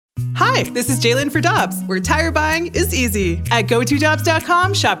Hi, this is Jalen for Dobbs, where tire buying is easy. At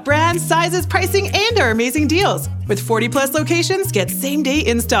GoToDobbs.com, shop brands, sizes, pricing, and our amazing deals. With 40-plus locations, get same-day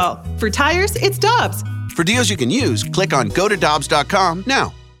install. For tires, it's Dobbs. For deals you can use, click on GoToDobbs.com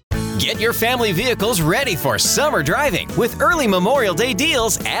now. Get your family vehicles ready for summer driving with early Memorial Day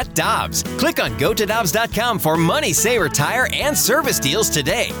deals at Dobbs. Click on GoToDobbs.com for money saver tire and service deals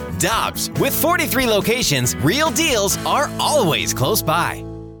today. Dobbs, with 43 locations, real deals are always close by.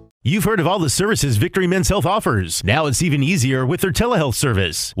 You've heard of all the services Victory Men's Health offers. Now it's even easier with their telehealth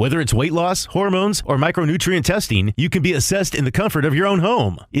service. Whether it's weight loss, hormones, or micronutrient testing, you can be assessed in the comfort of your own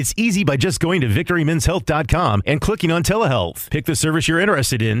home. It's easy by just going to victorymenshealth.com and clicking on telehealth. Pick the service you're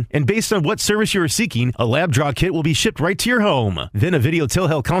interested in, and based on what service you are seeking, a lab draw kit will be shipped right to your home. Then a video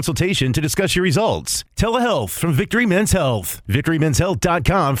telehealth consultation to discuss your results. Telehealth from Victory Men's Health.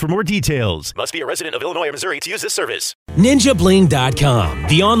 victorymenshealth.com for more details. Must be a resident of Illinois or Missouri to use this service. NinjaBling.com,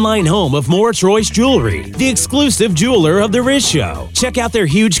 the online home of Moritz Royce Jewelry, the exclusive jeweler of the Riz Show. Check out their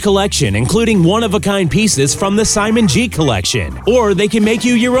huge collection, including one-of-a-kind pieces from the Simon G collection. Or they can make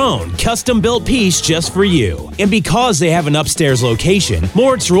you your own custom-built piece just for you. And because they have an upstairs location,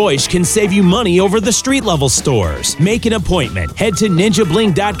 Moritz Royce can save you money over the street-level stores. Make an appointment. Head to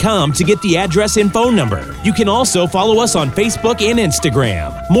NinjaBling.com to get the address and phone number. You can also follow us on Facebook and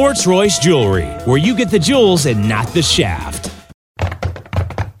Instagram. Moritz Royce Jewelry, where you get the jewels and not the shaft.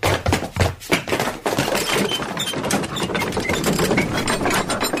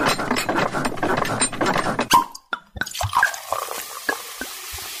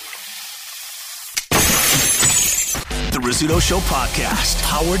 Rizzuto Show podcast,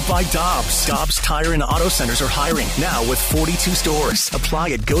 powered by Dobbs. Dobbs Tire and Auto Centers are hiring now with 42 stores. Apply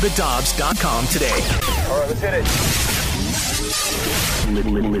at GoToDobbs.com today. All right, let's hit it.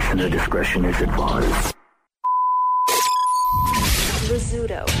 Listener discretion is advised.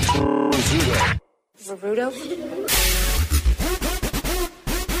 Rizzuto. Rizzuto.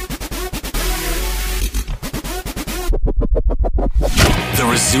 The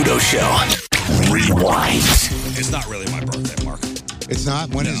Rizzuto Show. Rewind. It's not really my birthday, Mark. It's not?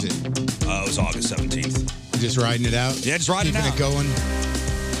 When is it? It was August 17th. Just riding it out? Yeah, just riding it out. Keeping it going?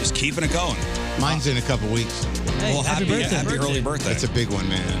 Just keeping it going. Mine's in a couple weeks. Hey, well, happy early birthday. That's a big one,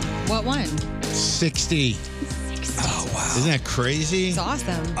 man. What one? 60. Oh, wow. Isn't that crazy? It's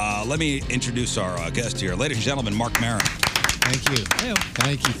awesome. Let me introduce our guest here. Ladies and gentlemen, Mark Maron. Thank you.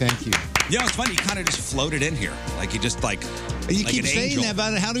 Thank you. Yeah, it's funny. You kind of just floated in here. Like, you just like... You like keep saying angel. that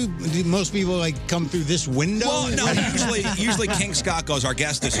about it. How do most people like come through this window? Well, no, usually King Scott goes, our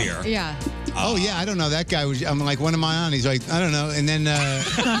guest is here. Yeah. Oh, yeah, I don't know. That guy was, I'm like, when am I on? He's like, I don't know. And then...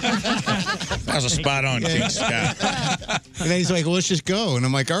 that was a spot on, King Scott. And then he's like, well, let's just go. And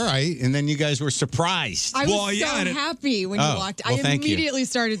I'm like, all right. And then you guys were surprised. I was so happy when you walked. Well, I immediately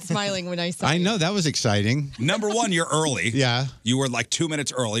started smiling when I saw you. I know. That was exciting. Number one, you're early. Yeah. You were like 2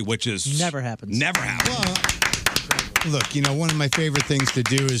 minutes early, which is... Never happens. Never happens. Well, look, one of my favorite things to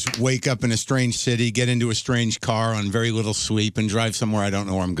do is wake up in a strange city, get into a strange car on very little sleep, and drive somewhere I don't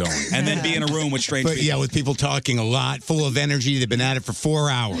know where I'm going. And then be in a room with strange people. Yeah, with people talking a lot, full of energy. They've been at it for 4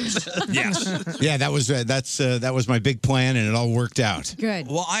 hours. Yes. Yeah, that was my big plan, and it all worked out. Good.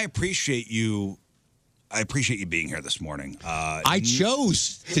 Well, I appreciate you being here this morning. I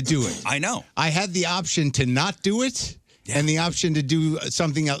chose to do it. I know. I had the option to not do it. Yeah. And the option to do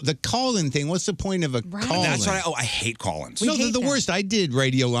something else. The call-in thing, what's the point of a call-in? That's what I hate call-ins. No, they're the worst. I did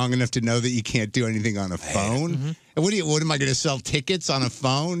radio long enough to know that you can't do anything on a phone. Mm-hmm. And what am I going to sell tickets on a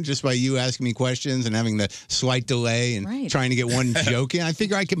phone just by you asking me questions and having the slight delay and trying to get one joke in? I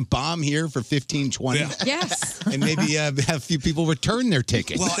figure I can bomb here for 15, 20. Yeah. Yes. And maybe have a few people return their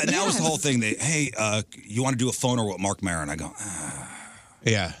tickets. Well, and that was the whole thing. Hey, you want to do a phoner with Mark Maron? I go,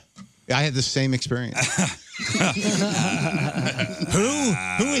 Yeah. I had the same experience. Who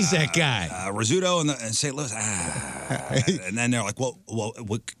is that guy? Rizzuto in St. Louis. And then they're like, well,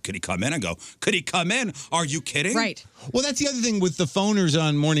 could he come in? I go, could he come in? Are you kidding? Right. Well, that's the other thing with the phoners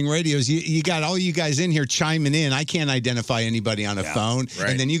on morning radios. You got all you guys in here chiming in. I can't identify anybody on a phone. Right.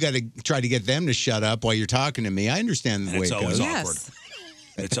 And then you got to try to get them to shut up while you're talking to me. I understand the way it goes. It's always awkward.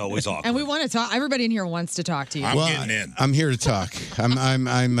 It's always awkward. And we want to talk. Everybody in here wants to talk to you. I'm getting in. I'm here to talk. I'm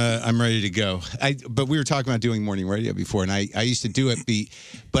ready to go. But we were talking about doing morning radio before, and I used to do it.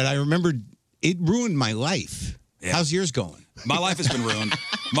 But I remember it ruined my life. Yeah. How's yours going? My life has been ruined.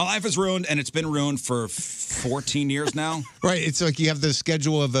 My life is ruined, and it's been ruined for 14 years now. Right. It's like you have the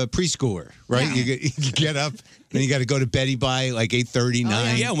schedule of a preschooler, right? Yeah. You get up, then you got to go to bed by like 8:30,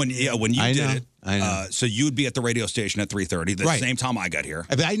 9. Yeah, when you did it. I know. So you'd be at the radio station at 3:30, the same time I got here.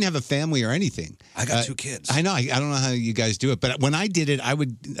 I didn't have a family or anything. I got 2 kids. I know. I don't know how you guys do it, but when I did it,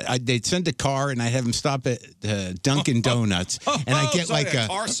 they'd send a car and I'd have them stop at Dunkin' Donuts, and I get like a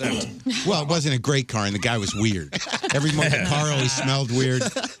car sent. Well, it wasn't a great car, and the guy was weird. Every morning, the car always smelled weird.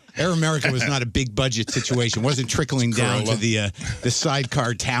 Air America was not a big budget situation. It wasn't trickling down to the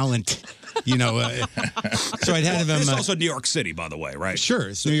sidecar talent. So I'd have them. It's also New York City, by the way, right? Sure,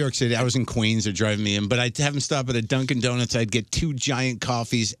 it's New York City. I was in Queens. They're driving me in, but I'd have them stop at a Dunkin' Donuts. I'd get 2 giant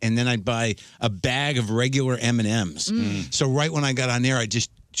coffees, and then I'd buy a bag of regular M&Ms. So right when I got on there, I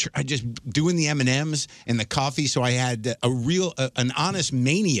just doing the M&Ms and the coffee. So I had an honest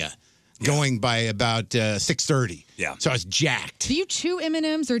mania going by about 6:30. Yeah. So I was jacked. Do you chew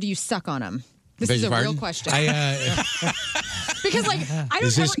M&Ms or do you suck on them? This is a real question. Because, I don't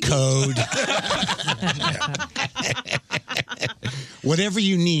Is this code? Whatever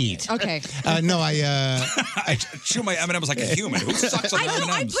you need. Okay. No, I chew my M&Ms like a human. Who sucks on I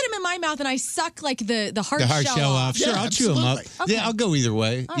M&Ms? put them in my mouth and I suck the hard, the hard shell off. Sure, Yeah, I'll chew them up. Okay. Yeah, I'll go either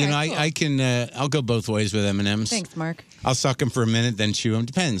way. All right, cool. I can. I'll go both ways with M&Ms. Thanks, Mark. I'll suck them for a minute, then chew them.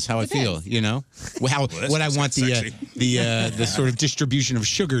 Depends how I feel. What I want the sort of distribution of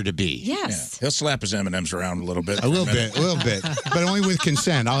sugar to be. Yes. He'll slap his M&Ms around a little bit. A little bit, but only with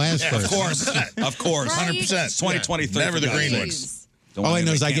consent. I'll ask first. Of course. Right? 100%. 2023. Never the green Jeez. ones. All I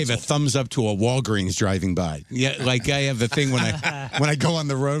know is I gave a thumbs up to a Walgreens driving by. Yeah, like I have the thing when I go on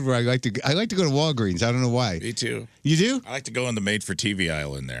the road where I like to go to Walgreens. I don't know why. Me too. You do? I like to go in the made-for-TV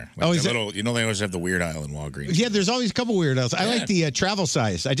aisle in there. Is they always have the weird aisle in Walgreens. Yeah, there's always a couple weird aisles. I like the travel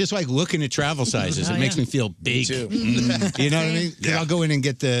size. I just like looking at travel sizes. It makes me feel big. Me too. You know what I mean? Yeah. I'll go in and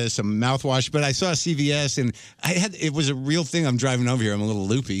get some mouthwash. But I saw CVS, and it was a real thing. I'm driving over here. I'm a little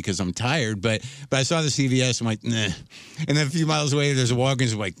loopy because I'm tired. But I saw the CVS. I'm like, nah. And then a few miles away, there's a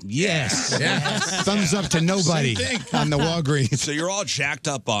Walgreens. I'm like, yes. Thumbs up to nobody on the Walgreens. So you're all jacked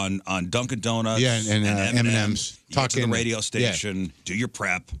up on Dunkin' Donuts. Yeah, and M&Ms. Talk to the radio station. Do your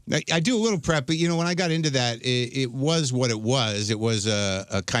prep. I do a little prep, but when I got into that, it was what it was. It was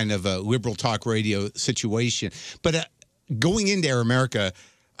a kind of a liberal talk radio situation. But going into Air America,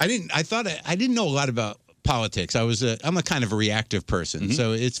 I didn't know a lot about politics. I'm a kind of a reactive person,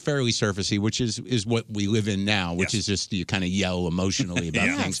 so it's fairly surfacey, which is what we live in now, which is just you kind of yell emotionally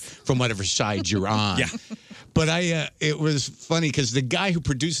about things from whatever side you're on. Yeah. But it was funny because the guy who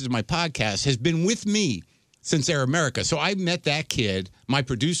produces my podcast has been with me since Air America. So I met that kid, my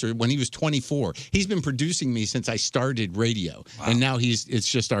producer, when he was 24. He's been producing me since I started radio, and now it's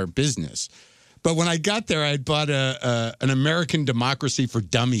just our business. But when I got there, I had bought an American Democracy for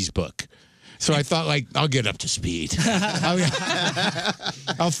Dummies book. So I thought, I'll get up to speed.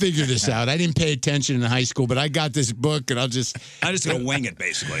 I'll figure this out. I didn't pay attention in high school, but I got this book, and I'm just going to wing it,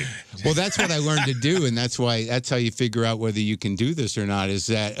 basically. Well, that's what I learned to do, and that's how you figure out whether you can do this or not, is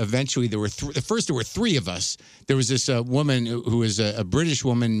that eventually there were 3 of us. There was this woman who was a British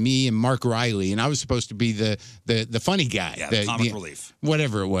woman, me, and Mark Riley, and I was supposed to be the funny guy. Yeah, the comic relief.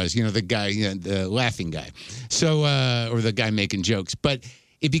 Whatever it was, the guy, the laughing guy. So, or the guy making jokes. But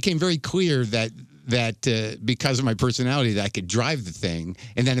it became very clear that because of my personality that I could drive the thing,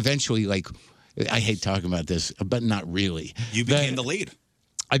 and then eventually, I hate talking about this, but not really. You became the lead.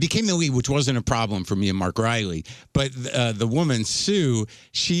 I became the lead, which wasn't a problem for me and Mark Riley. But the woman, Sue,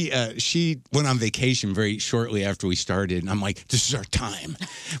 she went on vacation very shortly after we started. And I'm like, this is our time.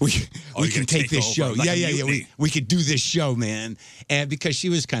 We can take this show. Yeah. We could do this show, man. And because she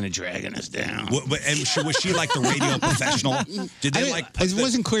was kind of dragging us down. And was she like the radio professional? Did they it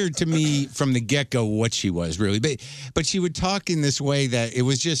wasn't clear to me from the get-go what she was, really. But she would talk in this way that it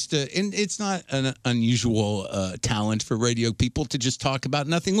was just, and it's not an unusual talent for radio people to just talk about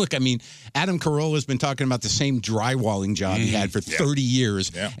nothing. Look, I mean, Adam Carolla's been talking about the same drywalling job he had for 30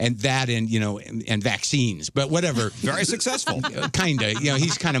 years, and that, and vaccines, but whatever. Very successful. Kind of.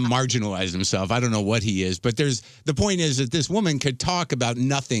 He's kind of marginalized himself. I don't know what he is, but the point is that this woman could talk about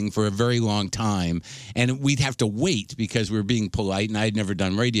nothing for a very long time, and we'd have to wait because we were being polite, and I had never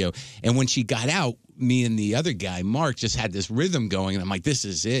done radio. And when she got out, me and the other guy, Mark, just had this rhythm going, and I'm like, this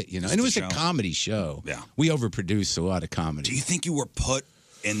is it, And it was a comedy show. Yeah. We overproduced a lot of comedy. Do you think you were put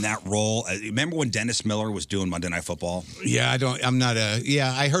in that role? Remember when Dennis Miller was doing Monday Night Football? Yeah,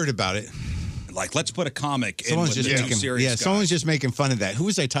 I heard about it. Like, let's put a comic Someone's in with just the making, two serious guys. someone's just making fun of that. Who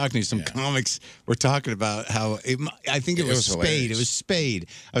was I talking to? Some comics were talking about how I think it was Spade. hilarious. It was Spade.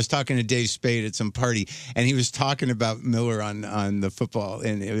 I was talking to Dave Spade at some party, and he was talking about Miller on the football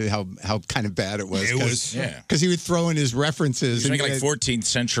and how kind of bad it was. It was, because he would throw in his references. He's making like 14th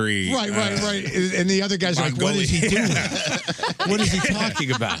century. Right. And the other guys are like, "What is he doing? What is he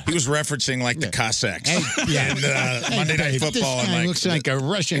talking about?" He was referencing like the Cossacks and Monday Night Football. This guy and looks like a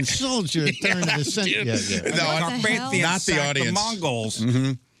Russian soldier turned to the center. No, not the audience. Mongols.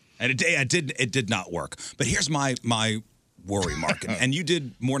 Mm-hmm. And it did not work. But here's my worry, Mark. And you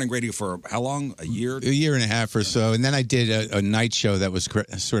did morning radio for how long? A year? A year and a half or so. And then I did a night show that was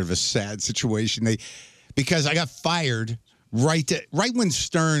sort of a sad situation. Because I got fired right when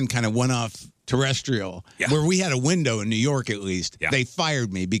Stern kind of went off terrestrial, where we had a window in New York at least. Yeah. They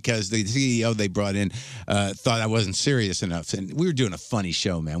fired me because the CEO they brought in thought I wasn't serious enough. And we were doing a funny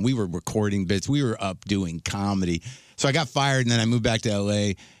show, man. We were recording bits. We were up doing comedy. So I got fired, and then I moved back to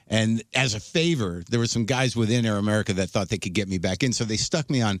L.A., and as a favor, there were some guys within Air America that thought they could get me back in. So they stuck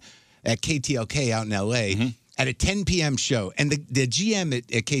me on at KTLK out in L.A. At a 10 p.m. show. And the GM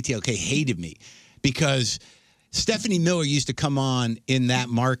at KTLK hated me because Stephanie Miller used to come on in that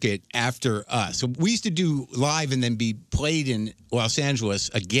market after us. So we used to do live and then be played in Los Angeles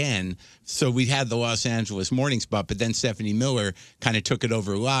again. So we had the Los Angeles morning spot, but then Stephanie Miller kind of took it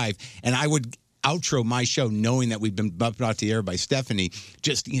over live. And I would outro my show knowing that we'd been brought to the air by Stephanie,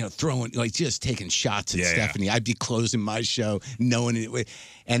 just, throwing, just taking shots at Stephanie. I'd be closing my show knowing it.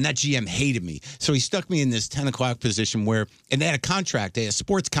 And that GM hated me. So he stuck me in this 10 o'clock position and they had a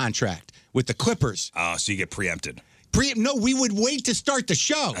sports contract with the Clippers. Oh, so you get preempted. No, we would wait to start the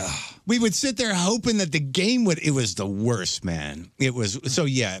show. We would sit there hoping that the game would. It was the worst, man. It was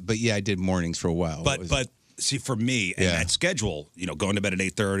I did mornings for a while. But see, for me and that schedule, going to bed at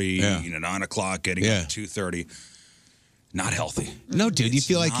 8:30, 9 o'clock, getting up at 2:30. Not healthy. No, dude, you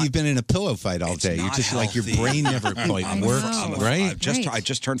feel like you've been in a pillow fight all day. You're just like your brain never quite works, right? I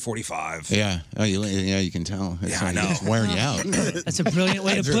just turned 45. Yeah. Oh, you can tell. I know. It's wearing you out. That's a brilliant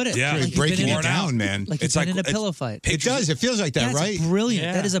way to put it. Yeah. Like breaking it down, man. Like you've been in a pillow fight. It does. It feels like that, right? It's brilliant.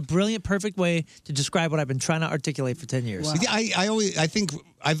 Yeah. That is a brilliant, perfect way to describe what I've been trying to articulate for 10 years. Wow. I think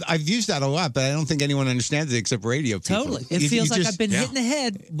I've used that a lot, but I don't think anyone understands it except radio people. Totally. It feels like I've been hit in the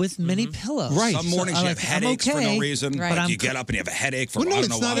head with many pillows. Right. Some mornings you have headaches for no reason. Right. Like you get up and you have a headache for I don't know why.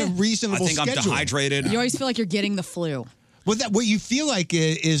 it's not a reasonable I think schedule. I'm dehydrated. You always feel like you're getting the flu. Well, what you feel like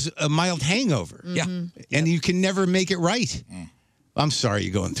is a mild hangover. Yeah. And you can never make it right. I'm sorry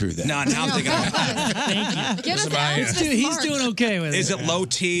you're going through that. No, now I'm thinking. Thank you. Get us out of this, He's Mark. doing okay with it. Is it low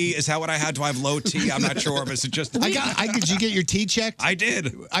T? Is that what I had? Do I have low T? I'm not sure. But is it just? Did you get your T checked? I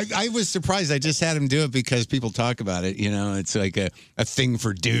did. I was surprised. I just had him do it because people talk about it. It's like a thing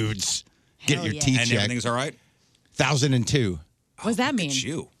for dudes. Get your T And checked. everything's all right? 1002. What does that mean? It's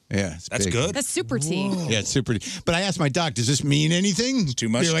you. Yeah, That's big. good. That's super T. Yeah, it's super. But I asked my doc, does this mean anything? Too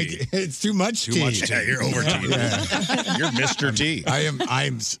much You're tea. It's too much tea. Too much tea. You're over tea. You're Mr. T.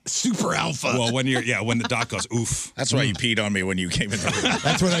 I'm super alpha. Well, when the doc goes, oof. That's why you peed on me when you came in the room.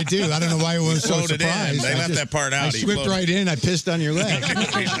 That's what I do. I don't know why I was so Floated in. surprised. They left that part out. I He slipped floated. right in. I pissed on your leg.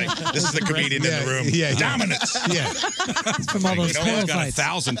 This is the comedian in the room. Yeah. Dominance. Yeah. From all those pillow I've got fights.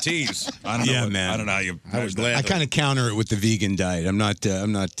 1,000 T's. I don't know. Yeah, man. I don't know how you. I was glad. I kind of counter it with the vegan diet. I'm not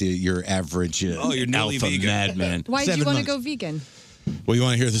your average you're nearly alpha vegan. madman. Why did you 7 want to months. go vegan? Well, you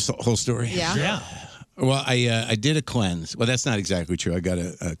want to hear this whole story? Yeah. Yeah. Well, I did a cleanse. Well, that's not exactly true. I got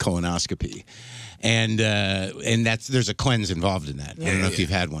a colonoscopy, and there's a cleanse involved in that. I don't know if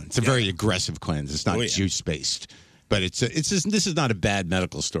you've had one. It's a very aggressive cleanse. It's not juice based, but this is not a bad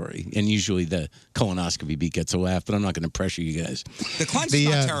medical story. And usually the colonoscopy beat gets a laugh, but I'm not going to pressure you guys. The cleanse is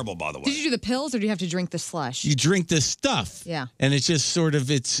not terrible, by the way. Did you do the pills or do you have to drink the slush? You drink this stuff, Yeah. and it's just sort of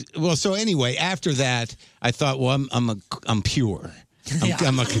So anyway, after that, I thought, well, I'm pure.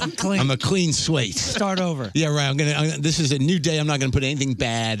 I'm a clean slate. Start over. Yeah, right. This is a new day. I'm not going to put anything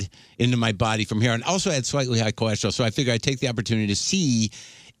bad into my body from here on. Also, I had slightly high cholesterol, so I figured I'd take the opportunity to see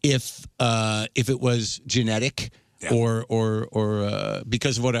if it was genetic or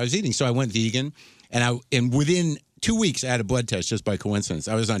because of what I was eating. So I went vegan, and within 2 weeks, I had a blood test just by coincidence.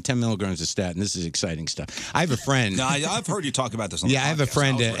 I was on 10 milligrams of statin. This is exciting stuff. I have a friend. No, I've heard you talk about this on the podcast. I have a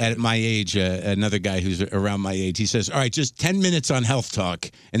friend at my age, another guy who's around my age. He says, all right, just 10 minutes on health talk,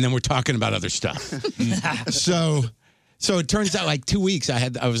 and then we're talking about other stuff. So it turns out like 2 weeks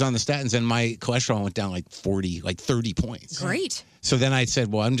I was on the statins, and my cholesterol went down like 30 points. Great. So then I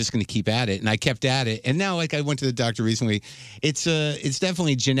said, well, I'm just going to keep at it. And I kept at it. And now, like, I went to the doctor recently. It's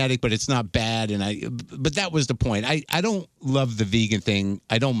definitely genetic, but it's not bad. But that was the point. I don't love the vegan thing.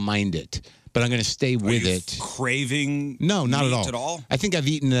 I don't mind it. but I'm going to stay with you it. Craving? No, not meat at all. At all? I think I've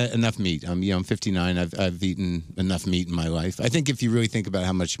eaten enough meat. I'm 59. I've eaten enough meat in my life. I think if you really think about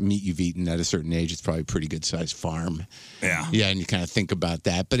how much meat you've eaten at a certain age, it's probably a pretty good sized farm. Yeah. Yeah, and you kind of think about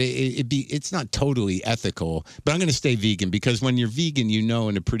that. But it's not totally ethical. But I'm going to stay vegan because when you're vegan, you know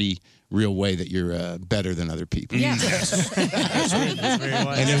in a pretty real way that you're better than other people. Yeah.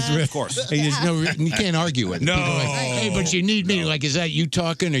 And of course. You can't argue with it. No. People are like, hey, but you need meat. Like, is that you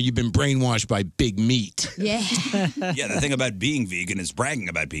talking or you've been brainwashed by big meat? Yeah. Yeah, the thing about being vegan is bragging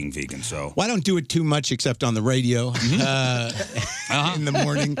about being vegan. So Well, I don't do it too much except on the radio in the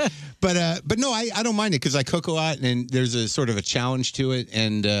morning. But no, I don't mind it because I cook a lot and there's a sort of a challenge to it.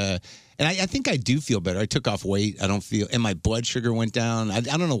 And I think I do feel better. I took off weight. I don't feel, and my blood sugar went down. I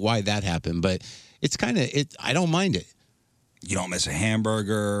don't know why that happened, but it's kind of, I don't mind it. you don't miss a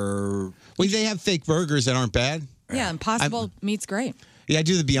hamburger. Well, they have fake burgers that aren't bad. Yeah, Impossible meat's great. Yeah, I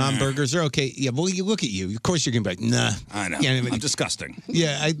do the Beyond Burgers. They're okay. Yeah, well, you look at you. Of course, you're gonna be like, nah. I know. Yeah, I'm disgusting.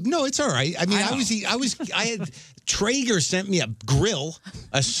 Yeah, no, it's all right. I mean, I had Traeger sent me a grill,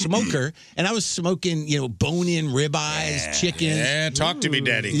 a smoker, and I was smoking, bone-in ribeyes, chicken. Yeah, talk to me,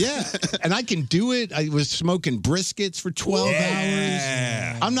 Daddy. Yeah, and I can do it. I was smoking briskets for 12 hours.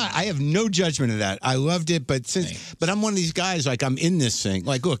 I have no judgment of that. I loved it, but I'm one of these guys, like, I'm in this thing.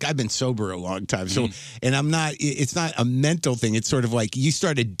 Like, look, I've been sober a long time, so, and I'm not, it's not a mental thing. It's sort of like, you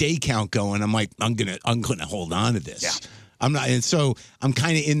start a day count going, I'm like, I'm gonna hold on to this. Yeah. I'm not, and so I'm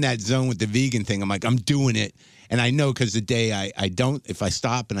kind of in that zone with the vegan thing. I'm like, I'm doing it. And I know because the day I don't, if I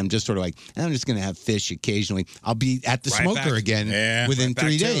stop and I'm just sort of like, I'm just going to have fish occasionally, I'll be at the smoker again within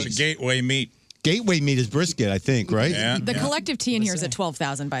 3 days. It's gateway meat. Gateway meat is brisket, I think, right? Yeah. The collective tea in here is at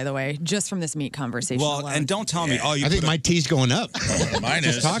 12,000, by the way, just from this meat conversation. Well, alone. and don't tell me. I think my tea's going up. Mine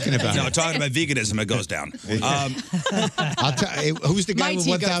Just is. talking about No, it. talking about veganism, it goes down. I'll tell. Who's the guy My with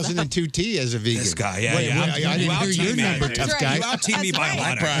tea goes 1002 tea as a vegan? This guy, yeah, Wait, yeah. wait, I didn't hear your number, tough guy. You out-team me by a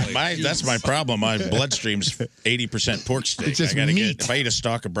lot, actually. That's my problem. My bloodstream's 80% pork steak. It's just I gotta meat. get. If I eat a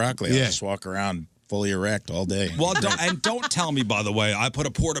stalk of broccoli, Yeah. I'll just walk around fully erect all day. Well, don't tell me, by the way, I put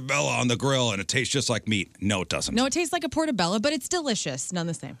a portobello on the grill and it tastes just like meat. No, it doesn't. No, it tastes like a portobello, but it's delicious. None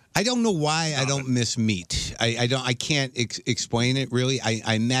the same. I don't know why I don't miss meat. I can't explain it really.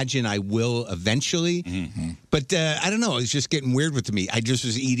 I imagine I will eventually, but I don't know. It's just getting weird with the meat. I just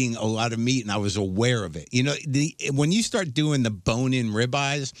was eating a lot of meat and I was aware of it. When you start doing the bone-in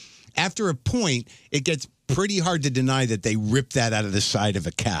ribeyes, after a point, it gets pretty hard to deny that they rip that out of the side of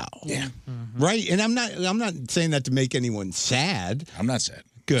a cow. Yeah. Right? And I'm not saying that to make anyone sad. I'm not sad.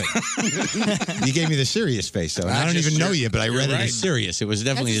 Good. You gave me the serious face, though. I don't even know you, but I read it as serious. It was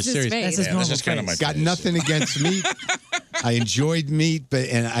definitely That's a just his serious. face. That's his normal That's kind of my Got face. nothing against meat. I enjoyed meat,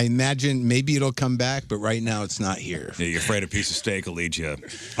 and I imagine maybe it'll come back, but right now it's not here. Yeah, you're afraid a piece of steak will lead you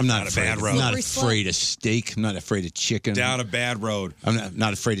I'm not down a afraid. bad road. I'm not afraid of steak. I'm not afraid of chicken. Down a bad road. I'm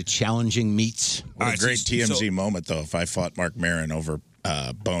not afraid of challenging meats. What a great TMZ moment, though, if I fought Mark Maron over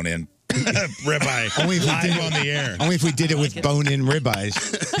bone-in ribeye. Only if we live did on the air. Only if we did it with bone-in ribeyes.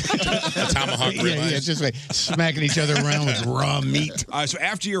 Tomahawk ribeyes. Yeah, just like smacking each other around with raw meat. All right, so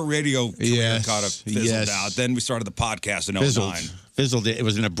after your radio career kind of fizzled out, then we started the podcast in 09. Fizzled. It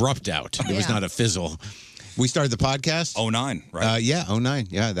was an abrupt out. It was not a fizzle. We started the podcast 09, right? Yeah, 09.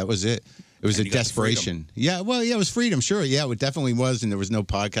 Yeah, that was it. It was a desperation. Yeah, well, yeah, it was freedom. Sure, yeah, it definitely was, and there was no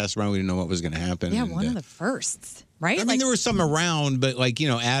podcast around. We didn't know what was going to happen. Yeah, and, one of the firsts, right? I mean, there were some around, but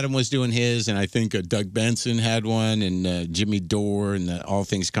Adam was doing his, and I think Doug Benson had one, and Jimmy Dore, and All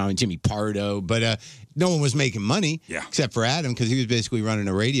Things Comedy, Jimmy Pardo, but no one was making money except for Adam because he was basically running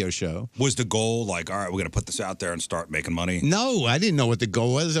a radio show. Was the goal like, all right, we're going to put this out there and start making money? No, I didn't know what the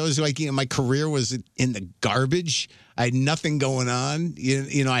goal was. I was like, my career was in the garbage. I had nothing going on.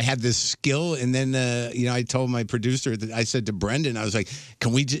 I had this skill, and then I told my producer that I said to Brendan, I was like,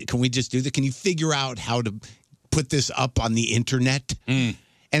 can we just do this? Can you figure out how to put this up on the internet? And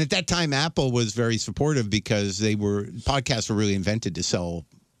at that time, Apple was very supportive because podcasts were really invented to sell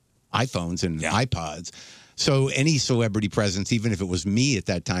iPhones and iPods. So any celebrity presence, even if it was me at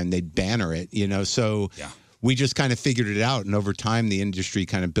that time, they'd banner it, So we just kind of figured it out. And over time, the industry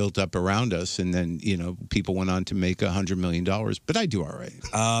kind of built up around us. And then, people went on to make $100 million. But I do all right.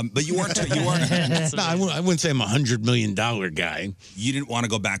 But you weren't. No, I wouldn't say I'm a $100 million guy. You didn't want to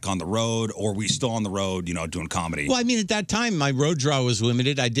go back on the road, or were you still on the road, doing comedy? Well, I mean, at that time, my road draw was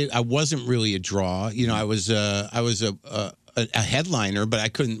limited. I wasn't really a draw. I was a headliner, but I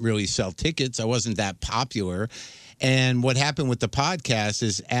couldn't really sell tickets. I wasn't that popular. And what happened with the podcast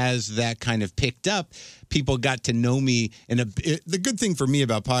is as that kind of picked up, people got to know me. And the good thing for me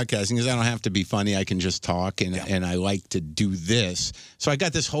about podcasting is I don't have to be funny. I can just talk, and I like to do this. So I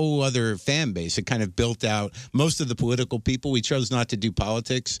got this whole other fan base. It kind of built out most of the political people. We chose not to do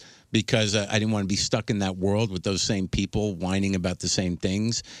politics because I didn't want to be stuck in that world with those same people whining about the same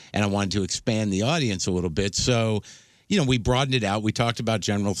things. And I wanted to expand the audience a little bit. So, we broadened it out. We talked about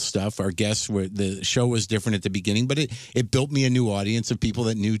general stuff. Our guests the show was different at the beginning, but it built me a new audience of people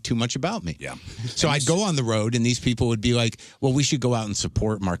that knew too much about me. Yeah. So I'd go on the road, and these people would be like, well, we should go out and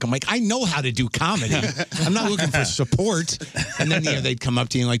support Mark. I'm like, I know how to do comedy. I'm not looking for support. And then they'd come up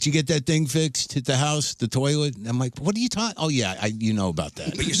to you and like, did you get that thing fixed at the house, the toilet? And I'm like, what are you talking? Oh, yeah, you know about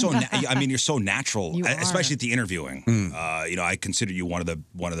that. But you're so, you're so natural, especially at the interviewing. I consider you one of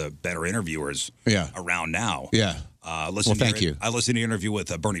the better interviewers around now. Yeah. Thank you. I listened to your interview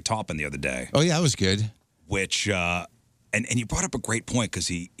with Bernie Taupin the other day. Oh, yeah, that was good. Which, and you brought up a great point because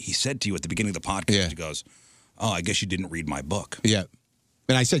he said to you at the beginning of the podcast, he goes, oh, I guess you didn't read my book. Yeah.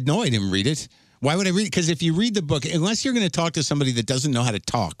 And I said, no, I didn't read it. Why would I read it? Because if you read the book, unless you're going to talk to somebody that doesn't know how to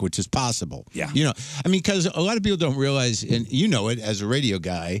talk, which is possible. Yeah. Because a lot of people don't realize, and you know it as a radio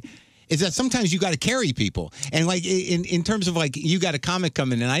guy, is that sometimes you got to carry people. And like in terms of like, you got a comic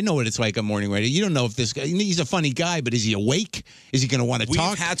coming in, I know what it's like on morning radio. You don't know if this guy, he's a funny guy, but is he awake? Is he going to want to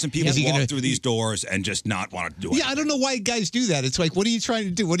talk? We've had some people walk through these doors and just not want to do it. Yeah, I don't know why guys do that. It's like, what are you trying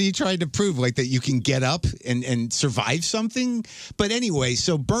to do? What are you trying to prove? Like that you can get up and survive something? But anyway,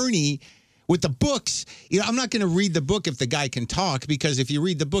 so Bernie, with the books, I'm not going to read the book if the guy can talk, because if you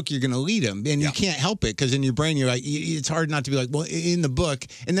read the book, you're going to lead him, and you can't help it because in your brain, you're like, it's hard not to be like, well, in the book,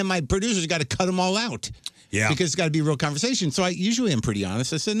 and then my producer's got to cut them all out. Yeah. Because it's got to be a real conversation. So I usually am pretty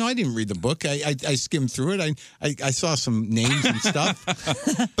honest. I said, no, I didn't read the book. I skimmed through it. I saw some names and stuff,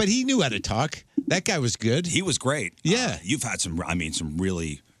 but he knew how to talk. That guy was good. He was great. Yeah. You've had some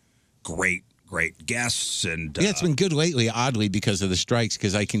really great guests, and it's been good lately, oddly, because of the strikes,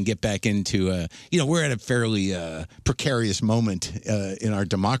 because I can get back into we're at a fairly precarious moment in our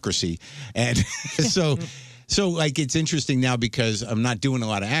democracy, and so like it's interesting now because I'm not doing a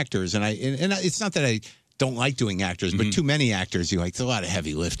lot of actors, and it's not that I don't like doing actors, but too many actors, it's a lot of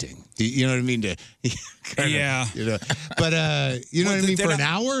heavy lifting. You know what I mean? But you know what I mean? For an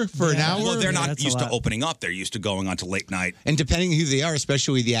hour? Well, they're not used to opening up. They're used to going on to late night. And depending who they are,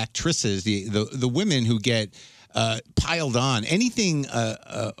 especially the actresses, the women who get piled on, anything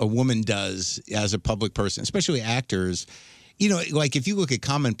a woman does as a public person, especially actors, like if you look at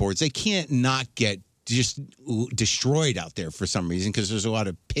comment boards, they can't not get just destroyed out there for some reason because there's a lot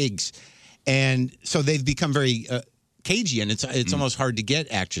of pigs. And so they've become very cagey, and it's almost hard to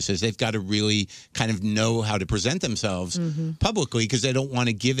get actresses. They've got to really kind of know how to present themselves publicly because they don't want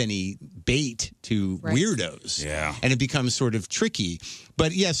to give any bait to weirdos. Yeah. And it becomes sort of tricky.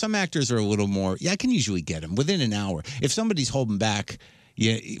 But, yeah, some actors are a little more, I can usually get them within an hour. If somebody's holding back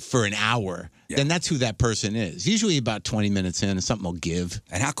for an hour, then that's who that person is. Usually about 20 minutes in, and something will give.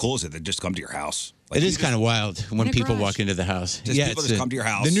 And how cool is it to just come to your house? It is kind of wild when people walk into the house. People just come to your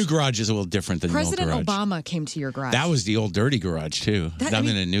house. The new garage is a little different than President the old garage. Obama came to your garage. That was the old dirty garage, too. I'm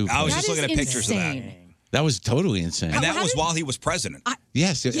in a new I was place. just looking at pictures of that. That was totally insane. And that was while he was president.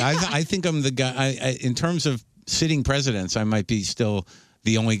 Yes. I think I'm the guy. In terms of sitting presidents, I might be still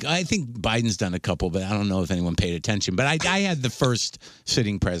the only. I think Biden's done a couple, but I don't know if anyone paid attention. But I had the first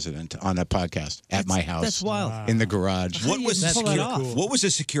sitting president on a podcast at my house. That's wild. In the garage. What was the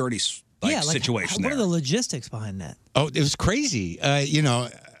security situation what there? are the logistics behind that? Oh, it was crazy.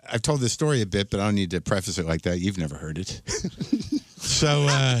 I've told this story a bit, but I don't need to preface it like that. You've never heard it. So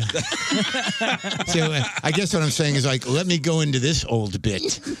I guess what I'm saying is like, let me go into this old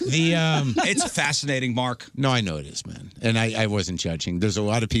bit. It's fascinating, Mark. No, I know it is, man. And I wasn't judging. There's a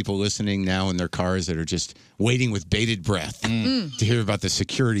lot of people listening now in their cars that are just waiting with bated breath to hear about the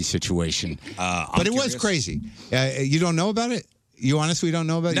security situation. But it was crazy. You don't know about it? You honestly don't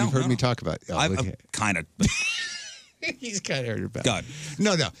know about it? You've heard me talk about it. Oh, I've kind of. He's kind of heard about God.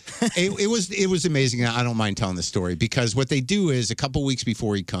 No. It was amazing. I don't mind telling the story because what they do is a couple weeks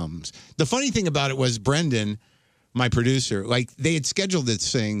before he comes. The funny thing about it was Brendan, my producer, like they had scheduled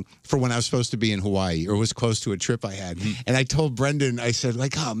this thing for when I was supposed to be in Hawaii or was close to a trip I had. And I told Brendan, I said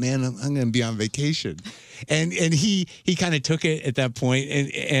like, oh man, I'm going to be on vacation. And he kind of took it at that point,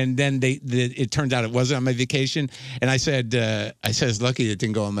 and then it turned out it wasn't on my vacation. And I said, lucky it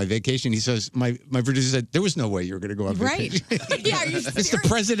didn't go on my vacation. He says, my producer said, there was no way you were going to go on vacation. Right. Yeah, are you it's the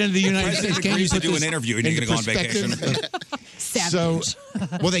president of the United States. Can't you do an interview and you're going to go on vacation? So,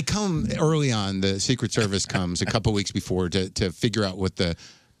 well, they come early on. The Secret Service comes a couple weeks before to figure out what the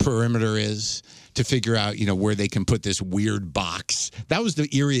perimeter is, to figure out, where they can put this weird box. That was the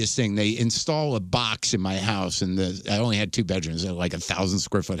eeriest thing. They install a box in my house, and I only had 2 bedrooms, like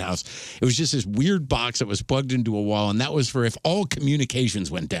 1,000-square-foot house. It was just this weird box that was plugged into a wall, and that was for if all communications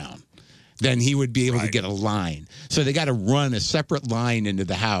went down, then he would be able to get a line. So they got to run a separate line into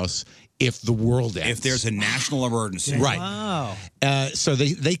the house if the world ends. If there's a national emergency. Right. Wow. So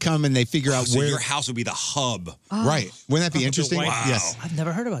they come and they figure out where... your house would be the hub. Oh. Right. Wouldn't that be interesting? Wow. Yes. I've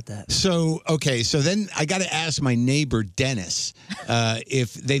never heard about that. So, okay. So then I got to ask my neighbor, Dennis,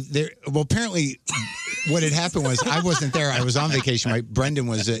 if they're... Well, apparently what had happened was I wasn't there. I was on vacation. Right? Brendan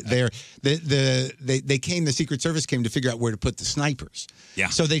was there. The Secret Service came to figure out where to put the snipers. Yeah.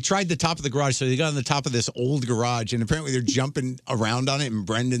 So they tried the top of the garage. So they got on the top of this old garage, and apparently they're jumping around on it, and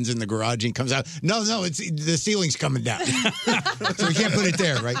Brendan's in the garage and comes out. No, it's the ceiling's coming down. So we can't put it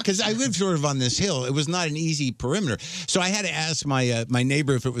there, right? Because I live sort of on this hill. It was not an easy perimeter. So I had to ask my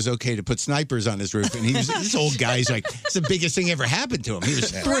neighbor if it was okay to put snipers on his roof. And he was this old guy. He's like, it's the biggest thing ever happened to him. He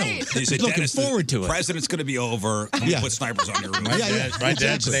was thrilled. He said, looking Dennis, forward to it. The president's going to be over. I'm going to put snipers on your roof. My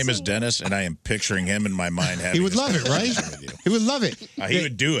dad's name is Dennis, and I am picturing him in my mind having He would love it, right? He would love it. He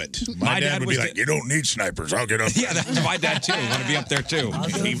would do it. My dad would be like, you don't need snipers. I'll get up there. Yeah, that's my dad, too. I want to be up there, too.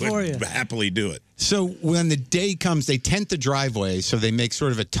 He would happily do it. So when the day comes, they tent the driveway, so they make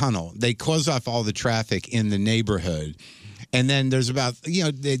sort of a tunnel. They close off all the traffic in the neighborhood. And then there's about,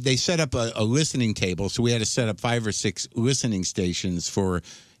 they set up a listening table. So we had to set up 5 or 6 listening stations for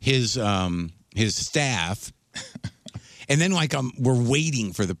his staff. And then, we're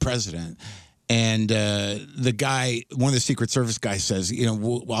waiting for the president. And the guy, one of the Secret Service guys says,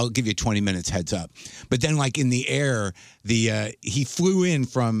 I'll give you 20 minutes heads up. But then, in the air, he flew in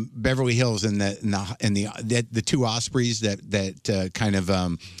from Beverly Hills and the 2 Ospreys that kind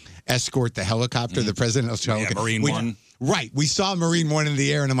of escort the helicopter, the presidential helicopter. Marine One. Right. We saw Marine One in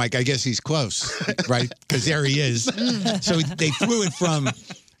the air, and I'm like, I guess he's close, right? Because there he is. So they flew it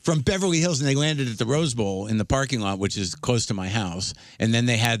from Beverly Hills, and they landed at the Rose Bowl in the parking lot, which is close to my house. And then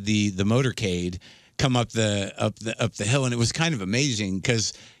they had the motorcade come up the hill, and it was kind of amazing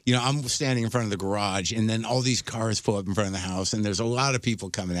because I'm standing in front of the garage, and then all these cars pull up in front of the house, and there's a lot of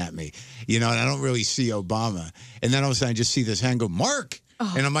people coming at me, and I don't really see Obama. And then all of a sudden, I just see this hand go, Mark,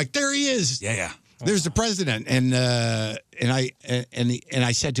 and I'm like, there he is. Yeah. There's the president, and I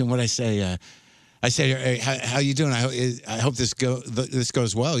said to him, what I say. I said, hey, how you doing? I hope this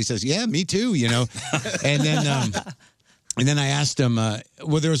goes well. He says, yeah, me too, And then I asked him,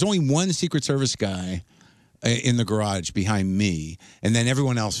 there was only one Secret Service guy in the garage behind me, and then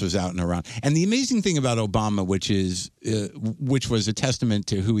everyone else was out and around. And the amazing thing about Obama, which was a testament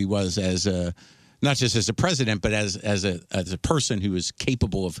to who he was as not just as a president, but as a person who was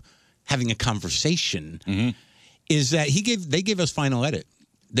capable of having a conversation, is that they gave us final edit.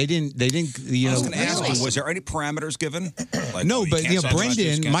 They didn't. I was going to ask you, was there any parameters given? No, but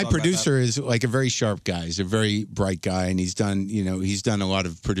Brendan, my producer, is a very sharp guy. He's a very bright guy, and he's done a lot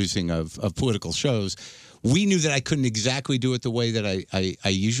of producing of political shows. We knew that I couldn't exactly do it the way that I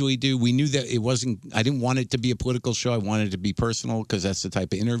usually do. We knew that it wasn't. I didn't want it to be a political show. I wanted it to be personal because that's the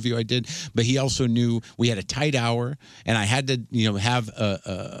type of interview I did. But he also knew we had a tight hour, and I had to have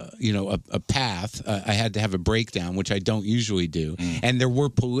a path. I had to have a breakdown, which I don't usually do. And there were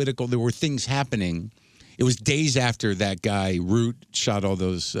things happening. It was days after that guy, Root, shot all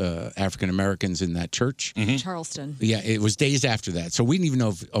those African Americans in that church. Charleston. Yeah, it was days after that. So we didn't even know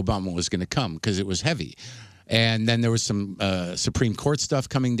if Obama was going to come because it was heavy. And then there was some Supreme Court stuff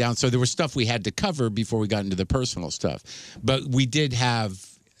coming down. So there was stuff we had to cover before we got into the personal stuff. But we did have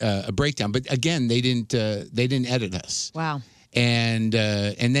a breakdown. But again, they didn't edit us. Wow. And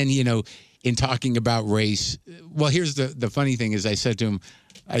then, in talking about race, well, here's the funny thing is I said to him,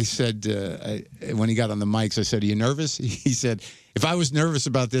 when he got on the mics, I said, are you nervous? He said, if I was nervous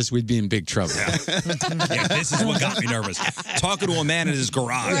about this, we'd be in big trouble. Yeah, this is what got me nervous. Talking to a man in his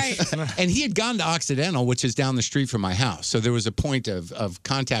garage. Right. And he had gone to Occidental, which is down the street from my house. So there was a point of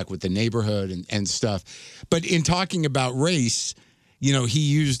contact with the neighborhood and stuff. But in talking about race, he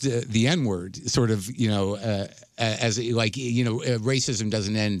used the N-word sort of, as racism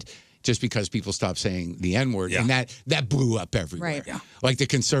doesn't end just because people stop saying the N-word. Yeah. And that blew up everywhere. Right. Yeah. Like the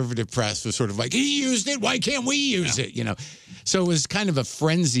conservative press was sort of like, he used it, why can't we use it? So it was kind of a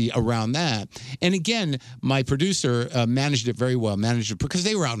frenzy around that. And again, my producer managed it very well, because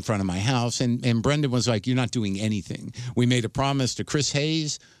they were out in front of my house. And Brendan was like, you're not doing anything. We made a promise to Chris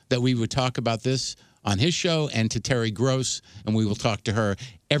Hayes that we would talk about this on his show, and to Terry Gross, and we will talk to her.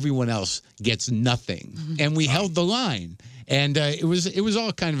 Everyone else gets nothing. And we held the line. And it was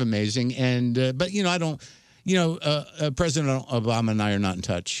all kind of amazing. And but I don't, President Obama and I are not in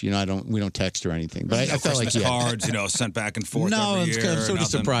touch. We don't text or anything. But I felt like cards, sent back and forth. No, every year, I'm sort of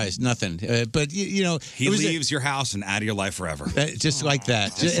surprised. Nothing. But he leaves your house and out of your life forever. Just like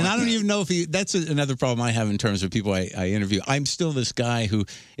that. And I don't even know if that's another problem I have in terms of people I interview. I'm still this guy who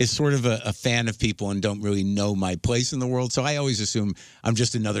is sort of a fan of people and don't really know my place in the world. So I always assume I'm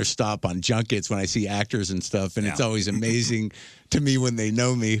just another stop on junkets when I see actors and stuff. And it's always amazing to me when they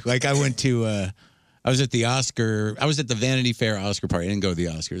know me. Like I went to. I was at the Vanity Fair Oscar party. I didn't go to the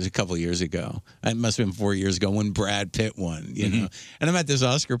Oscars a couple of years ago. It must have been 4 years ago when Brad Pitt won, know. And I'm at this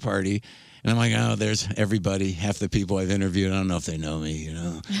Oscar party, and I'm like, oh, there's everybody, half the people I've interviewed. I don't know if they know me,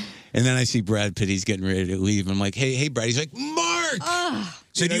 And then I see Brad Pitt. He's getting ready to leave. I'm like, hey, Brad. He's like, Mark!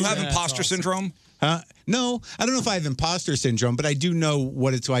 So do you have imposter syndrome? No, I don't know if I have imposter syndrome, but I do know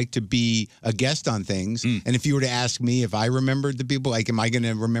what it's like to be a guest on things. And if you were to ask me if I remembered the people, like, am I going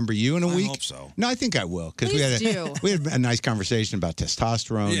to remember you in a week? I hope so. No, I think I will, because we had a nice conversation about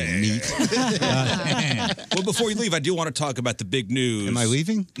testosterone and meat. Well, before you leave, I do want to talk about the big news. Am I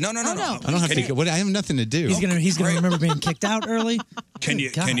leaving? No. I don't have to go. I have nothing to do. He's gonna remember being kicked out early. Can you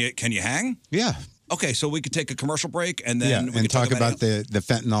hang? Yeah. Okay, so we could take a commercial break and then we can talk about the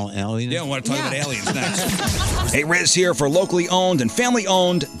fentanyl alien. Yeah, I want to talk about aliens next. Hey, Riz here for locally owned and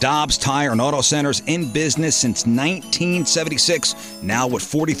family-owned Dobbs Tire and Auto Centers in business since 1976, now with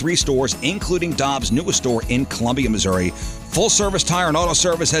 43 stores, including Dobbs' newest store in Columbia, Missouri. Full-service tire and auto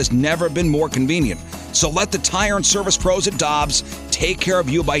service has never been more convenient. So let the tire and service pros at Dobbs take care of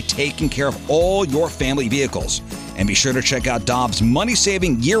you by taking care of all your family vehicles. And be sure to check out Dobbs'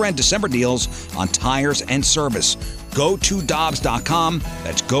 money-saving year-end December deals on tires and service. Go to Dobbs.com.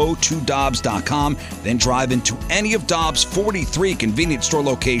 That's go to Dobbs.com. Then drive into any of Dobbs' 43 convenience store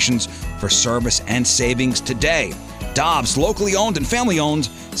locations for service and savings today. Dobbs, locally owned and family owned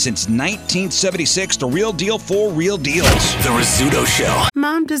since 1976. The real deal for real deals. The Rizzuto Show.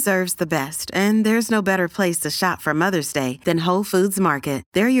 Mom deserves the best, and there's no better place to shop for Mother's Day than Whole Foods Market.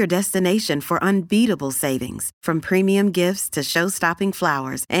 They're your destination for unbeatable savings, from premium gifts to show-stopping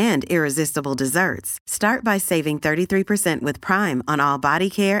flowers and irresistible desserts. Start by saving 33% with Prime on all body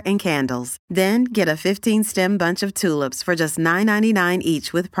care and candles. Then get a 15-stem bunch of tulips for just $9.99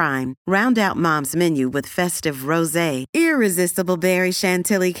 each with Prime. Round out Mom's menu with festive rosé, irresistible berry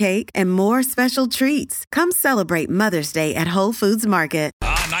chantilly cake, and more special treats. Come celebrate Mother's Day at Whole Foods Market.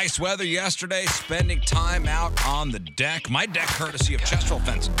 Nice weather yesterday, spending time out on the deck. My deck courtesy of Chesterfield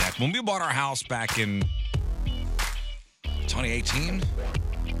Fence and Deck. When we bought our house back in 2018, yeah,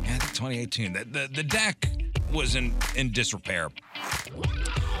 I think 2018, the deck was in disrepair.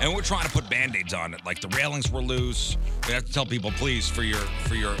 And we're trying to put Band-Aids on it. Like the railings were loose. We have to tell people, please, for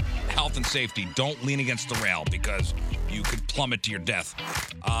your health and safety, don't lean against the rail because you could plummet to your death.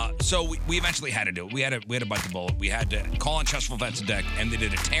 So we eventually had to do it. We had to bite the bullet. We had to call on Chesterfield Fence and Deck, and they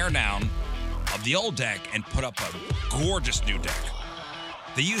did a tear down of the old deck and put up a gorgeous new deck.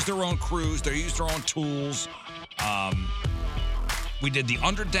 They used their own crews. They used their own tools. We did the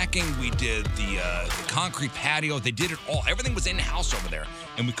underdecking. We did the concrete patio. They did it all. Everything was in-house over there,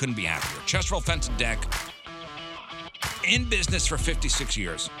 and we couldn't be happier. Chesterfield Fence and Deck, in business for 56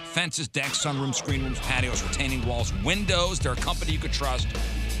 years. Fences, decks, sunrooms, screen rooms, patios, retaining walls, windows. They're a company you could trust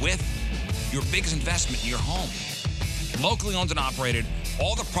with your biggest investment in your home. Locally owned and operated.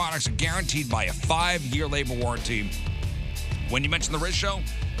 All the products are guaranteed by a 5-year labor warranty. When you mention the Riz Show,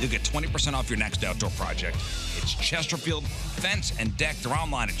 you'll get 20% off your next outdoor project. It's Chesterfield Fence and Deck. They're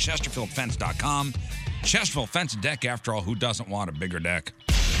online at chesterfieldfence.com. Chesterfield Fence and Deck, after all, who doesn't want a bigger deck?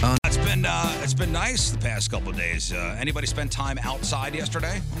 It's been nice the past couple of days. Anybody spend time outside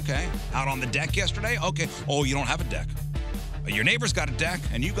yesterday? Okay. Out on the deck yesterday? Okay. Oh, you don't have a deck. Your neighbor's got a deck,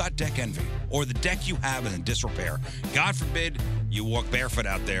 and you got deck envy. Or the deck you have is in disrepair. God forbid you walk barefoot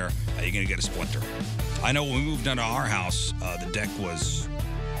out there, you're going to get a splinter. I know when we moved into our house, the deck was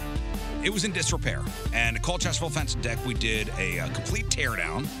in disrepair. And at Chesterfield Fence and Deck, we did a complete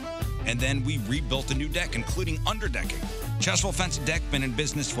teardown, and then we rebuilt a new deck, including underdecking. Chesterfield Fence and Deck, been in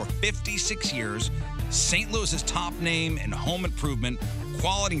business for 56 years. St. Louis's top name in home improvement.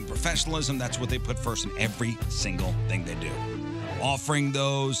 Quality and professionalism, that's what they put first in every single thing they do. Offering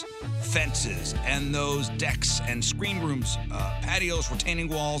those fences and those decks and screen rooms, patios, retaining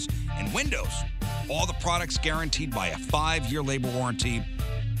walls, and windows. All the products guaranteed by a 5-year labor warranty.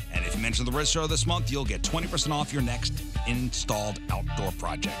 And if you mention the Riz Show this month, you'll get 20% off your next installed outdoor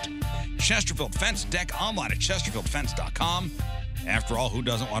project. Chesterfield Fence Deck, online at chesterfieldfence.com. After all, who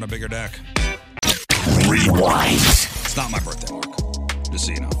doesn't want a bigger deck? Rewind. It's not my birthday, Mark. Just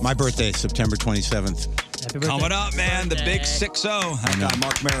so you know. My birthday is September 27th. Happy birthday. Coming up, man, the big 6-0. That guy,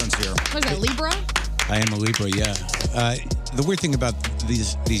 Mark Maron's here. What is that, Libra? I am a Libra, yeah. The weird thing about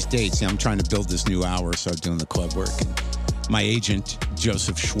these dates, I'm trying to build this new hour, so I'm doing the club work. And my agent,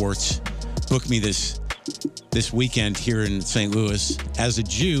 Joseph Schwartz, booked me this weekend here in St. Louis. As a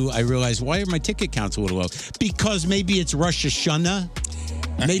Jew, I realized, why are my ticket counts a little low? Because maybe it's Rosh Hashanah.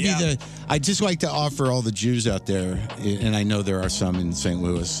 Maybe I just like to offer all the Jews out there, and I know there are some in St.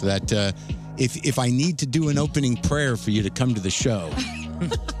 Louis, that if I need to do an opening prayer for you to come to the show,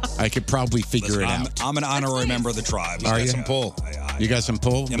 I could probably figure it out. I'm an honorary member of the tribe. Are you? Some pull. You got some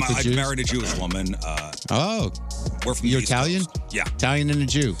pull? Yeah, with the I Jews? married a Jewish woman. We're from You're the East Italian? Coast. Yeah. Italian and a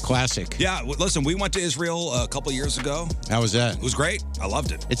Jew. Classic. Yeah, listen, we went to Israel a couple years ago. How was that? It was great. I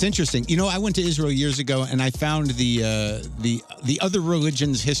loved it. It's interesting. You know, I went to Israel years ago, and I found the other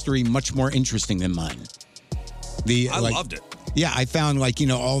religion's history much more interesting than mine. I loved it. Yeah, I found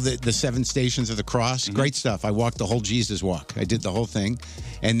all the 7 stations of the cross. Mm-hmm. Great stuff. I walked the whole Jesus walk. I did the whole thing,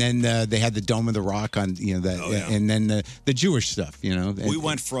 and then they had the Dome of the Rock on and then the Jewish stuff. We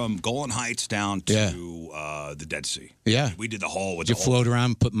went from Golan Heights down to the Dead Sea. Yeah, we did the whole. Did you float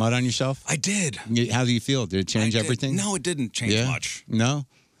around, put mud on yourself? I did. How do you feel? Did it change everything? No, it didn't change much. No.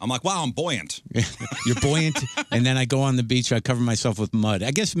 I'm like, wow, I'm buoyant. You're buoyant, and then I go on the beach. I cover myself with mud.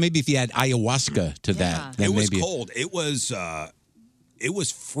 I guess maybe if you had ayahuasca to that, then it was maybe cold. It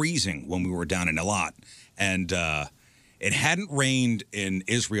was freezing when we were down in Eilat, and it hadn't rained in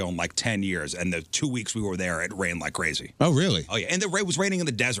Israel in like 10 years. And the 2 weeks we were there, it rained like crazy. Oh, really? Oh, yeah. And it was raining in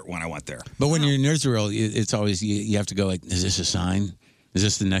the desert when I went there. But when you're in Israel, it's always you have to go like, is this a sign? Is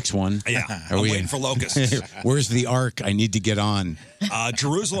this the next one? Yeah, I'm waiting for locusts. Where's the ark? I need to get on.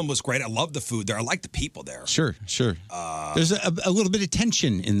 Jerusalem was great. I love the food there. I like the people there. Sure. There's a little bit of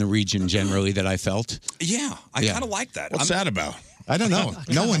tension in the region generally that I felt. Yeah, I kind of like that. What's that about? I don't know.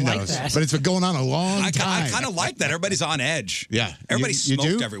 No one knows. But it's been going on a long time. I kind of like that. Everybody's on edge. Yeah. Everybody's You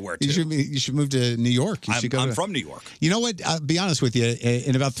smoked do? everywhere, too. You should move to New York. I'm from New York. You know what? I'll be honest with you.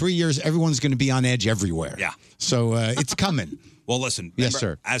 In about 3 years, everyone's going to be on edge everywhere. Yeah. So it's coming. Well, listen. Yes,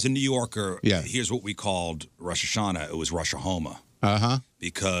 remember, sir. As a New Yorker, here's what we called Rosh Hashanah. It was Rosh Hashanah. Uh-huh.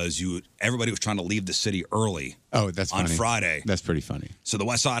 Because everybody was trying to leave the city early. Oh, that's on funny. Friday. That's pretty funny. So the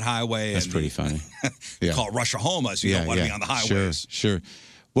West Side Highway. That's pretty funny. Call it Rosh Hashanah, so you don't want to be on the highways. Sure.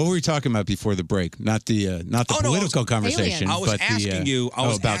 What were we talking about before the break? Not the political conversation. I was but asking you. I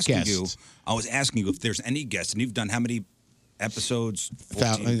was about asking guests. I was asking you if there's any guests, and you've done how many episodes?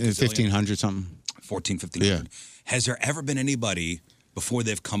 1,500 something. 1,500. Yeah. Has there ever been anybody before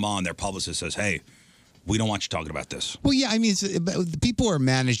they've come on, their publicist says, "Hey, we don't want you talking about this"? Well, yeah, I mean, people are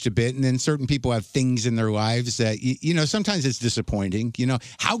managed a bit, and then certain people have things in their lives that, sometimes it's disappointing.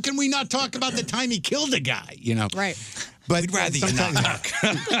 How can we not talk about the time he killed a guy? Right. But we'd rather you not talk.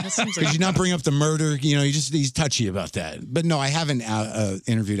 Because you not bring up the murder, he's touchy about that. But no, I haven't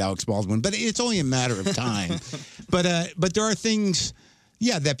interviewed Alex Baldwin, but it's only a matter of time. But there are things.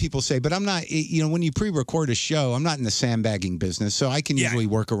 Yeah, that people say, but I'm not, when you pre-record a show, I'm not in the sandbagging business, so I can usually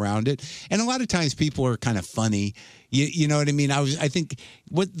work around it. And a lot of times people are kind of funny. You know what I mean? I think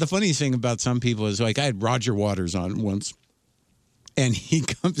what the funniest thing about some people is, like, I had Roger Waters on once, and he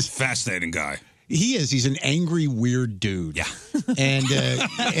comes. Fascinating guy. He is. He's an angry, weird dude. Yeah.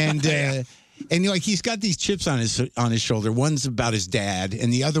 And he's got these chips on his shoulder. One's about his dad,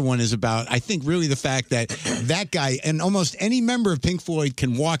 and the other one is about, I think, really the fact that guy and almost any member of Pink Floyd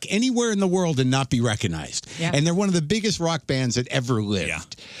can walk anywhere in the world and not be recognized. Yeah. And they're one of the biggest rock bands that ever lived. Yeah.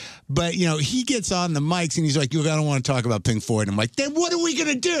 But, he gets on the mics and he's like, I don't want to talk about Pink Floyd. I'm like, then what are we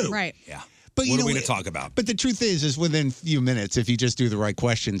going to do? Right. Yeah. But what are we to talk about? But the truth is within a few minutes, if you just do the right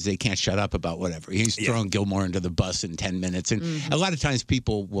questions, they can't shut up about whatever. He's throwing Gilmore into the bus in 10 minutes. And a lot of times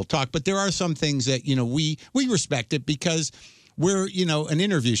people will talk. But there are some things that, we respect it because we're, an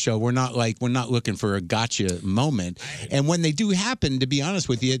interview show. We're not looking for a gotcha moment. And when they do happen, to be honest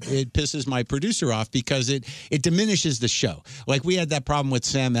with you, it pisses my producer off because it diminishes the show. Like we had that problem with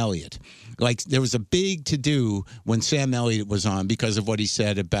Sam Elliott. Like there was a big to-do when Sam Elliott was on because of what he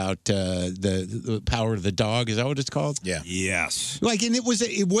said about the power of the dog. Is that what it's called? Yeah. Yes. Like, and it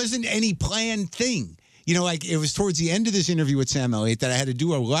wasn't any planned thing. It was towards the end of this interview with Sam Elliott that I had to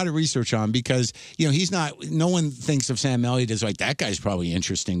do a lot of research on because, no one thinks of Sam Elliott as like, that guy's probably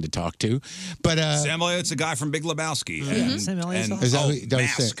interesting to talk to. But Sam Elliott's a guy from Big Lebowski. Mm-hmm. Sam Elliott's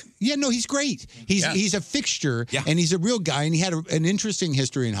Mask. Yeah, no, he's great. He's a fixture, and he's a real guy, and he had an interesting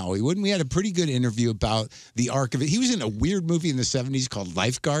history in Hollywood, and we had a pretty good interview about the arc of it. He was in a weird movie in the 70s called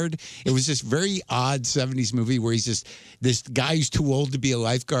Lifeguard. It was this very odd 70s movie where he's just this guy who's too old to be a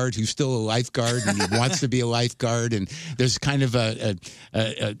lifeguard who's still a lifeguard, and he wants to be a lifeguard, and there's kind of a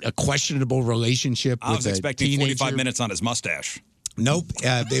questionable relationship with a teenager. I was expecting 45 minutes on his mustache. Nope.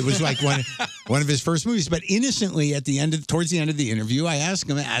 It was like one of his first movies. But innocently, towards the end of the interview, I asked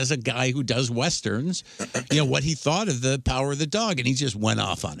him, as a guy who does westerns, what he thought of The Power of the Dog, and he just went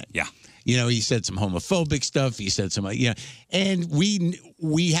off on it. Yeah. He said some homophobic stuff. He said some, and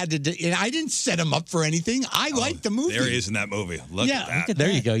we had to. And I didn't set him up for anything. I liked the movie. There he is in that movie. Look at that. Look at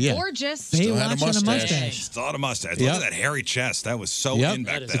there you go. Yeah, gorgeous. Still had a mustache. Still had a mustache. Look at that hairy chest. That was so in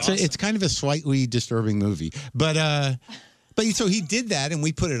back then. It's kind of a slightly disturbing movie, but so he did that, and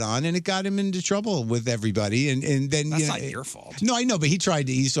we put it on, and it got him into trouble with everybody. And then that's not your fault. No, I know, but he tried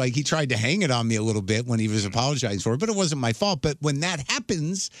to hang it on me a little bit when he was apologizing for it, but it wasn't my fault. But when that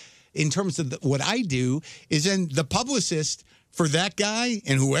happens, in terms of what I do, is then the publicist for that guy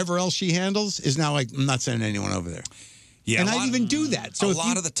and whoever else she handles is now like, I'm not sending anyone over there. Yeah, and I even do that. So a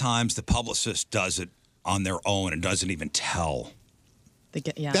lot of the times, the publicist does it on their own and doesn't even tell.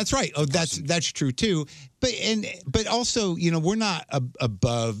 That's right. Oh, that's true too. But also, we're not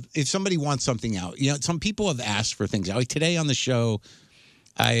above if somebody wants something out. Some people have asked for things out. Like today on the show,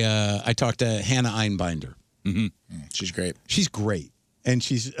 I talked to Hannah Einbinder. Mm-hmm. She's great. She's great, and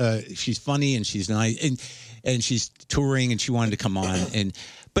she's funny, and she's nice, and she's touring, and she wanted to come on.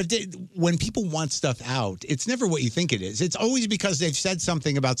 But when people want stuff out, it's never what you think it is. It's always because they've said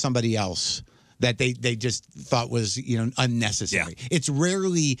something about somebody else that they just thought was unnecessary. Yeah. It's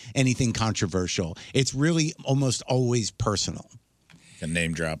rarely anything controversial. It's really almost always personal. A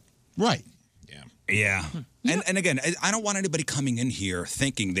name drop. Right. Yeah. And again, I don't want anybody coming in here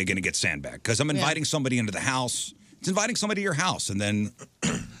thinking they're going to get sandbagged because I'm inviting somebody into the house. It's inviting somebody to your house, and then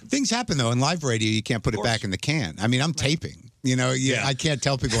things happen though. In live radio, you can't put it back in the can. I mean, I'm taping. I can't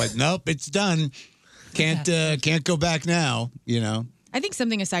tell people like, nope, it's done. Can't go back now. I think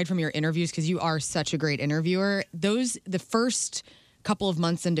something aside from your interviews, because you are such a great interviewer, the first couple of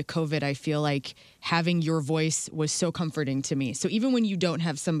months into COVID, I feel like having your voice was so comforting to me. So even when you don't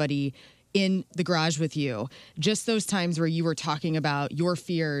have somebody in the garage with you, just those times where you were talking about your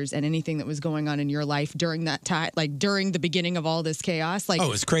fears and anything that was going on in your life during that time, like during the beginning of all this chaos, like,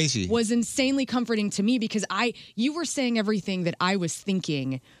 it's crazy, was insanely comforting to me because you were saying everything that I was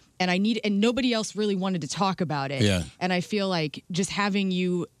thinking. And nobody else really wanted to talk about it. Yeah. And I feel like just having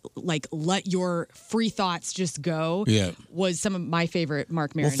you let your free thoughts just go was some of my favorite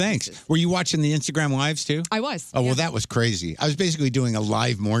Mark Maron. Well, thanks. pieces. Were you watching the Instagram lives too? I was. Oh, well, that was crazy. I was basically doing a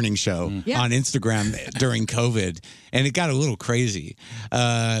live morning show on Instagram during COVID, and it got a little crazy.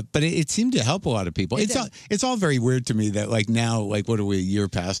 But it seemed to help a lot of people. It's all very weird to me that now, what are we, a year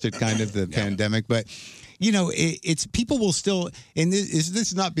past it, kind of, the pandemic, but it's people will still, and this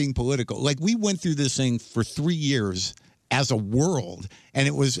is not being political. We went through this thing for 3 years as a world, and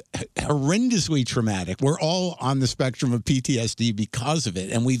it was horrendously traumatic. We're all on the spectrum of PTSD because of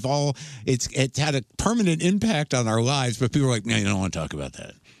it, and it's had a permanent impact on our lives. But people are like, no, you don't want to talk about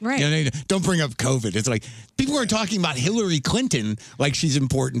that. Right. Don't bring up COVID. It's like people are talking about Hillary Clinton like she's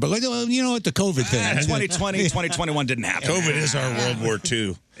important, but what, the COVID thing. 2020, 2021 didn't happen. COVID is our World War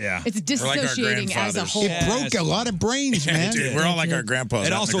II. Yeah. It's dissociating as a whole. It broke a lot of brains, man. Dude, we're all like our grandpas.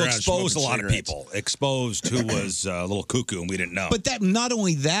 It also exposed a lot of people. Exposed who was a little cuckoo and we didn't know. But not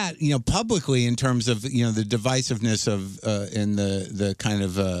only that, publicly in terms of, the divisiveness of and the kind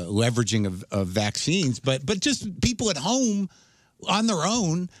of leveraging of vaccines, but just people at home on their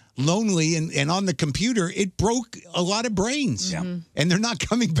own, lonely and on the computer, it broke a lot of brains. Yeah. And they're not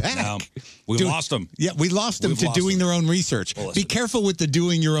coming back. No, we lost them. Yeah, we lost them to doing their own research. Well, be careful with the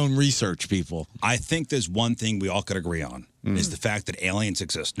doing your own research, people. I think there's one thing we all could agree on is the fact that aliens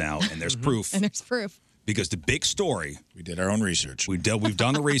exist now, and there's proof. And there's proof. Because the big story, we did our own research. We've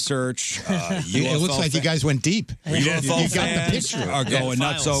done the research. It looks like you guys went deep. UFO you got the fans picture. are going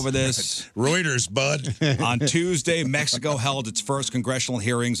nuts over this. Reuters, bud. On Tuesday, Mexico held its first congressional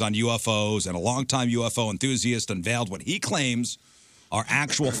hearings on UFOs, and a longtime UFO enthusiast unveiled what he claims are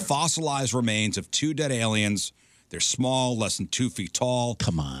actual fossilized remains of 2 dead aliens. They're small, less than 2 feet tall.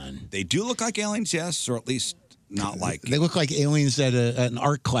 Come on. They do look like aliens, yes, or at least not like. They look like aliens that an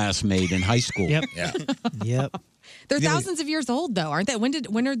art class made in high school. Yep. Yeah. Yep. They're thousands of years old, though, aren't they?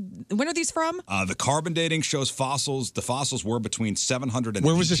 When are these from? The carbon dating shows fossils. The fossils were between 700 and.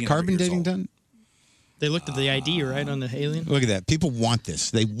 Where was this carbon dating done? They looked at the ID, right, on the alien? Look at that. People want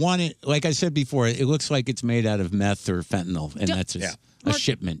this. They want it. Like I said before, it looks like it's made out of meth or fentanyl, and that's just. Yeah. a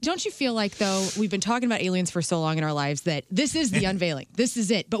shipment. Don't you feel like, though, we've been talking about aliens for so long in our lives that this is the unveiling. This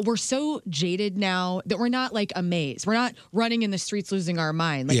is it. But we're so jaded now that we're not like amazed. We're not running in the streets losing our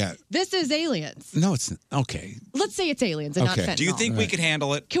mind. Like, this is aliens. No, it's okay. Let's say it's aliens and not fentanyl. Do you think we could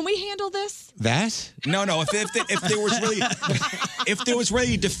handle it? Can we handle this? That? No. If there was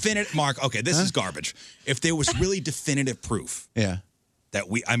really definitive, Mark. Okay, this is garbage. If there was really definitive proof, that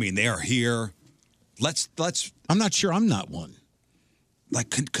they are here. Let's. I'm not sure. I'm not one. Like,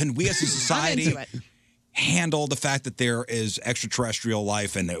 can we as a society handle the fact that there is extraterrestrial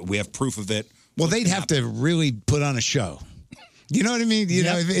life and that we have proof of it? Well, they'd have to really put on a show. You know what I mean? You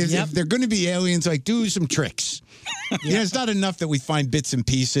know, if they're going to be aliens, like, do some tricks. You know, it's not enough that we find bits and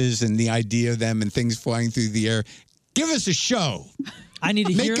pieces and the idea of them and things flying through the air. Give us a show. I need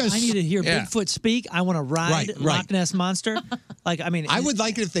to hear Bigfoot speak. I want to ride Loch Ness Monster. I would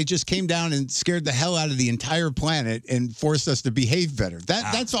like it if they just came down and scared the hell out of the entire planet and forced us to behave better.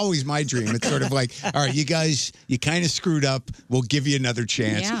 That's always my dream. It's sort of like, all right, you guys, you kind of screwed up. We'll give you another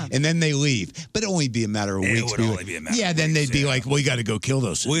chance. Yeah. And then they leave. But it'd only be a matter of weeks. It would only be a matter of then weeks, they'd be like, well, you got to go kill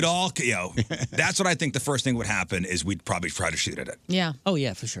those things. We'd all, that's what I think the first thing would happen is we'd probably try to shoot at it. Yeah. Oh,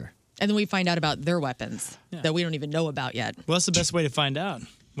 yeah, for sure. And then we find out about their weapons that we don't even know about yet. Well, that's the best way to find out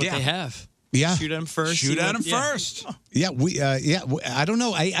what they have. Yeah, shoot at them first. Shoot at them first. Yeah, I don't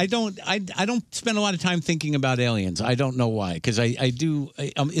know. I don't spend a lot of time thinking about aliens. I don't know why, because I do.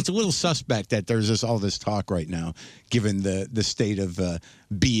 It's a little suspect that there's all this talk right now, given the state of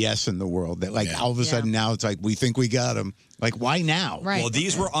BS in the world. That all of a sudden now it's like we think we got them. Like, why now? Right. Well,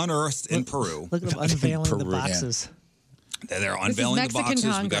 these were unearthed in Peru. Look at them unveiling the boxes. They're unveiling the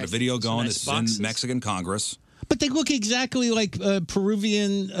boxes. We've got a video going. It's in Mexican Congress. But they look exactly like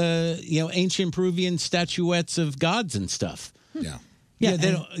Peruvian, ancient Peruvian statuettes of gods and stuff. Yeah. Yeah,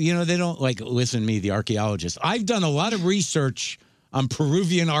 they don't like listen to me, the archaeologist. I've done a lot of research on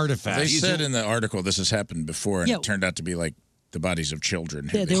Peruvian artifacts. They said in the article this has happened before, and it turned out to be like the bodies of children.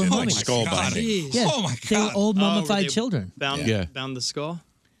 Yeah, they were like skull binding. Yeah, oh my God! They were old mummified children. Bound the skull.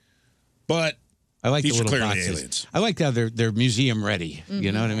 But I like these the are little clearly boxes. aliens. I like how they're museum ready. Mm-hmm.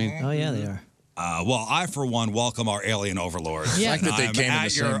 You know what I mean? Oh yeah, they are. Well, I for one welcome our alien overlords. Yeah. Like that they came in the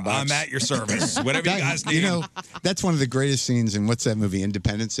same box. I'm at your service. Whatever you guys need. You know, that's one of the greatest scenes in what's that movie?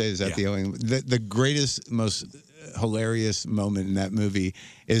 Independence Day? Is that the alien? The greatest, most hilarious moment in that movie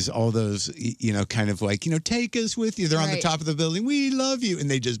is all those, kind of like, take us with you. They're on the top of the building. We love you. And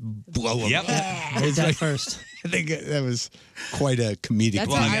they just blow them. Yep. They died first. I think that was quite a comedic.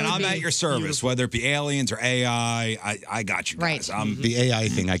 Well, and I'm at your service, whether it be aliens or AI. I got you guys. The AI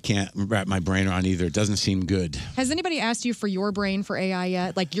thing, I can't wrap my brain around either. It doesn't seem good. Has anybody asked you for your brain for AI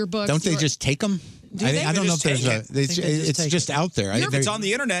yet? Like your books? Don't they just take them? I don't know if there's it's just out there. It's on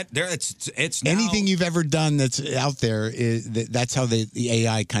the internet. It's now. Anything you've ever done that's out there that's how the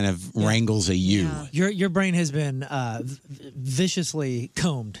AI kind of wrangles a you. Yeah. Your brain has been viciously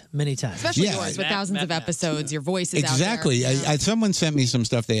combed many times, especially yours with thousands of episodes. Your voice is exactly. out there. Someone sent me some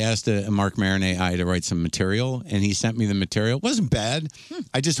stuff. They asked a Mark Maron AI to write some material, and he sent me the material. It wasn't bad.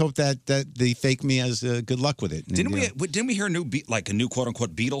 I just hope that the fake me has good luck with it. Didn't we hear a new quote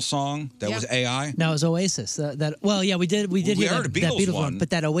unquote Beatles song that was AI? No, it was Oasis. We did hear heard that a Beatles one, but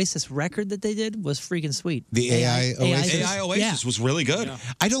that Oasis record that they did was freaking sweet. The AI Oasis? AI Oasis was really good. Yeah.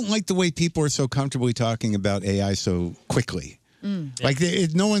 I don't like the way people are so comfortably talking about AI so quickly. Like,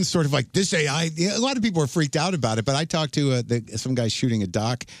 no one's sort of like, this AI. A lot of people are freaked out about it, but I talked to some guy shooting a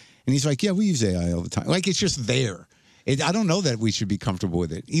doc, and he's like, yeah, we use AI all the time. Like, it's just there. I don't know that we should be comfortable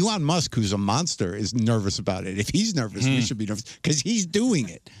with it. Elon Musk, who's a monster, is nervous about it. If he's nervous, we should be nervous because he's doing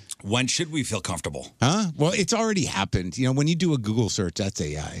it. When should we feel comfortable? Huh? Well, it's already happened. When you do a Google search, that's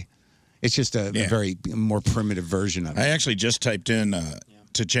AI. It's just a very more primitive version of it. I actually just typed in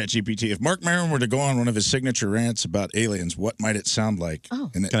to ChatGPT, if Mark Maron were to go on one of his signature rants about aliens, what might it sound like? Oh.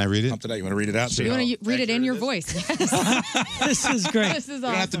 Can I read it? You want to read it out? You want to read it in your voice? This is great. This is awesome. We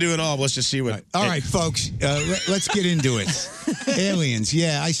don't have to do it all. Let's just see what. All right, folks, let's get into it. Aliens.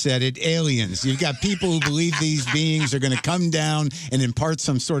 Yeah, I said it. Aliens. You've got people who believe these beings are going to come down and impart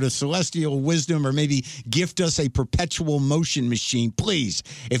some sort of celestial wisdom or maybe gift us a perpetual motion machine. Please,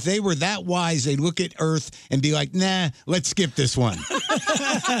 if they were that wise, they'd look at Earth and be like, nah, let's skip this one.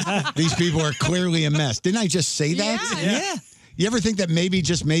 These people are clearly a mess. Didn't I just say that? Yeah. You ever think that maybe,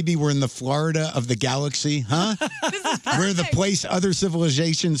 just maybe, we're in the Florida of the galaxy? Huh? This is We're the place other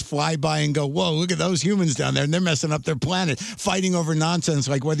civilizations fly by and go, whoa, look at those humans down there. And they're messing up their planet, fighting over nonsense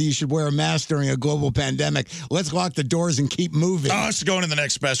like whether you should wear a mask during a global pandemic. Let's lock the doors and keep moving. Oh, it's going in the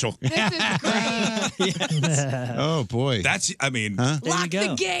next special. This is great. Oh, boy. That's, I mean, Lock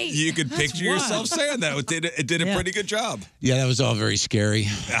the gate. you could picture yourself saying that. It did a pretty good job. Yeah, that was all very scary.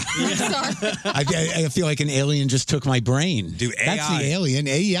 I feel like an alien just took my brain. Dude, That's the alien.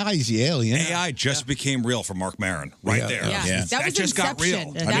 AI is the alien. AI just became real for Mark Maron right there. Yeah. That was just got real.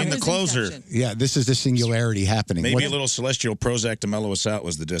 Inception. I mean, the closer. Inception. Yeah, this is the singularity happening. Maybe a little celestial Prozac to mellow us out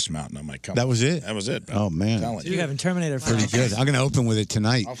was the dismount. And I'm like, come That on. was it? That was it. Oh, man. You're having Terminator Pretty good. I'm going to open with it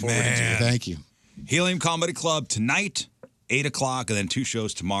tonight. I'll forward it to you. Thank you. Helium Comedy Club tonight, 8 o'clock, and then 2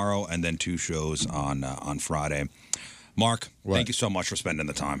 shows tomorrow, and then 2 shows on Friday. Mark, thank you so much for spending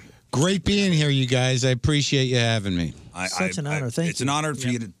the time. Great being here, you guys. I appreciate you having me. Such an honor. Thank you. It's an honor for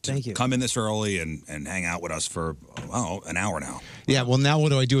you to Thank you. come in this early and hang out with us for, an hour now. Yeah, well, now what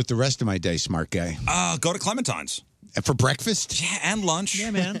do I do with the rest of my day, smart guy? Go to Clementine's. For breakfast? Yeah, and lunch. Yeah,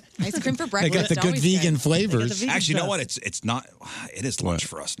 man. Ice cream for They breakfast. got the good Always vegan good. flavors. Actually, you know what? It's not. It is lunch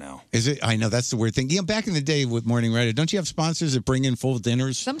for us now. Is it? I know, that's the weird thing. Yeah, back in the day with Morning Radio, don't you have sponsors that bring in full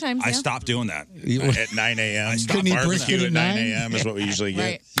dinners? Sometimes, I stopped doing that. At 9 a.m. I stopped eat Barbecue brisket at 9 a.m. is what we usually get.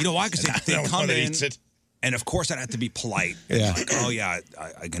 Right. You know why? Because they No come one in, eats it. and of course I'd have to be polite. Yeah. Like, oh yeah,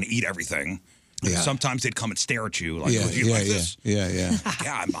 I'm gonna eat everything. Yeah. Sometimes they'd come and stare at you like, Yeah, oh, do you like this? yeah.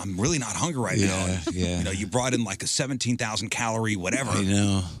 Yeah, I'm really not hungry right now. And, yeah. You brrought in like a 17,000 calorie whatever. I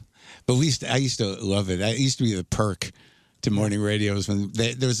know. But I used to love it. It used to be the perk to morning radios when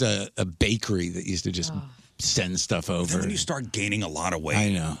there was a bakery that used to just send stuff over. Then when you start gaining a lot of weight, I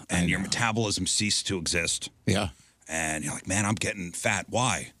know. and your metabolism ceased to exist, Yeah. and you're like, man, I'm getting fat.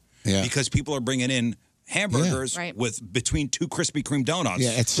 Why? Yeah. Because people are bringing in hamburgers Right. with between 2 Krispy Kreme donuts. Yeah,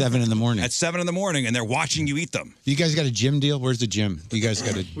 at 7 in the morning. At 7 in the morning, and they're watching you eat them. You guys got a gym deal? Where's the gym? You guys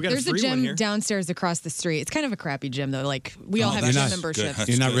got a... There's a gym downstairs across the street. It's kind of a crappy gym, though. Like, we all have you're gym not- memberships. good.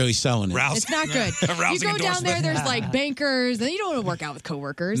 You're not really selling it. It's not good. You Rousing go down there, endorsement. there's like bankers, and you don't want to work out with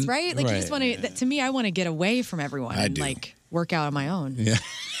coworkers, right? Like, you just Right. want to, to me, I want to get away from everyone I and do. like work out on my own. Yeah.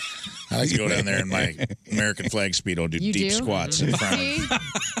 I like to go down there in my American flag Speedo, do You deep do? squats in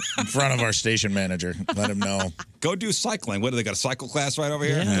front of our station manager. Let him know. Go do cycling. What do they got? A cycle class right over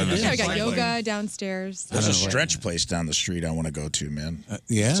here? Yeah, we got Cycling. yoga downstairs. There's a stretch place down the street I want to go to, man.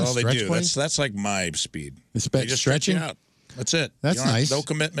 Yeah, That's all they stretch do. place? That's like my speed. It's They just stretch you stretching? out. That's it. That's You don't have- nice. No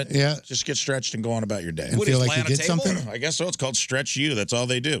commitment. Yeah. Just get stretched and go on about your day. And What feel is, like lay you on a did table? something? I guess so. It's called Stretch You. That's all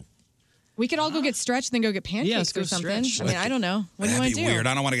they do. We could all go get stretched and then go get pancakes let's go or something. stretch. I mean, I don't know. What do you That'd want be to do? weird.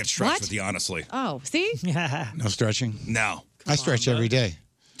 I don't want to get stretched What? with you, honestly. Oh, see? No stretching? No. I stretch every day.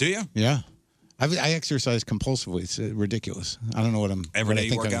 Do you? Yeah. I exercise compulsively. It's ridiculous. I don't know what I'm... Every what I day you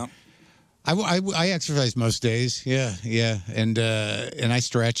think work I'm- out? I exercise most days. Yeah, and I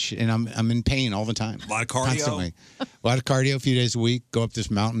stretch, and I'm in pain all the time. A lot of cardio? Constantly. A lot of cardio, a few days a week. Go up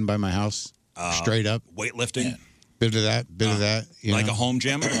this mountain by my house, straight up. Weightlifting? Bit of that. You Like know? a home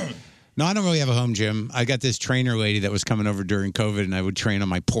gym? No, I don't really have a home gym. I got this trainer lady that was coming over during COVID, and I would train on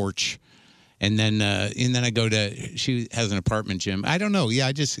my porch. And then I go to, she has an apartment gym. I don't know.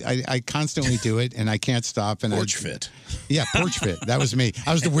 Yeah, I constantly do it, and I can't stop. And Porch fit. Yeah, porch fit. That was me.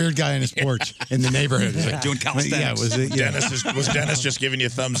 I was the weird guy on his porch in the neighborhood. Doing calisthenics. Yeah, was it? Yeah. Was Dennis just giving you a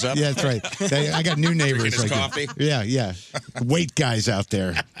thumbs up? Yeah, that's right. I got new neighbors. Drinking his like coffee? Yeah. Weight guys out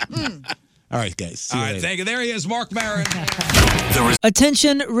there. All right, guys. See All you right, later. thank you. There he is, Mark Maron.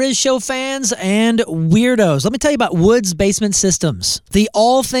 Attention, Riz Show fans and weirdos. Let me tell you about Woods Basement Systems, the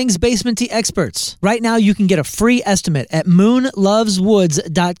all things basementy experts. Right now, you can get a free estimate at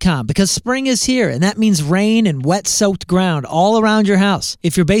moonloveswoods.com because spring is here, and that means rain and wet-soaked ground all around your house.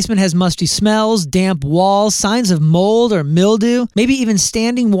 If your basement has musty smells, damp walls, signs of mold or mildew, maybe even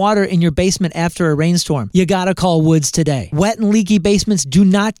standing water in your basement after a rainstorm, you gotta call Woods today. Wet and leaky basements do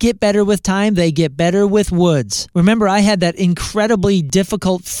not get better with time, they get better with Woods. Remember, I had that incredibly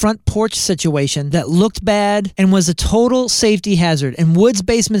difficult front porch situation that looked bad and was a total safety hazard, and Woods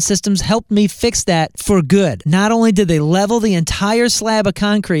Basement Systems helped me fix that for good. Not only did they level the entire slab of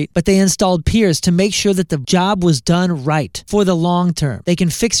concrete, but they installed piers to make sure that the job was done right for the long term. They can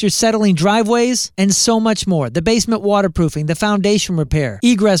fix your settling driveways and so much more. The basement waterproofing, the foundation repair,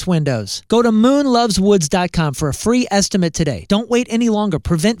 egress windows. Go to moonloveswoods.com for a free estimate today. Don't wait any longer.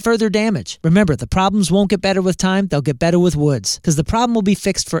 Prevent further damage. Remember, the problems won't get better with time. They'll get better with Woods, because the problem will be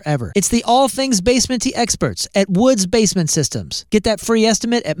fixed forever. It's the all things basementy experts at Woods Basement Systems. Get that free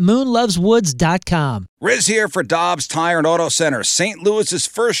estimate at moonloveswoods.com. Riz here for Dobbs Tire and Auto Center, St. Louis's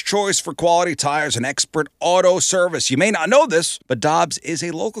first choice for quality tires and expert auto service. You may not know this, but Dobbs is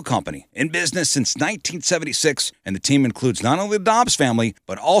a local company in business since 1976, and the team includes not only the Dobbs family,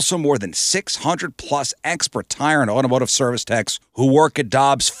 but also more than 600-plus expert tire and automotive service techs who work at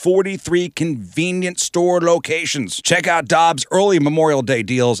Dobbs' 43 convenience store locations. Check out Dobbs' early Memorial Day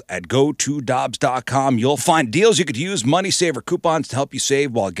deals at GoToDobbs.com. You'll find deals you could use, money saver coupons to help you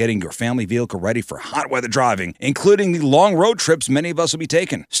save while getting your family vehicle ready for hot weather driving, including the long road trips many of us will be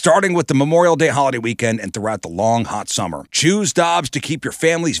taking, starting with the Memorial Day holiday weekend and throughout the long, hot summer. Choose Dobbs to keep your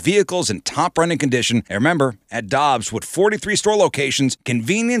family's vehicles in top running condition. And remember, at Dobbs, with 43 store locations,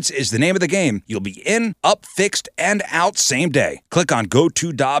 convenience is the name of the game. You'll be in, up, fixed, and out same day. Click on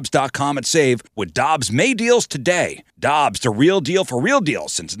GoToDobbs.com and save with Dobbs May deals today. Dobbs, the real deal for real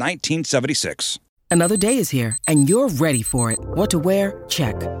deals since 1976. Another day is here, and you're ready for it. What to wear?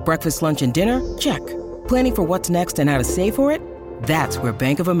 Check. Breakfast, lunch, and dinner? Check. Planning for what's next and how to save for it? That's where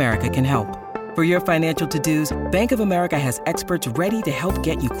Bank of America can help. For your financial to-dos, Bank of America has experts ready to help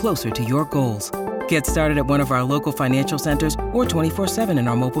get you closer to your goals. Get started at one of our local financial centers or 24/7 in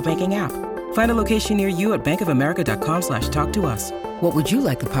our mobile banking app. Find a location near you at bankofamerica.com/talktous. What would you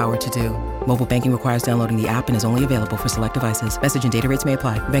like the power to do? Mobile banking requires downloading the app and is only available for select devices. Message and data rates may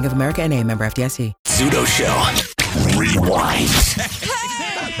apply. Bank of America N.A., member FDIC. Pseudo Show. Rewind.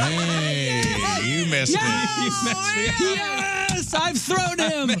 Hey, you missed it. You messed me up. Yes, I've thrown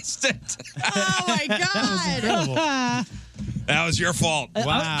him. Missed it. Oh, my God. That was your fault.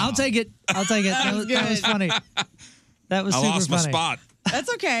 I'll take it. I'll take it. That was funny. That was I super lost my funny. spot.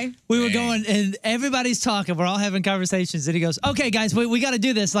 That's okay. We were going, and everybody's talking. We're all having conversations, and he goes, "Okay, guys, we got to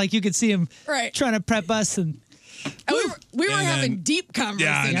do this." Like you could see him trying to prep us, and we were having deep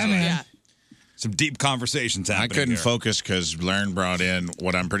conversations. Yeah, I know. Yeah. Some deep conversations happening. I couldn't here. focus because Learn brought in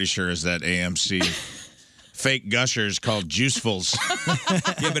what I'm pretty sure is that AMC fake gushers called Juicefuls.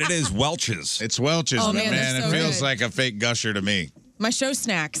 Yeah, but it is Welch's. It's Welch's, Oh, but man, man, they're it so feels good. like a fake gusher to me. My show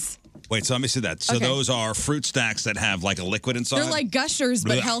snacks. Wait, so let me see that. So Okay. those are fruit snacks that have like a liquid inside? They're like gushers,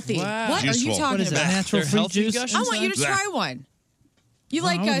 but Blech. healthy. Wow. What are you Juiceful. talking What is it, about? natural fruit juice? I want you to try one. You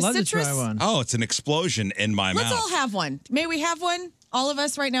like I would love citrus? to try one. Oh, it's an explosion in my Let's mouth. all have one. May we have one? All of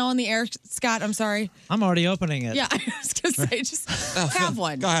us right now on the air. Scott, I'm sorry. I'm already opening it. Yeah, I was going to say, just have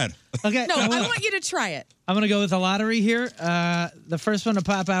one. Go ahead. Okay. No, I want you to try it. I'm gonna go with the lottery here. The first one to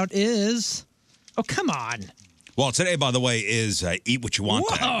pop out is. Oh, come on. Well, today, by the way, is Eat What You Want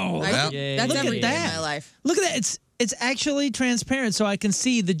Day. Whoa. That's Look every at day that. in my life. Look at that. It's actually transparent, so I can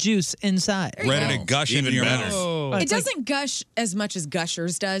see the juice inside. Ready to gush into your mouth. Oh, It it's like- doesn't gush as much as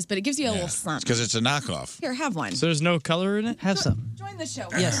Gushers does, but it gives you a little It's something. because it's a knockoff. Here, have one. So there's no color in it? Have some. Join the show.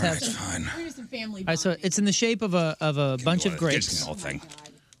 Yes, have It's some. fine. We're doing some family. All right, so it's in the shape of a bunch of Gives grapes. me the whole thing.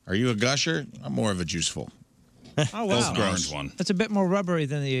 Are you a gusher? I'm more of a juiceful. Oh That's wow, an orange one. that's a bit more rubbery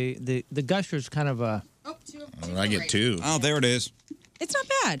than the Gusher's kind of a. Oh, two I get two. Oh, there it is. It's not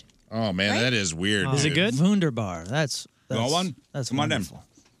bad. Oh, man, that is weird. Is it dude. good? Wunderbar. That's You want one? That's Come on in. wonderful.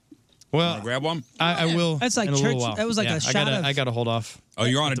 Well, Grab one? I will. That's like in a church- little while. that was like Yeah, a shot of- I gotta hold off. Oh,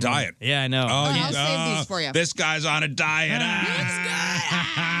 you're on a diet. Yeah, I know. Oh, I'll save these for you. This guy's on a diet.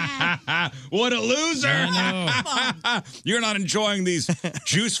 What a loser. You're not enjoying these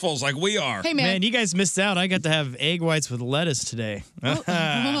juicefuls like we are. Hey, Man, man. you guys missed out. I got to have egg whites with lettuce today.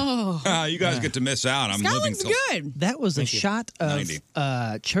 Oh, You guys get to miss out. I'm Scott living looks till good. That was a Thank you. shot of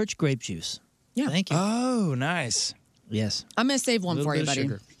 90. church grape juice. Yeah. Thank you. Oh, nice. Yes, I'm going to save one Little for you, bit of buddy.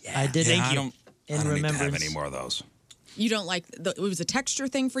 sugar. I did. Yeah, Thank I you. don't, In I don't need to have remembrance. any more of those. You don't like it was a texture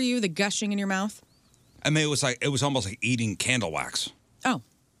thing for you, the gushing in your mouth? I mean, it was almost like eating candle wax, Oh,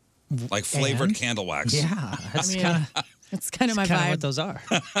 like flavored And? candle wax. Yeah, that's mean, kind of it's kind of my kind of vibe. what those are.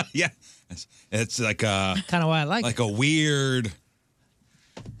 Yeah, it's like a Kind of why I like it. a weird.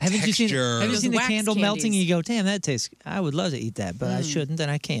 Haven't you seen? texture. Have you Those seen the wax candle melting? candies. And you go, damn, that tastes. I would love to eat that, but I shouldn't, and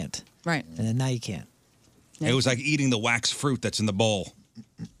I can't. Right. And then now you can't. It was like eating the wax fruit that's in the bowl.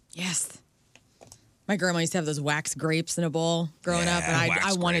 Yes. My grandma used to have those wax grapes in a bowl growing up, and Yeah, I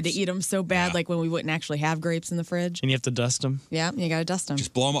wax wanted grapes. to eat them so bad, Yeah. like when we wouldn't actually have grapes in the fridge. And you have to dust them. Yeah, you got to dust them.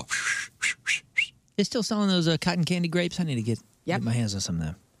 Just blow them up. They're still selling those cotton candy grapes. I need to get my hands on some of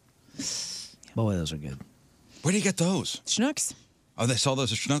them. Boy, those are good. Where do you get those? Schnooks. Oh, they sell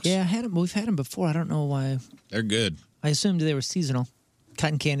those at Schnucks? Yeah, I had them. We've had them before. I don't know why. They're good. I assumed they were seasonal.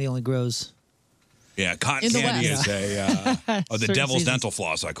 Cotton candy only grows. Yeah, cotton In the candy West. is the Certain devil's seasons. dental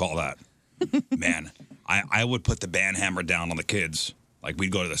floss, I call that. Man, I would put the band hammer down on the kids. Like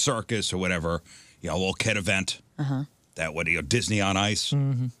we'd go to the circus or whatever, a little kid event. That would, Disney on Ice.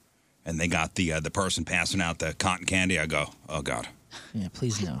 Mm-hmm. And they got the person passing out the cotton candy. I go, oh, God, Yeah,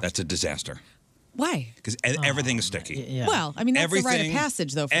 please no. that's a disaster. Why? Because everything is sticky. Yeah. Well, I mean, that's the rite of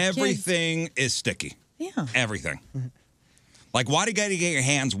passage, though, for everything is sticky. Yeah. Everything. Like, why do you got to get your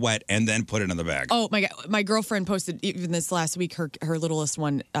hands wet and then put it in the bag? Oh, my God. My girlfriend posted, even this last week, her littlest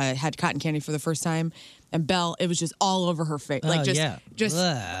one had cotton candy for the first time. And Belle, it was just all over her face. Like,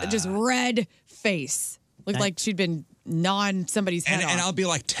 just red face. Looked like she'd been gnawing somebody's head off. And I'll be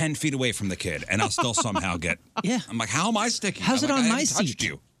like 10 feet away from the kid, and I'll still somehow get... Yeah. I'm like, how am I sticky? How's I'm it like, on I my haven't touched seat?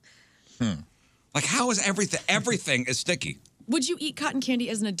 you. Like, how is everything... Everything is sticky. Would you eat cotton candy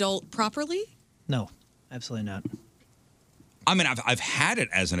as an adult properly? No, absolutely not. I mean, I've had it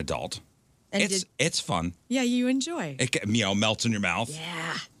as an adult. And It's fun. Yeah, you enjoy. It melts in your mouth.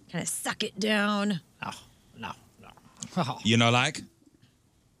 Yeah, kind of suck it down. No. You know, like?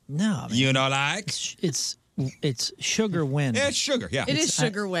 No. I mean, You know, like? It's sugar wind. It's sugar, yeah. It is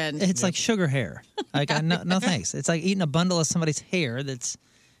sugar wind. It's like sugar hair. Like, no thanks. It's like eating a bundle of somebody's hair that's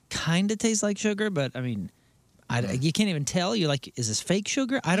kind of tastes like sugar, but I mean, you can't even tell. You're like, is this fake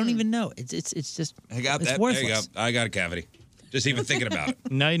sugar? I don't even know. It's just I got it's that. worthless. There you go. I got a cavity. Just even thinking about it.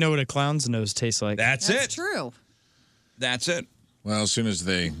 Now you know what a clown's nose tastes like. That's it. True. That's it. Well, as soon as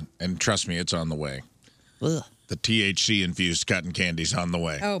and trust me, it's on the way. Ugh. The THC-infused cotton candy's on the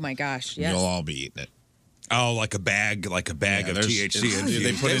way. Oh, my gosh. Yes. You'll all be eating it. Oh, like a bag of THC.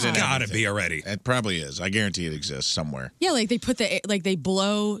 They put it in. It's got to everything. be already. It probably is. I guarantee it exists somewhere. Yeah, like they put they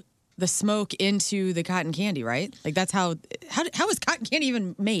blow the smoke into the cotton candy, right? Like that's how is cotton candy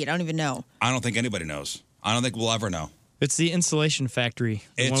even made? I don't even know. I don't think anybody knows. I don't think we'll ever know. It's the insulation factory.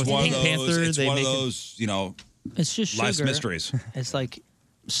 The It's one with one of Pink those. Panther, It's they one of make it- those. You know, It's just sugar. life's mysteries. It's like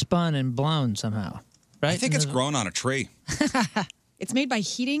spun and blown somehow, right? I think it's grown on a tree. It's made by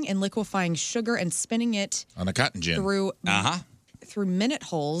heating and liquefying sugar and spinning it On a cotton gin. through Uh-huh. through minute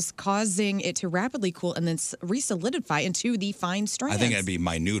holes, causing it to rapidly cool and then re-solidify into the fine strands. I think it'd be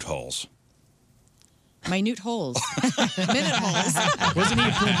minute holes. Minute holes. Minute holes. Wasn't he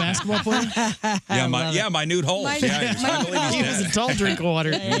a pro basketball player? Minute holes. Minute- Yeah, I believe he's He was dead. a tall drink of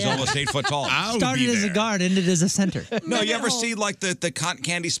water. He was almost 8 foot tall. Started as a guard, ended as a center. No, you ever see like the cotton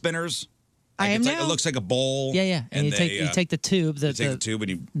candy spinners? I am Like, now. it looks like a bowl. Yeah. And you take the tube, you take the tube and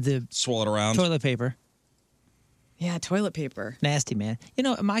you the swirl it around. toilet paper. Yeah, toilet paper. Nasty, man. You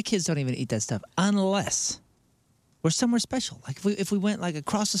know, my kids don't even eat that stuff unless we're somewhere special. Like if we went like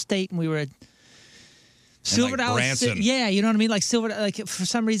across the state and we were at Silver Dollar Branson. yeah, you know what I mean? Like Silver, like for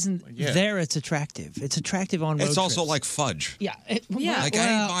some reason there it's attractive. It's attractive on road It's also trips. like fudge. Yeah. Like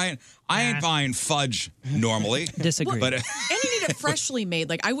I ain't buying fudge normally. Disagree. But And you need it freshly made.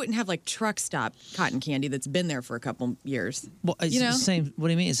 Like I wouldn't have like truck stop cotton candy that's been there for a couple years. Well, it's you know? the same. What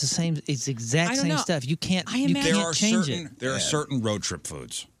do you mean? It's the same. It's the I exact don't same know. stuff. You can't. I You imagine- can't change it. There are certain road trip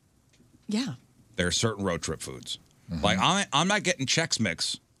foods. Yeah. There are certain road trip foods. Mm-hmm. Like I'm not getting Chex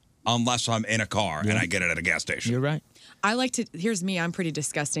Mix unless I'm in a car and I get it at a gas station. You're right. I like to, here's me, I'm pretty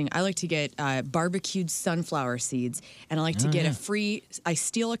disgusting. I like to get barbecued sunflower seeds, and I like to get a free, I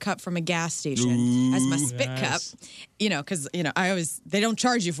steal a cup from a gas station as my spit cup, you know, because, you know, they don't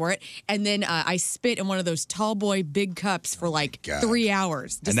charge you for it. And then I spit in one of those tall boy big cups for like 3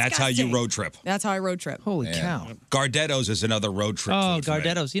 hours. And that's how you Disgusting. road trip. That's how I road trip. Holy cow. Gardetto's is another road trip. Oh, food for me.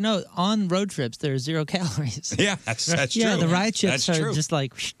 Gardetto's. You know, on road trips, there's 0 calories. Yeah, that's true. Yeah, the rye chips That's are true. just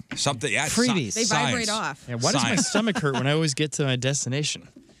like Something. Yeah, freebies. They vibrate off. Yeah, why does my Science. stomach hurt when I always get to my destination?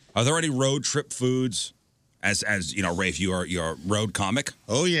 Are there any road trip foods? As you know, Rafe, you're a road comic.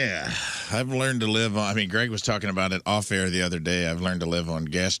 Oh, yeah. I've learned to live on, I mean, Greg was talking about it off air the other day. I've learned to live on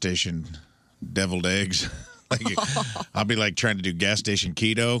gas station deviled eggs. Like, I'll be like trying to do gas station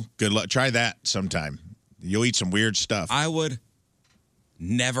keto. Good luck. Try that sometime. You'll eat some weird stuff. I would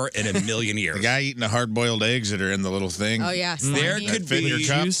never in a million years. The guy eating the hard-boiled eggs that are in the little thing. Oh, yeah. There slimy. could Fit in your be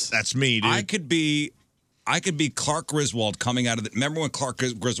cup. juice. That's me, dude. I could be Clark Griswold coming out of the. Remember when Clark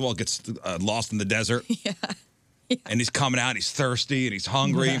Griswold gets lost in the desert? Yeah. And he's coming out. He's thirsty and he's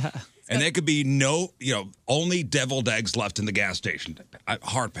hungry. And there could be only deviled eggs left in the gas station.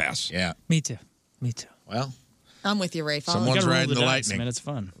 Hard pass. Yeah. Me too. Me too. Well, I'm with you, Rafe. Someone's Gotta roll riding the dice, lightning. man. It's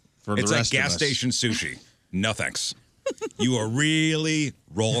fun. for the It's like rest of gas us. station sushi. No thanks. You are really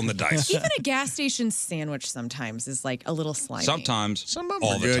rolling the dice. Even a gas station sandwich sometimes is like a little slimy. Sometimes. Some of them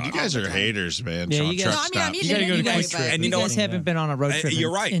all are the good. time. You guys are haters, man. Yeah, On you guys- truck No, I mean, stop. I'm eating You gotta it go to anyway, Quick but- Trip. And you You know guys what? haven't been on a road trip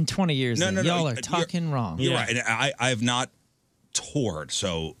you're right. in 20 years. No, then. no, no, Y'all are you're- talking wrong. You're Yeah. right. And I have not toured,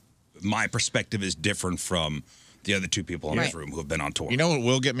 so my perspective is different from the other two people in this Right. room who have been on tour. You know what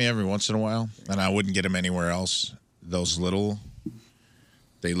will get me every once in a while, and I wouldn't get them anywhere else? Those little,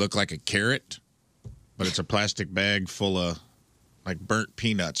 they look like a carrot, but it's a plastic bag full of like burnt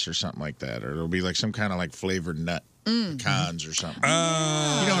peanuts or something like that, or it'll be like some kind of like flavored nut. Pecans or something. You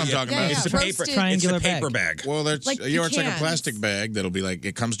know what I'm talking about? It's the paper. It's the paper bag. Well, that's Like it's like a pecans. plastic bag that'll be like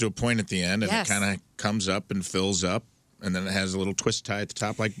it comes to a point at the end and Yes. it kind of comes up and fills up, and then it has a little twist tie at the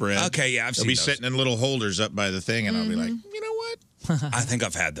top like bread. Okay, yeah, I've They'll seen be those. sitting in little holders up by the thing, and I'll be like, you know what? I think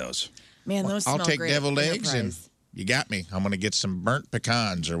I've had those. Man, those I'll smell take great. deviled Enterprise. eggs, and you got me. I'm gonna get some burnt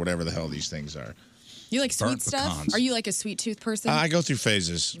pecans or whatever the hell these things are. You like sweet Burnt stuff? pecans. Are you like a sweet tooth person? I go through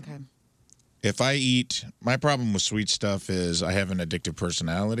phases. Okay. If I eat, my problem with sweet stuff is I have an addictive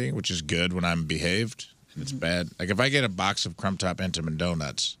personality, which is good when I'm behaved, and it's bad. Like if I get a box of Crumb Top Entenmann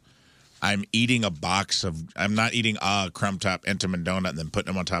donuts, I'm eating a box of. I'm not eating a Crumb Top Entenmann donut and then putting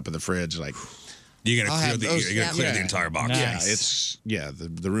them on top of the fridge. Like You're gonna I'll clear have the those- you're gonna clear the yeah. entire box. Yeah,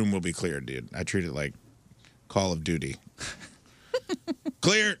 the room will be cleared, dude. I treat it like Call of Duty.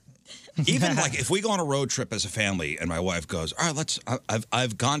 Clear. Even like if we go on a road trip as a family and my wife goes, all right,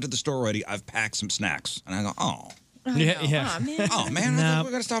 I've gone to the store already. I've packed some snacks, and I go, oh. Yeah. Oh man, No.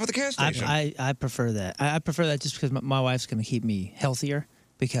 we gotta stop at the gas station. I prefer that. I prefer that just because my wife's going to keep me healthier.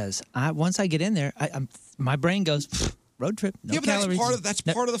 Because once I get in there, my brain goes "Pfft, road trip. No yeah, but calories. that's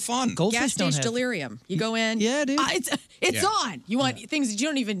part of the fun. Goldfish Gas don't stage have- delirium. You go in. Yeah, dude. It's Yeah. on. You want things that you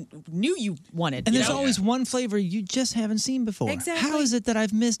don't even knew you wanted. And you there's know? always one flavor you just haven't seen before. Exactly. How is it that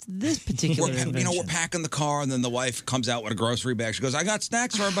I've missed this particular We're invention? packing the car, and then the wife comes out with a grocery bag. She goes, "I got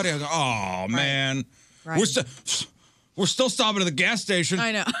snacks for everybody." I go, "Oh man, Right. we're still stopping at the gas station."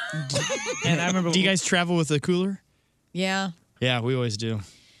 I know. And I remember. Do you guys travel with a cooler? Yeah. Yeah, we always do.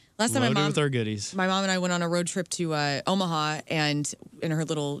 Last time Loaded with our goodies. my mom and I went on a road trip to Omaha, and in her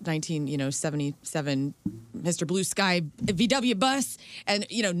little 1977 Mr. Blue Sky VW bus, and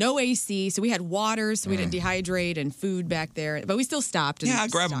no AC, so we had water, so we didn't dehydrate, and food back there, but we still stopped. And Yeah, I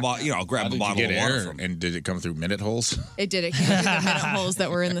grab a bottle. I'll grab a Did you bottle get of water air? from. And did it come through minute holes? It did. It came through the minute holes that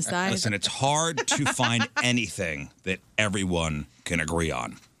were in the side. Listen, it's hard to find anything that everyone can agree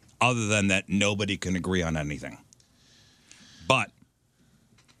on, other than that nobody can agree on anything. But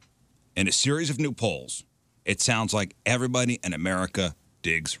in a series of new polls, it sounds like everybody in America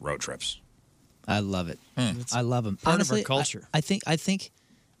digs road trips. I love it. I love them. part of Honestly, our culture. I think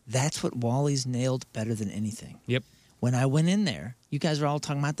that's what Wally's nailed better than anything. Yep. When I went in there, you guys were all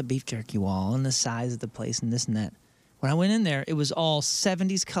talking about the beef jerky wall and the size of the place and this and that. When I went in there, it was all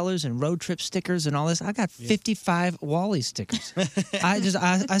 70s colors and road trip stickers and all this. I got 55 Wally stickers.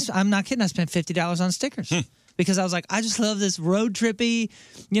 I'm not kidding. I spent $50 on stickers. Because I was like, I just love this road trippy.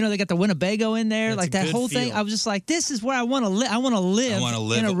 They got the Winnebago in there, It's like a that good whole thing. feel. I was just like, this is where I want to live. I want to live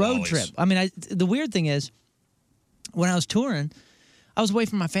in a at road Wally's. trip. I mean, the weird thing is, when I was touring, I was away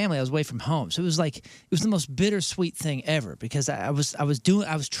from my family. I was away from home. So it was the most bittersweet thing ever because I was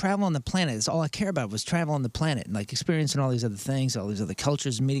traveling on the planet. It's all I care about was traveling on the planet and like experiencing all these other things, all these other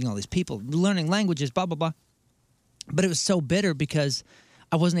cultures, meeting all these people, learning languages, blah blah blah. But it was so bitter because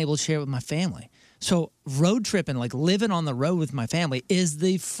I wasn't able to share it with my family. So road tripping, like living on the road with my family, is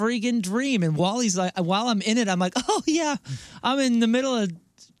the freaking dream. And Wally's like, while I'm in it, I'm like, oh yeah, I'm in the middle of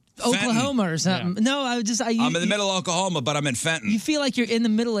Oklahoma or something. No, I'm in the middle of Oklahoma, but I'm in Fenton. You feel like you're in the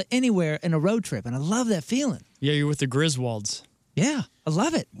middle of anywhere in a road trip, and I love that feeling. Yeah, you're with the Griswolds. Yeah, I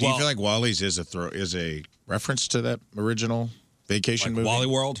love it. Do you feel like Wally's is a reference to that original vacation movie? Wally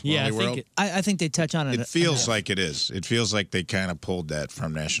World? Yeah, Wally World? I think they touch on it. It feels like it is. It feels like they kind of pulled that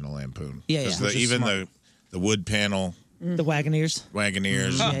from National Lampoon. Yeah, 'Cause yeah. Which is even smart. the wood panel The Wagoneers.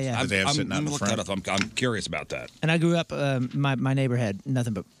 Wagoneers Yeah, yeah. that they have sitting out in look front. that up. I'm curious about that. And I grew up, my neighbor had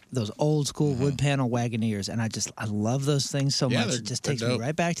nothing but those old school wood panel Wagoneers, and I love those things so Yeah, much. It just they're takes me dope.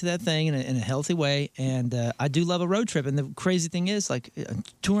 right back to that thing in a healthy way. And I do love a road trip. And the crazy thing is, like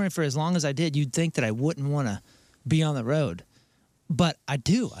touring for as long as I did, you'd think that I wouldn't want to be on the road. But I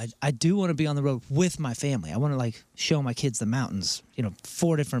do. I do want to be on the road with my family. I want to like show my kids the mountains,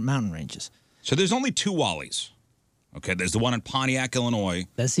 4 different mountain ranges. So there's only 2 Wallies. Okay, there's the one in Pontiac, Illinois.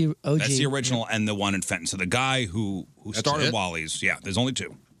 That's the OG. That's the original, and the one in Fenton. So the guy who started it? Wally's, yeah, there's only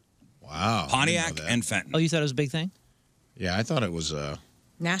 2. Wow. Pontiac and Fenton. Oh, you thought it was a big thing? Yeah, I thought it was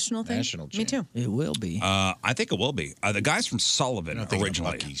National thing? National Me too. It will be. I think it will be. The guy's from Sullivan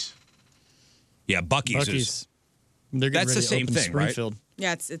originally. Buc-ee's. Yeah, Buc-ee's is. Buc-ee's. They're getting That's the ready to same open thing, right? Springfield.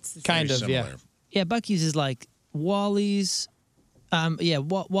 Yeah, it's Kind of, yeah. Yeah, Buc-ee's is like Wally's.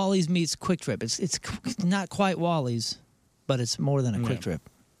 Wally's meets Quick Trip. It's not quite Wally's, but it's more than a Quick Trip.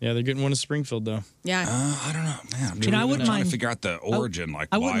 Yeah, they're getting one in Springfield, though. Yeah. I don't know, man. I'm I wouldn't trying mind to figure out the origin, I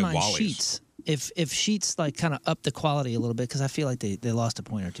why wouldn't mind Wally's. Sheets. If Sheets like kind of up the quality a little bit, because I feel like they lost a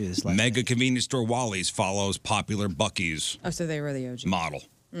point or two this last Mega convenience store Wally's follows popular Buc-ee's Oh, so they were the OG. model.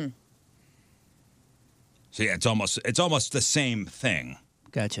 So yeah, it's almost the same thing.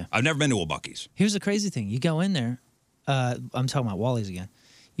 Gotcha. I've never been to a Buc-ee's. Here's the crazy thing: you go in there. I'm talking about Wally's again.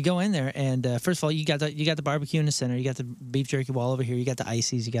 You go in there, and first of all, you got the barbecue in the center. You got the beef jerky wall over here. You got the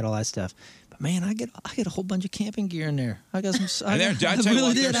ices. You got all that stuff. But man, I get a whole bunch of camping gear in there. I got some. I tell you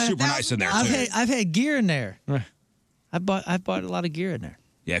what, they're super nice in there too. I've had gear in there. I've bought a lot of gear in there.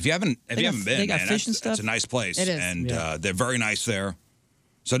 Yeah, if you haven't been, they got man, fish and that's stuff. a nice place. It is. And they're very nice there.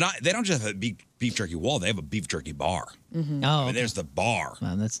 So they don't just have a beef jerky wall; they have a beef jerky bar. Mm-hmm. Oh, okay. There's the bar.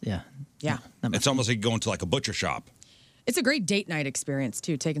 Well, that's Yeah. It's almost like going to like a butcher shop. It's a great date night experience,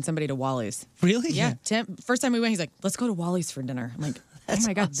 too, taking somebody to Wally's. Really? Yeah. Tim, first time we went, he's like, let's go to Wally's for dinner. I'm like, oh,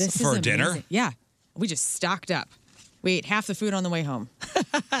 my God, this is For amazing. dinner? Yeah. We just stocked up. We ate half the food on the way home.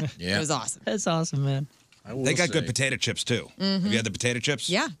 Yeah. It was awesome. That's awesome, man. They got good potato chips, too. Mhm. Have you had the potato chips?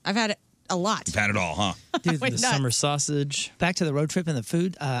 Yeah, I've had it a lot. You've had it all, huh? Dude, Went the nuts. summer sausage. Back to the road trip and the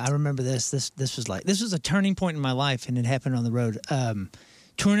food. I remember this. This was a turning point in my life, and it happened on the road.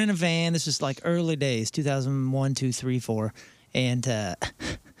 Touring in a van. This was like early days, 2001, 2, 3, 4, and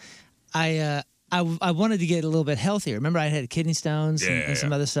I wanted to get a little bit healthier. Remember, I had kidney stones and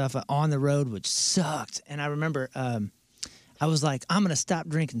some other stuff on the road, which sucked. And I remember I was like, I'm gonna stop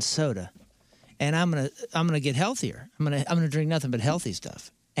drinking soda, and I'm gonna get healthier. I'm gonna drink nothing but healthy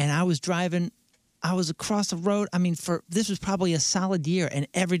stuff. And I was driving. I was across the road. I mean, this was probably a solid year, and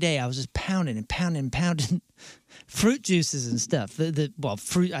every day I was just pounding and pounding and pounding fruit juices and stuff.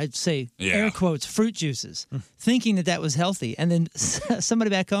 Fruit. I'd say air quotes fruit juices, thinking that was healthy. And then somebody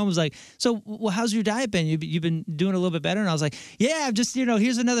back home was like, "So, how's your diet been? You've been doing a little bit better?" And I was like, "Yeah, I've just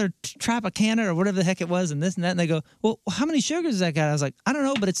here's another Tropicana or whatever the heck it was, and this and that." And they go, "Well, how many sugars does that got?" I was like, "I don't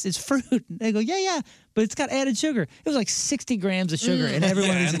know, but it's fruit." And they go, "Yeah, but it's got added sugar." It was like 60 grams of sugar in every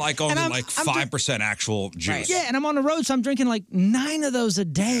one of these. And like only 5% actual juice. Right. Yeah, and I'm on the road, so I'm drinking like 9 of those a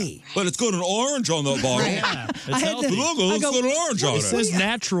day. But it's got an orange on the bottle. Yeah, It's healthy. Look, it's got an orange on it. It says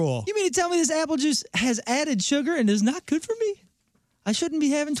natural. You mean to tell me this apple juice has added sugar and is not good for me? I shouldn't be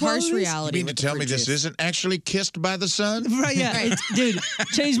having 12 of these? You mean to tell me this isn't actually kissed by the sun? Right, yeah. Dude,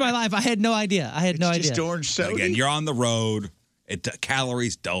 changed my life. I had no idea. Just orange soda. Again, you're on the road.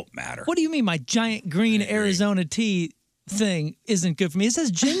 Calories don't matter. What do you mean my giant green Arizona tea thing isn't good for me? It says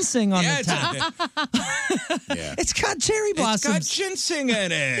ginseng on the top. It's got cherry blossoms. It's got ginseng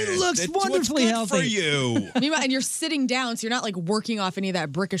in it. It looks It's wonderfully what's good healthy. for you. Meanwhile, and you're sitting down, so you're not like working off any of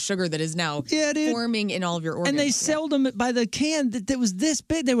that brick of sugar that is now forming in all of your organs. And they sold them by the can that was this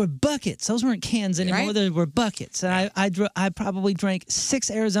big. They were buckets. Those weren't cans anymore. Right? They were buckets. And I probably drank 6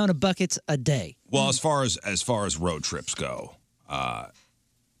 Arizona buckets a day. Well, as far as road trips go,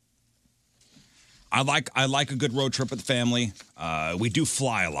 I like a good road trip with the family. We do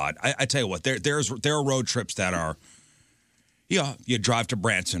fly a lot. I tell you what, there are road trips that are, you drive to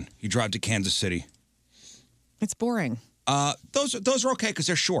Branson, you drive to Kansas City. It's boring. Those are okay because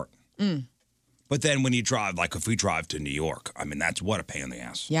they're short. Mm. But then when you drive, like if we drive to New York, I mean that's what a pain in the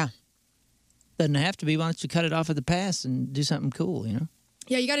ass. Yeah. Doesn't have to be. Why don't you cut it off at the pass and do something cool,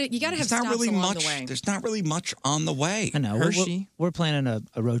 Yeah, you gotta have There's not stops really along much. the way. There's not really much on the way. I know. We're planning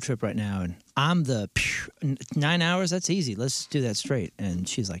a road trip right now, and I'm 9 hours. That's easy. Let's do that straight. And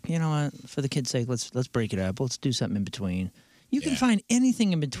she's like, you know what? For the kids' sake, let's break it up. Let's do something in between. You can find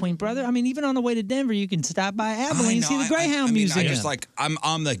anything in between, brother. I mean, even on the way to Denver, you can stop by Abilene and see the Greyhound Museum. I just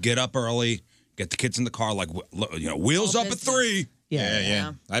I'm the get up early, get the kids in the car, wheels up at 3.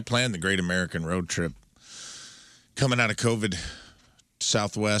 Yeah. I planned the Great American Road Trip coming out of COVID.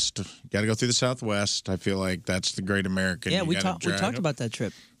 Southwest, got to go through the Southwest. I feel like that's the Great American. Yeah, You we gotta talked drive. about that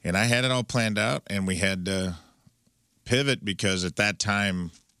trip. And I had it all planned out, and we had to pivot because at that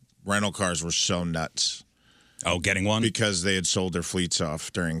time, rental cars were so nuts. Oh, getting one? Because they had sold their fleets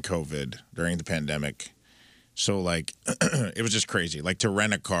off during COVID, during the pandemic. So, it was just crazy. Like, to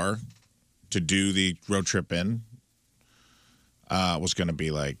rent a car to do the road trip in was going to be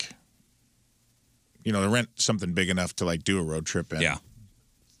to rent something big enough to, do a road trip in. Yeah.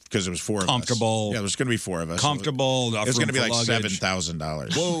 Because it was 4 of us. Comfortable. Yeah, there was going to be 4 of us. Comfortable. It was going to be like luggage.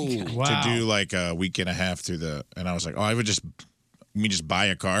 $7,000. Whoa. To Wow. do a week and a half through and I was like, I would just buy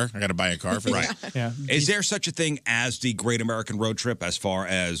a car. I got to buy a car for that. Yeah. Is there such a thing as the Great American Road Trip as far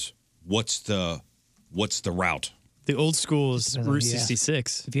as what's the route? The old school is Depends on Route who you ask.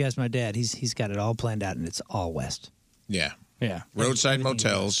 66. If you ask my dad, he's got it all planned out, and it's all west. Yeah. Yeah. Roadside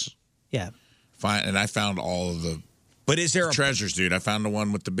motels. Yeah. Fine. And I found all of the But is there treasures, dude. I found the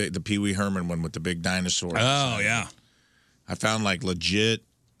one with the Pee Wee Herman one with the big dinosaurs. Oh, yeah. I found legit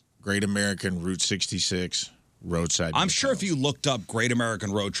Great American Route 66 roadside. I'm sure if you looked up Great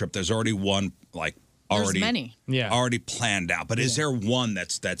American Road Trip, there's already one There's many. already planned out. But is there one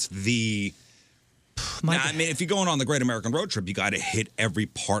that's the I mean, if you're going on the Great American Road Trip, you got to hit every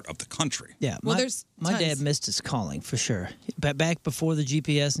part of the country. Yeah. My dad missed his calling for sure. But back before the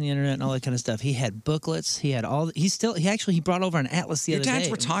GPS and the internet and all that kind of stuff, he had booklets. He had all. He brought over an atlas the Your other day.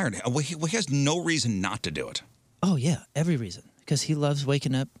 dad's retired. Well, he has no reason not to do it. Oh yeah, every reason. Because he loves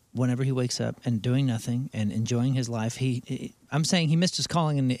waking up whenever he wakes up and doing nothing and enjoying his life. I'm saying he missed his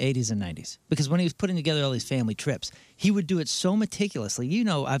calling in the 80s and 90s. Because when he was putting together all these family trips, he would do it so meticulously. You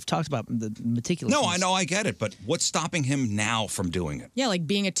know, I've talked about the meticulous. No, I know, I get it. But what's stopping him now from doing it? Yeah, like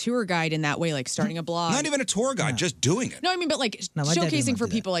being a tour guide in that way, like starting a blog. Not even a tour guide, just doing it. No, I mean, but like No, my dad didn't showcasing want for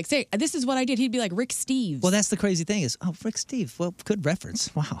to do people, like, say, this is what I did. He'd be like, Rick Steves. Well, that's the crazy thing is, Rick Steve. Well, good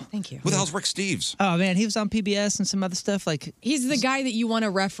reference. Wow. Thank you. Who the hell's Rick Steves? Oh, man, he was on PBS and some other stuff. Like He's the guy that you want to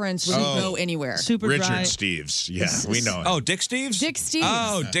reference when you go anywhere. Super Richard dry. Steves. Yeah, we know him. Oh, Dick Steves? Dick Steves.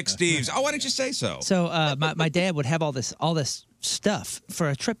 Oh, Dick Steves. Oh, why didn't you say so? So my dad would have all this stuff for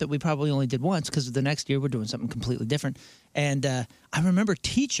a trip that we probably only did once because the next year we're doing something completely different. And I remember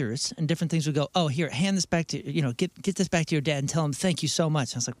teachers and different things would go, oh, here, hand this back to, get this back to your dad and tell him thank you so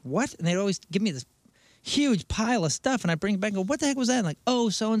much. And I was like, what? And they'd always give me this huge pile of stuff. And I bring it back and go, what the heck was that? And like, oh,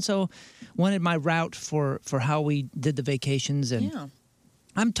 so-and-so wanted my route for how we did the vacations. And Yeah.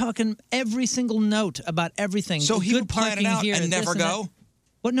 I'm talking every single note about everything. So he Good would plan it parking out here and this never that. go?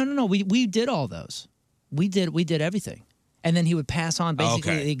 Well, no. We did all those. We did everything. And then he would pass on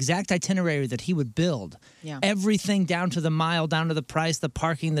basically Okay. the exact itinerary that he would build. Yeah. Everything down to the mile, down to the price, the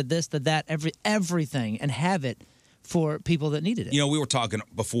parking, the this, the that, everything, and have it for people that needed it. You know, we were talking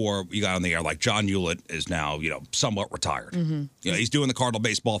before you got on the air, like John Hewlett is now, somewhat retired. Mm-hmm. He's doing the Cardinal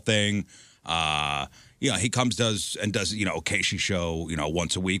baseball thing. He does a Casey show,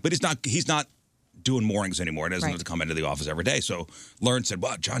 once a week, but he's not doing mornings anymore. He doesn't have to come into the office every day. So Lauren said,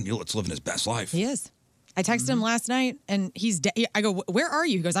 well, John Hewlett's living his best life. He is. I texted him last night, and I go, where are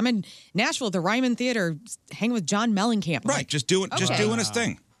you? He goes, I'm in Nashville at the Ryman Theater, hanging with John Mellencamp. I'm Right, like, just doing his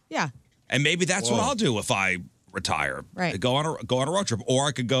thing. Yeah. And maybe that's what I'll do if I retire. Right. Go on a road trip, or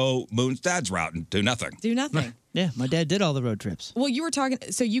I could go Moon's dad's route and do nothing. Do nothing. Yeah, my dad did all the road trips. Well, you were talking,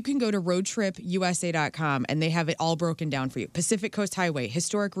 so you can go to roadtripusa.com and they have it all broken down for you. Pacific Coast Highway,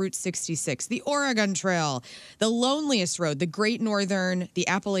 Historic Route 66, the Oregon Trail, the Loneliest Road, the Great Northern, the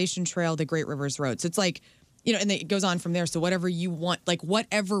Appalachian Trail, the Great Rivers Road. So it's like, and it goes on from there. So whatever you want, like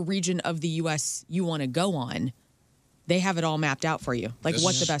whatever region of the U.S. you want to go on, they have it all mapped out for you. Like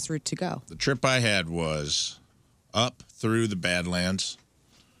what's the best route to go? The trip I had was up through the Badlands,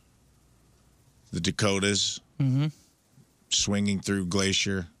 the Dakotas, swinging through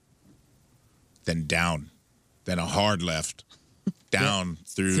Glacier, then down, then a hard left, down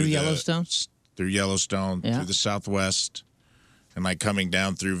through Yellowstone? Through Yellowstone, Yeah. through the Southwest, and like coming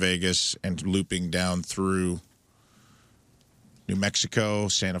down through Vegas and looping down through New Mexico,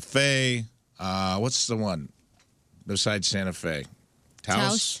 Santa Fe. What's the one besides Santa Fe?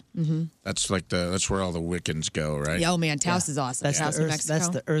 Taos. Mm-hmm. That's where all the Wiccans go, right? Yeah, oh man, Taos is awesome. That's Taos, the New Earth. Mexico. That's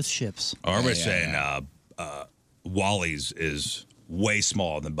the Earth ships. I was saying Wally's is way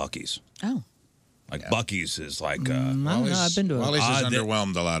smaller than Bucky's. Oh. Like Bucky's is like. I don't know. I've been to it. Wally's has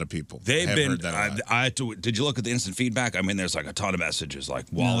underwhelmed a lot of people. They've I have been. heard that a lot. I had to. Did you look at the instant feedback? I mean, there's like a ton of messages like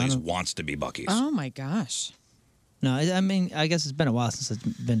Wally's wants to be Bucky's. Oh my gosh. No, I mean, I guess it's been a while since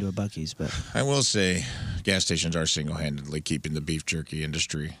I've been to a Buc-ee's, but I will say gas stations are single-handedly keeping the beef jerky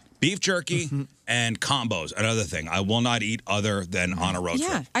industry. Beef jerky and combos. Another thing, I will not eat other than on a road Yeah,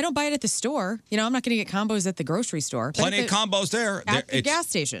 trip. I don't buy it at the store. I'm not going to get combos at the grocery store. But Plenty of combos there. At the It's- gas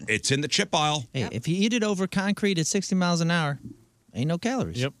station. It's in the chip aisle. hey, if you eat it over concrete at 60 miles an hour, ain't no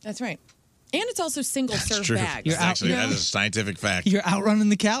calories. Yep. That's right. And it's also single-serve True. bags. You're out- Actually, that is a scientific fact. You're outrunning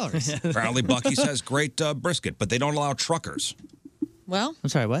the calories. Apparently, Bucky's has great brisket, but they don't allow truckers. Well, I'm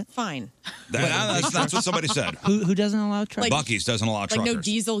sorry, what? fine. That's what somebody said. Who doesn't allow trucks? Bucky's doesn't allow Like truckers. no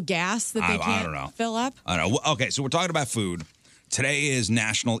diesel gas that they I can't don't know. fill up? I don't know. Okay, so we're talking about food. Today is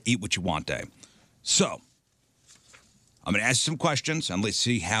National Eat What You Want Day. So, I'm going to ask you some questions, and let's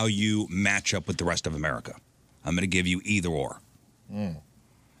see how you match up with the rest of America. I'm going to give you either or.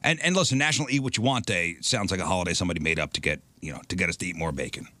 And listen, National Eat What You Want Day sounds like a holiday somebody made up to get us to eat more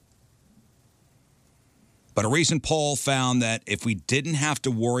bacon. But a recent poll found that if we didn't have to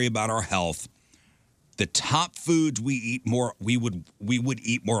worry about our health, the top foods we would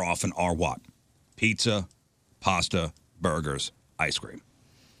eat more often are what? Pizza, pasta, burgers, ice cream.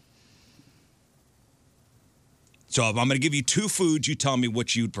 So if I'm going to give you two foods, you tell me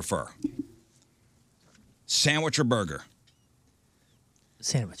which you'd prefer. Sandwich or burger?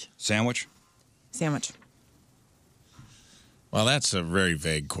 Sandwich. Sandwich? Sandwich. Well, that's a very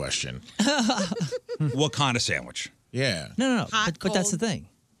vague question. What kind of sandwich? Yeah. No. Hot, But that's the cold. thing.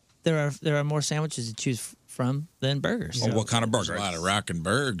 there are more sandwiches to choose from than burgers. Well, what kind of burger? There's a lot of rockin'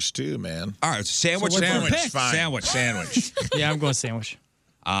 burgers too, man. All right, sandwich. So what's your Sandwich, pick? fine. Sandwich. Yeah, I'm going sandwich.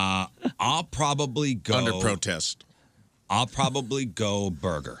 I'll probably go Under protest. I'll probably go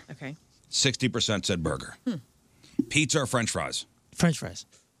burger. Okay. 60% said burger. Pizza or French fries? French fries.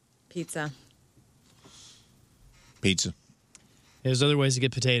 Pizza. Pizza. There's other ways to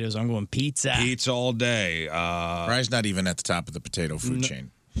get potatoes. I'm going pizza. Pizza all day. Fries not even at the top of the potato food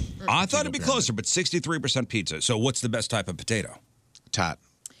chain. I thought it'd be closer, but 63% pizza. So what's the best type of potato? Tot.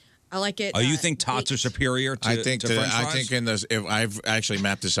 I like it. Oh, you think tots are superior to, I think to French fries? I think in this, if I've actually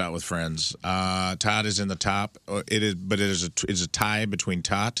mapped this out with friends. Tot is in the top. It is a tie between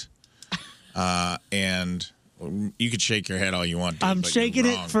tot and you could shake your head all you want. Dude, I'm but shaking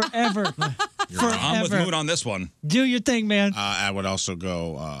you're it wrong. forever. I'm with Moon on this one. Do your thing, man. I would also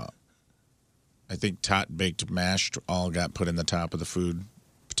go. I think tot baked mashed all got put in the top of the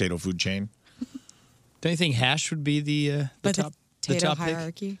potato food chain. Don't you think hash would be the top potato top pick?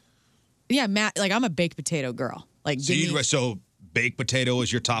 hierarchy? Yeah, Matt. Like I'm a baked potato girl. Like So, give me so baked potato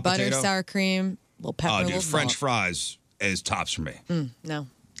is your top butter, potato? sour cream, little pepper, Oh, little dude, French salt. fries is tops for me. No,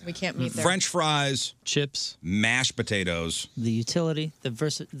 we can't meet there. French fries, chips, mashed potatoes. The utility, the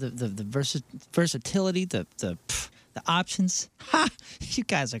versatility, the options. Ha! You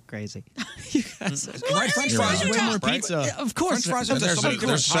guys are crazy. You guys are Right, French fries are Way more top, right? pizza. Yeah, of course. French fries And are there's so many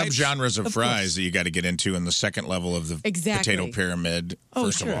different types. subgenres of Of fries course. that you got to get into in the second level of the Exactly. potato pyramid. Oh,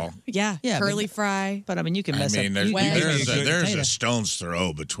 first sure. of all, Yeah, Yeah, curly but- fry. But I mean, you can I mess mean, up. there's potato. a stone's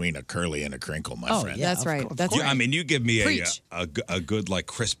throw between a curly and a crinkle, my Oh, friend. yeah, That's of right. course. That's Yeah, right. I mean, you give me Preach. a good like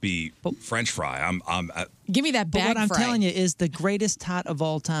crispy French fry. I'm Give me that But bag what I'm fry. telling you is the greatest tot of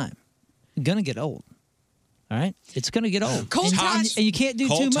all time. Gonna get old. All right, it's gonna get old. Cold and, tots- and you can't do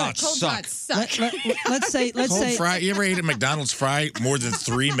cold too tots much. Cold suck. tots suck. Let's say Cold fry. You ever ate a McDonald's fry more than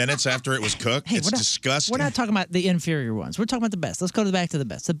 3 minutes after it was cooked? Hey, It's we're not- disgusting. We're not talking about the inferior ones. We're talking about the best. Let's go back to the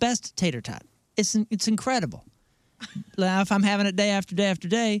best. The best tater tot. It's incredible. Now, if I'm having it day after day after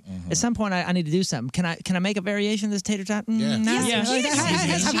day, at some point I need to do something. Can I make a variation of this tater tot? Yeah. No. Yes,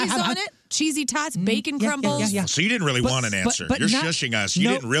 Yeah. cheese on it, cheesy tots, bacon crumbles. yeah. So you didn't really want an answer. You're not- shushing us. You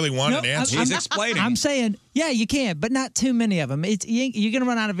no, didn't really want no, an answer. He's explaining. I'm saying, yeah, you can, but not too many of them. You're going to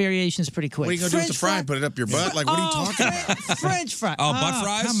run out of variations pretty quick. What are you going to do with the fry? Put it up your butt? Like, what are you talking about? French fry. Oh, butt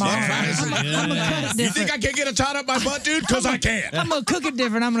fries? Come on. Yeah. I'm going to cut it You different. think I can't get a tot up my butt, dude? Because I can. I'm going to cook it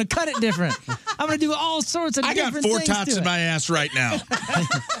different. I'm going to cut it different. I'm going to do all sorts of I got different 4 things tots to in it. my ass right now.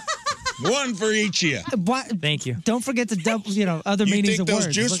 One for each of you. Thank you. Don't forget to double, other You meanings think of those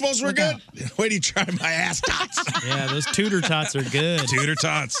words. juice Look- balls were look good? out. Wait till you try my ass tots. Yeah, those Tudor tots are good. Tudor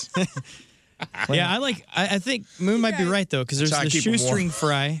tots. Yeah, I think Moon might be right though, because there's That's how I the keep 'em warm. shoestring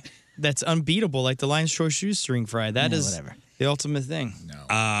fry that's unbeatable, like the Lion's Choice shoestring fry. That Yeah, is whatever. the ultimate thing.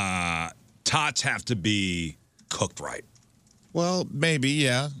 Tots have to be cooked right. Well, maybe,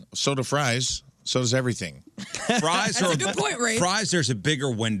 yeah. So do fries. So does everything. Fries That's are a good point, Ray. Fries. There's a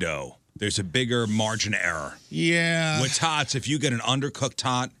bigger window. There's a bigger margin of error. Yeah. With tots, if you get an undercooked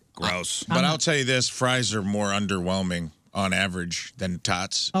tot, gross. But I'll tell you this, fries are more underwhelming on average than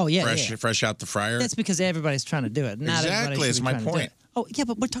tots. Oh, yeah, Fresh out the fryer. That's because everybody's trying to do it. Not Exactly, everybody should it's be my trying to do point. it. Oh, yeah,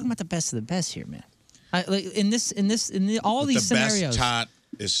 but we're talking about the best of the best here, man. In all But these the scenarios. best tot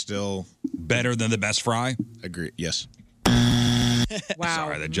is still Better than the best fry? agree. Yes. Wow.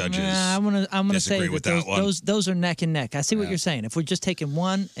 Sorry, the judges. I'm gonna say disagree that with that one. those are neck and neck. I see what you're saying. If we're just taking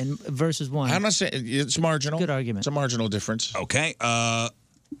one and versus one, I'm not saying it's marginal. Good argument. It's a marginal difference. Okay.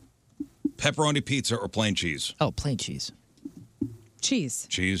 Pepperoni pizza or plain cheese? oh, plain cheese. Cheese.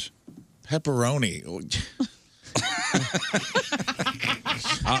 Cheese. Pepperoni.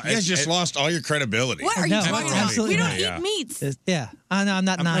 You guys just lost all your credibility. What are No, you talking about? absolutely We don't not. eat Yeah. meats. Yeah, I know. I'm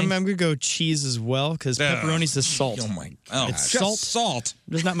not nine. I'm gonna go cheese as well because Yeah. pepperoni's the salt. Oh my Oh, god. It's just salt. Salt.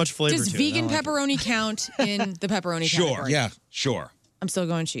 There's not much flavor Does to vegan it. I don't like pepperoni count in the pepperoni Sure. category? Yeah. Sure. I'm still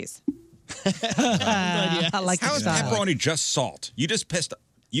going cheese. I like How the is style. pepperoni just salt? You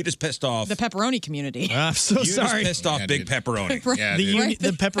just pissed off. The pepperoni community. it. I'm so you sorry. just pissed off Yeah, big dude. pepperoni. Yeah, the, dude. uni- the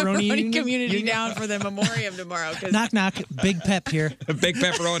pepperoni, union? community down for the memoriam tomorrow. Because Knock knock. Big Pep here. Big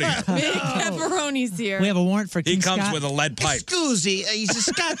pepperoni. big pepperoni's here. We have a warrant for He King comes Scott. with a lead pipe. Excuse is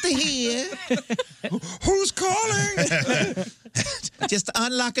Scott here? Who's calling? Just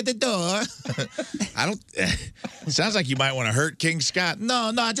unlock the door. I don't. Sounds like you might want to hurt King Scott.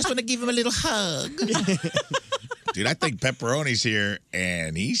 No, I just want to give him a little hug. Dude, I think pepperoni's here,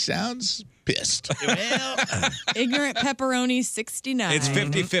 and he sounds pissed. Ignorant pepperoni 69. It's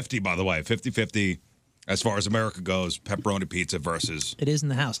 50-50, by the way. 50-50 as far as America goes. Pepperoni pizza versus It is in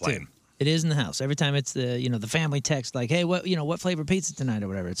the house plain. too. It is in the house. Every time it's the family text like, hey, what flavor pizza tonight or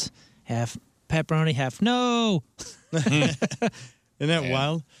whatever. It's half pepperoni, half no. Isn't that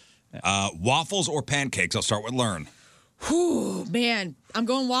wild? Waffles or pancakes? I'll start with Learn. Whew, man, I'm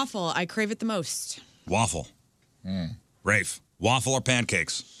going waffle. I crave it the most. Waffle. Rafe, waffle or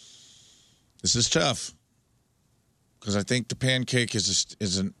pancakes? This is tough because I think the pancake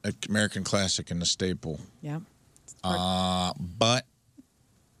is an American classic and a staple. Yeah. But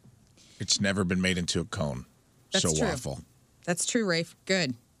it's never been made into a cone. That's so true. waffle. That's true, Rafe.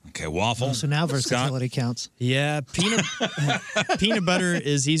 Good. Okay, waffle. Oh, so now versatility counts. Yeah, peanut butter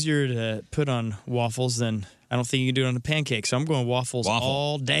is easier to put on waffles than I don't think you can do it on a pancake. So I'm going waffles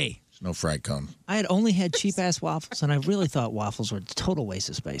all day. There's no fried cone. I had only had cheap-ass waffles, and I really thought waffles were a total waste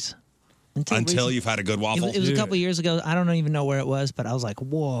of space. Until you've had a good waffle? It was a couple of years ago. I don't even know where it was, but I was like,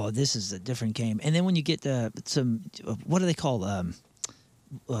 whoa, this is a different game. And then when you get some, what do they call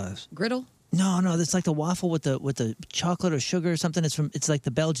griddle? No, it's like the waffle with the chocolate or sugar or something. It's like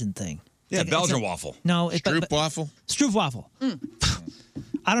the Belgian thing. Yeah, Belgian waffle. No, Stroop waffle. Stroop waffle.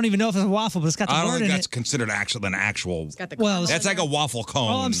 I don't even know if it's a waffle, but it's got the I don't word think in that's it. considered an actual. Well, that's like a waffle cone.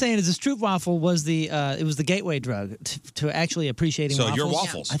 All I'm saying is the Stroop waffle was it was the gateway drug to actually appreciating So waffles. you're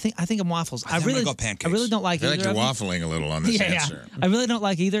waffles. I think I'm waffles. I think I'm gonna go pancakes. I really don't like I feel like either you're of them. waffling a little on this answer. I really don't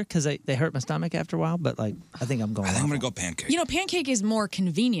like either because they hurt my stomach after a while. But I think I'm going. I think I'm waffle. gonna go pancake. You know, pancake is more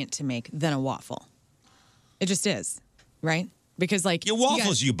convenient to make than a waffle. It just is, right? Because your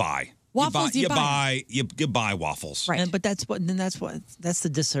waffles you buy. Waffles you buy waffles. Right. But that's the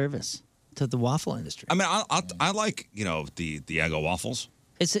disservice to the waffle industry. I mean, I like the Eggo waffles.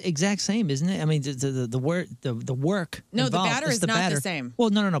 It's the exact same, isn't it? I mean, the work. No, the involved, batter it's is the not batter. the same.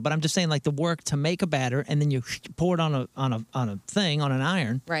 Well, no. But I'm just saying, like the work to make a batter, and then you pour it on a thing on an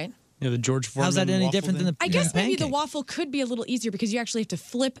iron. Right. The George Foreman. How's that any waffle different than the? I guess maybe the pancake? waffle could be a little easier because you actually have to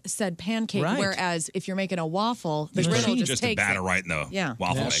flip said pancake, Right. whereas if you're making a waffle, the There's griddle machine. just the takes batter it. right in the Yeah.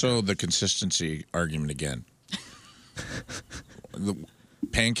 waffle Also, the consistency argument again. The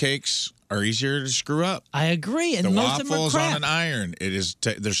pancakes are easier to screw up. I agree, and The most of them are waffles crap. on an iron. It is.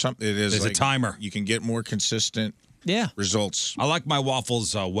 There's There's a like, timer. You can get more consistent. Yeah. Results. I like my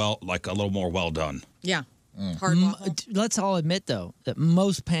waffles like a little more well done. Yeah. Hard waffle. Let's all admit though that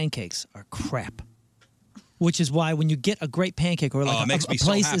most pancakes are crap. Which is why when you get a great pancake or like it makes a me so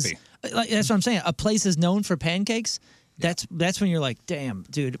place happy. that's what I'm saying. A place is known for pancakes. That's when you're like, damn,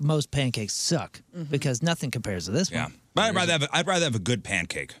 dude, most pancakes suck because nothing compares to this Yeah, one. but I'd rather have a good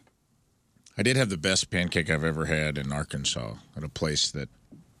pancake. I did have the best pancake I've ever had in Arkansas at a place that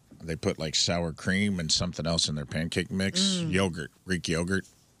they put like sour cream and something else in their pancake mix, yogurt, Greek yogurt.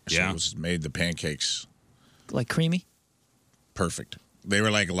 So Yeah. it was made the pancakes Like creamy. perfect. They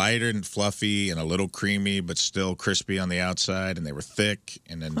were like lighter and fluffy and a little creamy, but still crispy on the outside, and they were thick.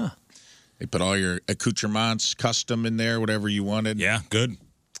 And then they put all your accoutrements custom in there, whatever you wanted. Yeah, good.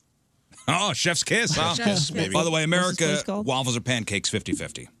 Oh, chef's kiss, huh? Chef's kiss, baby. By the way, What's this place America, called? waffles or pancakes,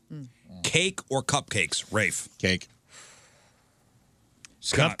 50-50. Cake or cupcakes, Rafe? Cake.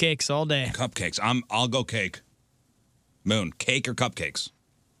 Scott, Cupcakes all day. Cupcakes. I'll go cake. Moon, cake or cupcakes?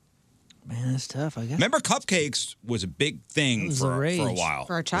 Man, that's tough. I guess. Remember, cupcakes was a big thing It was for the a rage. while.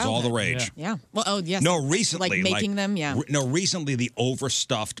 For our It was all the childhood. rage. Yeah. Well, oh, yes. No, recently. Like making them, yeah. Recently the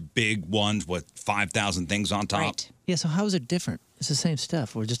overstuffed big ones with 5,000 things on top. Right. Yeah. So how is it different? It's the same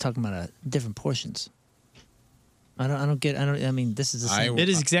stuff. We're just talking about different portions. I don't get. I mean, this is the same. It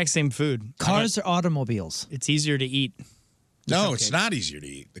is exact same food. Cars or automobiles? It's easier to eat. No, it's not easier to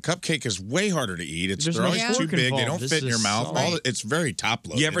eat. The cupcake is way harder to eat. There's They're no always too fork big. They involved. don't This fit in your is mouth. solid. It's very top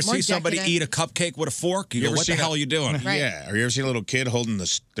loaded. You ever More see somebody decadent. eat a cupcake with a fork? You You go, ever what the seen hell are you doing? Right. Yeah. Or you ever seen a little kid holding the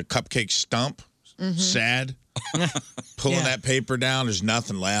cupcake stump? Sad. Pulling Yeah. that paper down. There's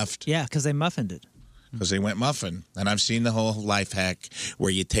nothing left. Yeah, because they muffined it. Because they went muffin. And I've seen the whole life hack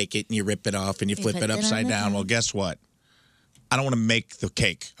where you take it and you rip it off and you flip put it it on upside the down. top. Well, guess what? I don't want to make the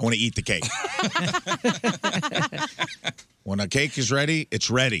cake. I want to eat the cake. When a cake is ready, it's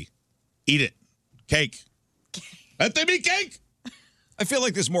ready. Eat it. Cake. Let them eat cake. I feel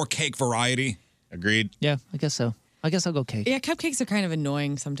like there's more cake variety. Agreed. Yeah, I guess so. I guess I'll go cake. Yeah, cupcakes are kind of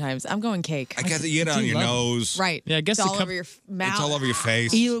annoying sometimes. I'm going cake. I guess you get it on do your love nose. Right. Yeah, I guess it's the all cup- over your mouth. It's all over your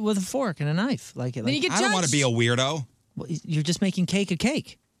face. Eat it with a fork and a knife. Like it. Then you Like, get I don't want to judged. be a weirdo. well, you're just making cake a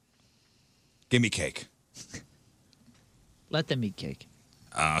cake. Give me cake. Let them eat cake.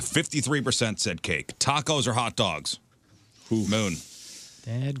 53% said cake. Tacos or hot dogs? Moon.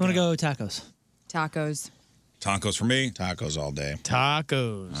 I'm gonna go tacos. Tacos. Tacos for me. Tacos all day.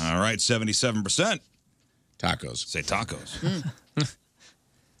 Tacos. All right, 77%. Tacos. Say tacos.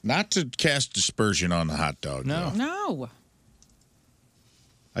 Not to cast dispersion on the hot dog. No. though. No.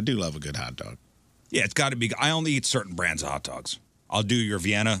 I do love a good hot dog. Yeah, it's got to be. I only eat certain brands of hot dogs. I'll do your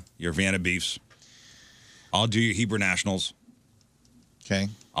Vienna beefs. I'll do your Hebrew Nationals. Okay.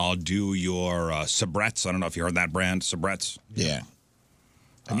 I'll do your Sabrettes. I don't know if you heard that brand, Sabrettes. Yeah.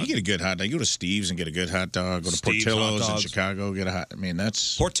 I mean, you get a good hot dog. You go to Steve's and get a good hot dog. Go to Steve's Portillo's hot in dogs. Chicago, get a hot. I mean,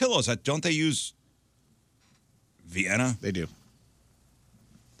 that's Portillo's. Don't they use Vienna? They do.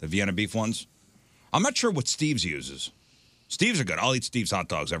 The Vienna beef ones. I'm not sure what Steve's uses. Steve's are good. I'll eat Steve's hot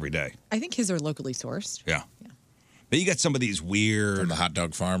dogs every day. I think his are locally sourced. Yeah. But you get some of these weird from the hot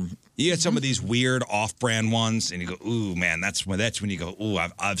dog farm. You get some of these weird off-brand ones, and you go, "Ooh, man, that's when you go, ooh,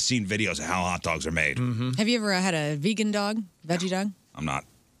 I've seen videos of how hot dogs are made." Mm-hmm. Have you ever had a vegan dog, veggie dog? I'm not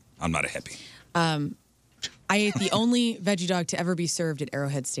a hippie. I ate the only veggie dog to ever be served at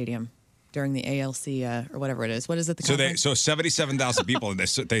Arrowhead Stadium during the ALC or whatever it is. What is it? The conference? So 77,000 people, and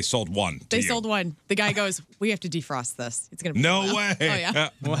they sold one. to They you. sold one. The guy goes, "We have to defrost this. It's gonna be No a while." way. Oh yeah.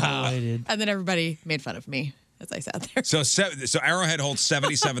 Wow. And then everybody made fun of me as I sat there. So Arrowhead holds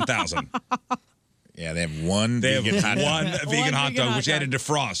 77,000. Yeah, they have one. They vegan have hot one dog. vegan hot dog, which they had to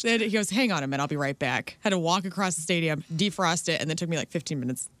defrost. Then he goes, "Hang on a minute, I'll be right back." Had to walk across the stadium, defrost it, and then it took me like 15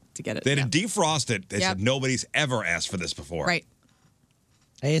 minutes to get it. They had to defrost it. They Yep. said nobody's ever asked for this before. Right.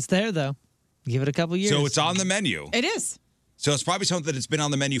 Hey, it's there though. Give it a couple years. So it's on the menu. It is. So it's probably something that's been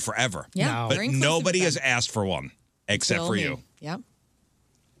on the menu forever. Yeah, But very inclusive nobody with has them. asked for one except Until for me. you. Yep.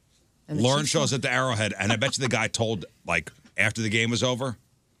 And the Lauren Chiefs shows won. at the Arrowhead, and I bet you the guy told, like, after the game was over,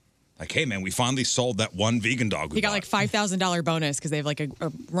 like, "Hey, man, we finally sold that one vegan dog we He got bought." like $5,000 bonus because they have like a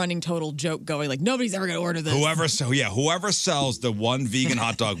running total joke going, like nobody's ever going to order this. Whoever sells the one vegan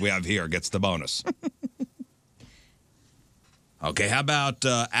hot dog we have here gets the bonus. Okay, how about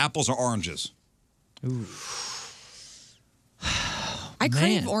apples or oranges? Ooh. I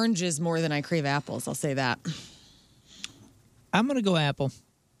crave Man. oranges more than I crave apples. I'll say that. I'm gonna go apple,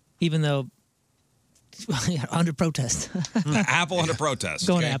 even though under protest. Apple under protest.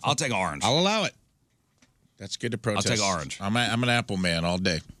 Going apple. I'll take orange. I'll allow it. That's good to protest. I'll take orange. I'm an apple man all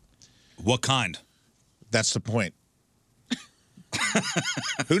day. What kind? That's the point.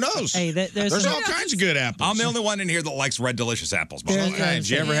 Who knows? Hey, there's There's some- all kinds of good apples. I'm the only one in here that likes Red Delicious apples. By the All way. kinds.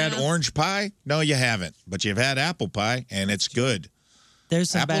 You ever had orange pie? No, you haven't. But you've had apple pie, and it's good. There's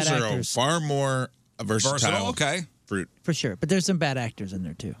some Apples bad are a actors far more versatile okay. fruit. for sure, but there's some bad actors in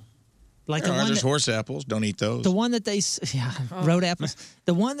there too. Like the There are. one There's that, horse apples. Don't eat those. the one that they road apples,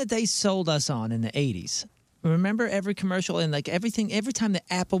 the one that they sold us on in the '80s. Remember every commercial and like everything. Every time the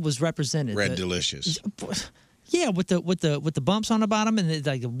apple was represented, Red the- Delicious. Yeah, with the bumps on the bottom and the,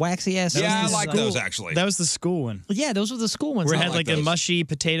 like the waxy ass. Yeah, I things. like those actually. That was the school one. Yeah, those were the school ones. Where it I had like a those. mushy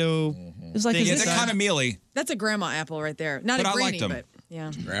potato. It was like, thing is Yeah, this they're kind of mealy. That's a grandma apple right there. Not But a I granny, liked 'em. but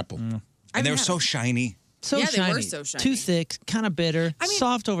yeah. Apple. And they were had so 'em. shiny. so Yeah, shiny, they were so shiny. too thick, kind of bitter,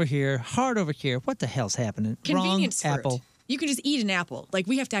 soft over here, hard over here. What the hell's happening? Convenience Wrong fruit. apple. You can just eat an apple. Like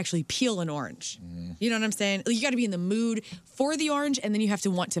we have to actually peel an orange. You know what I'm saying? You got to be in the mood for the orange, and then you have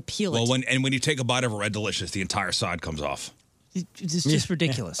to want to peel Well, it. when you take a bite of a Red Delicious, the entire side comes off. It's just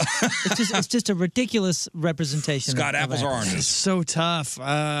ridiculous. it's just a ridiculous representation. Scott, of apples or apples. oranges? It's so tough.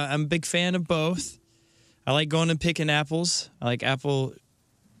 I'm a big fan of both. I like going and picking apples. I like apple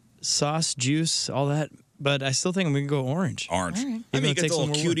sauce, juice, all that. But I still think I'm going to go orange. Orange. All right. I Even mean, though you it get takes the a little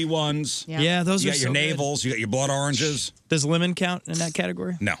little more cutie ones. Yeah, those You are got your so good. navels. You got your blood oranges. Does lemon count in that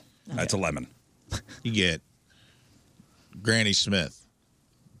category? No, that's a lemon. You get Granny Smith.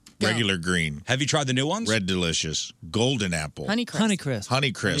 Regular green. Have you tried the new ones? Red Delicious. Golden apple. Honeycrisp. Honeycrisp.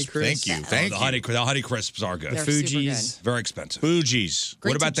 Honeycrisp. Honeycrisp. Thank you. Yeah. Thank the you. honey crisps are good. The They're super Fuji's. Very expensive. Fuji's.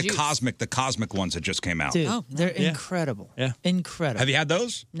 Great What about to the juice. cosmic ones that just came out? Dude, Oh, they're Yeah. incredible. Yeah. Incredible. Have you had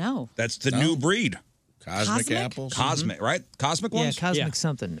those? No. That's the new breed. Cosmic, Cosmic? apples. Cosmic, right? Cosmic Yeah, ones? cosmic Yeah.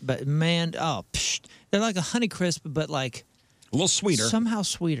 something. But man, they're like a Honeycrisp, but like A little sweeter. somehow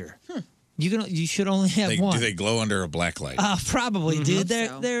sweeter. You should only have Do one. they glow under a black light? Probably, dude. They're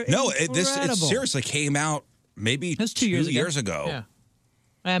so. they're No, it incredible. seriously came out maybe That's 2 years ago. ago.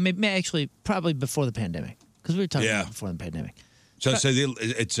 Yeah. Maybe actually probably before the pandemic because we were talking Yeah. about before the pandemic. So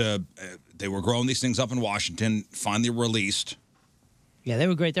they were growing these things up in Washington, finally released. Yeah, they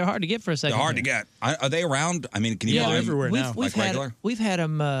were great. They're hard to get for a second. They're hard to get. Are they around? I mean, can you Yeah, buy they're them? everywhere now. We've Like had regular? we've had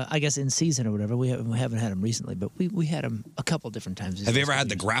them. I guess in season or whatever. We haven't had them recently, but we had them a couple different times. these Have you last ever had couple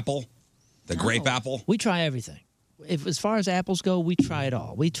the years. grapple? The grape apple? We try everything. As far as apples go, we try it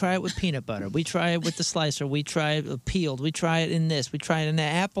all. We try it with peanut butter. We try it with the slicer. We try it peeled. We try it in this. We try it in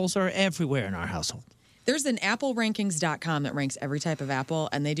that. Apples are everywhere in our household. There's an applerankings.com that ranks every type of apple,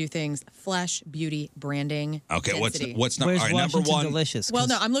 and they do things flesh, beauty, branding. Okay, density. what's Where's all right, number Washington one? Delicious? Well,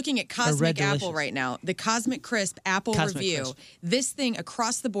 no, I'm looking at Cosmic Red Apple Delicious. right now. The Cosmic Crisp Apple Cosmic Review. Crisp. This thing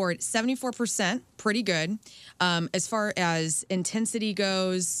across the board, 74%, pretty good. As far as intensity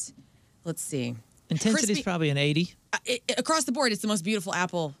goes, let's see. Intensity's Crispy- probably an 80. Across the board, it's the most beautiful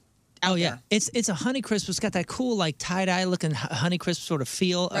apple. Oh yeah, it's a Honeycrisp. It's got that cool like tie-dye looking Honeycrisp sort of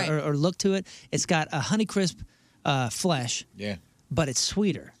feel Right. or look to it. It's got a Honeycrisp flesh. Yeah. But it's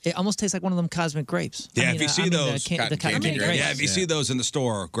sweeter. It almost tastes like one of them cosmic grapes. Yeah, if you see those, the cotton candy grapes. yeah, if you see those in the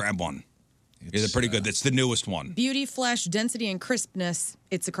store, grab one. Yeah, they're pretty good. It's the newest one. Beauty, flesh, density, and crispness.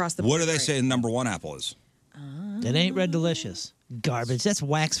 It's across the board. What do they right. say the number one apple is? That ain't Red Delicious. Garbage. That's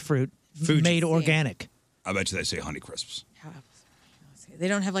wax fruit made organic. I bet you they say Honey Crisps. They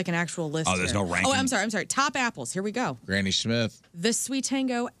don't have like an actual list. Oh, there's here. no ranking? Oh, I'm sorry. Top apples. Here we go. Granny Smith. The Sweet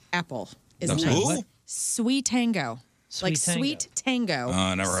Tango apple is The nice. who? Sweet Tango. Sweet Tango. Sweet Tango.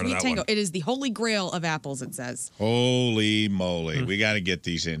 I never heard of Sweet that Tango. one. It is the holy grail of apples, it says. Holy moly. We got to get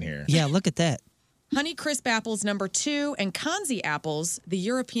these in here. Yeah, look at that. Honey Crisp apples, number 2, and Kanzi apples, the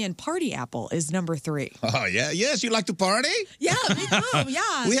European party apple, is number 3. Oh, yeah. Yes, you like to party? Yeah, me too.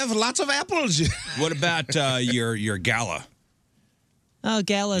 Yeah. We have lots of apples. What about your Gala? Oh,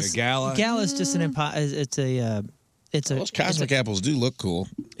 Gala's. Your Gala? Gala's just an it's a Those cosmic apples do look cool.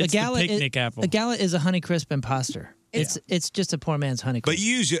 a It's the Gala picnic apple. A Gala is a Honeycrisp imposter. It's just a poor man's Honeycrisp. But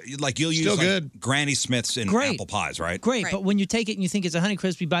you use you'll use Still like good. Granny Smiths in Great. apple pies, right? Great, Right. but when you take it and you think it's a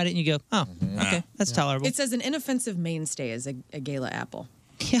Honeycrisp, you bite it and you go, oh, okay, that's tolerable. It says an inoffensive mainstay is a Gala apple.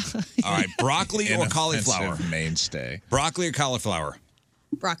 Yeah. All right, broccoli or Inoffensive cauliflower? mainstay. Broccoli or cauliflower?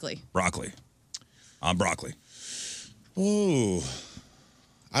 Broccoli. Broccoli. I'm broccoli. Ooh.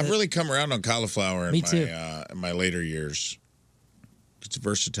 I've really come around on cauliflower in Me too. in my later years. It's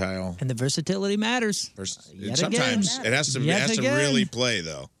versatile. And the versatility matters. Yet Sometimes again. it has to Yet again. really play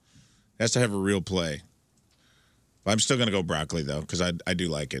though. It has to have a real play. But I'm still going to go broccoli though because I do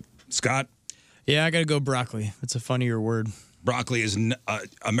like it. Scott? Yeah, I got to go broccoli. It's a funnier word. Broccoli is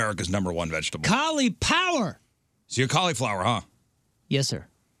America's number one vegetable. Cauliflower. So you're cauliflower, huh? Yes, sir.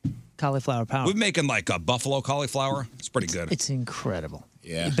 Cauliflower power. We're making like a buffalo cauliflower. It's pretty good. It's incredible.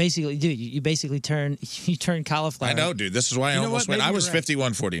 Yeah. You basically, dude, you basically turn cauliflower. I know, dude. This is why I You know almost what? went. I Maybe was you're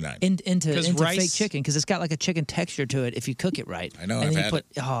right. 51.49. into rice- fake chicken because it's got like a chicken texture to it if you cook it right. I know, And I've then had you put,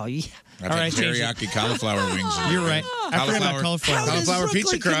 Oh, yeah. I've All had right, change it. teriyaki cauliflower wings. You're right. I forgot about cauliflower. How does Cauliflower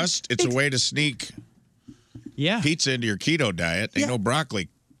pizza broccoli crust. It's a way to sneak Yeah. pizza into your keto diet. Ain't no broccoli.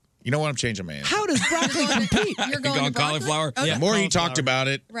 You know what? I'm changing my answer. How does broccoli compete? You're You going going to broccoli? cauliflower? Okay. Yeah. The more you Cauliflower. talked about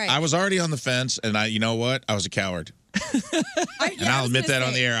it, Right. I was already on the fence, and you know what? I was a coward. And I'll admit that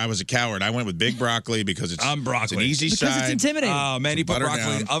on the air. I was a coward. I went with big broccoli because it's I'm broccoli. It's an easy Because side. it's intimidating. Oh, man, you put Butter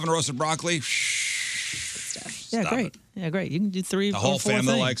broccoli, down. oven roasted broccoli. yeah, Stop great. it. Yeah, great. You can do 3 The or whole 4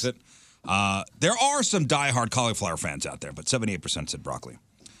 family things. likes it. There are some diehard cauliflower fans out there, but 78% said broccoli.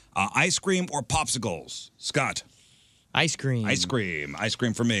 Ice cream or popsicles? Scott? Ice cream. Ice cream. Ice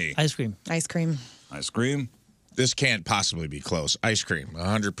cream for me. Ice cream. Ice cream. Ice cream. This can't possibly be close. Ice cream,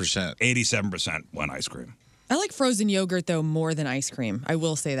 100%. 87% went ice cream. I like frozen yogurt, though, more than ice cream. I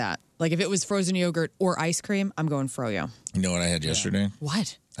will say that. Like, if it was frozen yogurt or ice cream, I'm going froyo. You know what I had yesterday?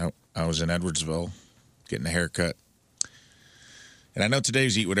 What? I was in Edwardsville getting a haircut. And I know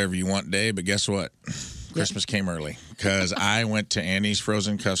today's eat whatever you want day, but guess what? Christmas came early because I went to Annie's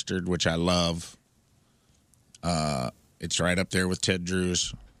Frozen Custard, which I love. It's right up there with Ted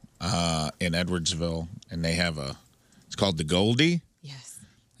Drew's in Edwardsville. And they have it's called the Goldie. Yes.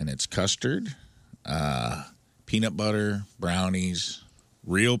 And it's custard, peanut butter, brownies,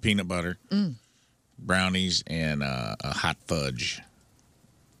 real peanut butter, brownies, and a hot fudge.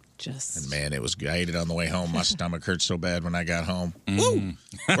 And man, it was good. I ate it on the way home. My stomach hurt so bad when I got home. Woo!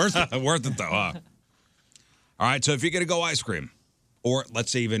 Worth it. Worth it, though, huh? All right, so if you're going to go ice cream, or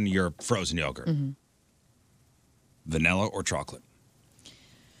let's say even your frozen yogurt, vanilla or chocolate?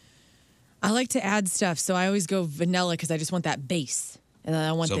 I like to add stuff, so I always go vanilla because I just want that base. And then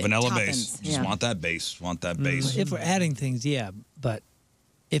I want So the vanilla toppings. base. Just Yeah. want that base. Want that base. If we're adding things, yeah. But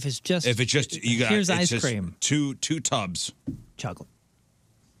if it's just you got here's it's ice just cream, two tubs. chocolate.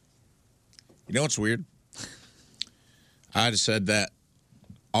 You know what's weird? I'd have said that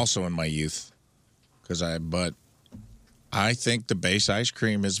also in my youth, but I think the base ice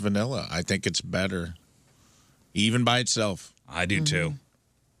cream is vanilla. I think it's better, even by itself. I do too.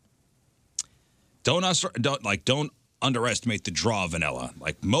 Don't underestimate the draw of vanilla.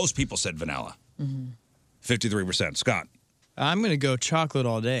 Like most people said vanilla. 53%. Scott. I'm going to go chocolate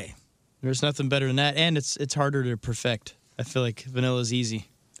all day. There's nothing better than that, and it's harder to perfect. I feel like vanilla is easy.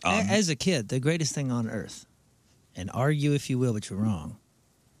 As a kid, the greatest thing on earth, and argue if you will, but you're wrong,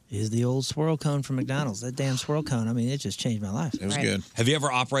 is the old swirl cone from McDonald's. That damn swirl cone, I mean, it just changed my life. It was good. Have you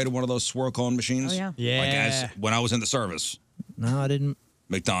ever operated one of those swirl cone machines? Oh, yeah. Like Yeah. when I was in the service. No, I didn't.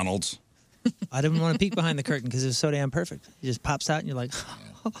 McDonald's. I didn't want to peek behind the curtain because it was so damn perfect. It just pops out and you're like,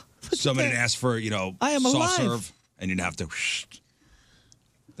 Somebody asked for, I am soft alive. serve, and you'd have to.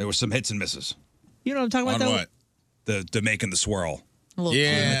 There were some hits and misses. you know what I'm talking about? On though? what? The making the swirl.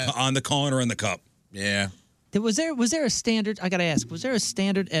 Yeah. On the cone or in the cup. Yeah. Was there a standard? I got to ask. Was there a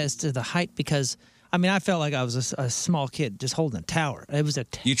standard as to the height? Because I mean, I felt like I was a small kid just holding a tower. It was a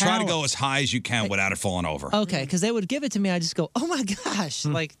tower. You try to go as high as you can without it falling over. Okay, because they would give it to me. I just go, oh my gosh,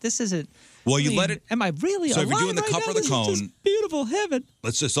 like this isn't. Well, you let it. Am I really So if alive you're doing the right cup now? or the This is just cone, beautiful heaven.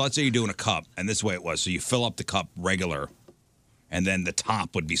 let's say you're doing a cup, and this way it was. So you fill up the cup regular, and then the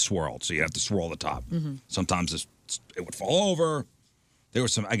top would be swirled. So you have to swirl the top. Mm-hmm. Sometimes it would fall over. There were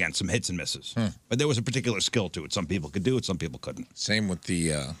some hits and misses, but there was a particular skill to it. Some people could do it, some people couldn't. Same with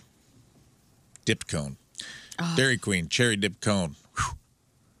the dipped cone. Dairy Queen, cherry dipped cone. Whew.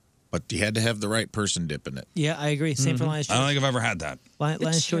 But you had to have the right person dipping it. Yeah, I agree. Same for Lion's Choice. I don't think I've ever had that.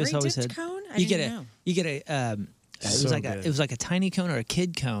 Lion's Choice always cherry-dipped had. cone? I You didn't get know. it was So like good. it was like a tiny cone or a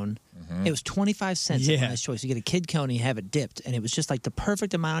kid cone. It was 25 cents at Yeah. Lion's Choice. You get a kid cone and you have it dipped, and it was just like the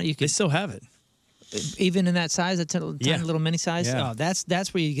perfect amount. You They could still have it. even in that size, that tiny Yeah. little mini size. Yeah. Oh,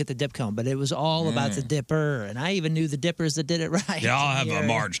 that's where you get the dip cone. But it was all about the dipper, and I even knew the dippers that did it right. Yeah, I'll have Yeah. a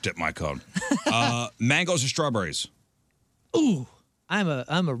Marge dip my cone. Mangoes or strawberries? Ooh, I'm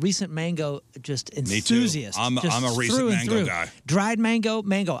a recent mango just too. enthusiast. I'm a just recent through and mango through. guy. Dried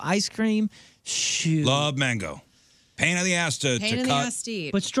mango ice cream. Shoot, Love mango. Pain in the ass to cut. to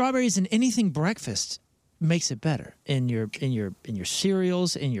eat. But strawberries in anything breakfast makes it better. In your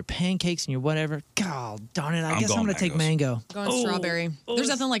cereals, in your pancakes, in your whatever. God darn it! I guess I'm going gonna take mangoes. mango. Going strawberry. There's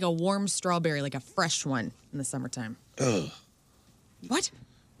nothing like a warm strawberry, like a fresh one in the summertime. Ugh. What?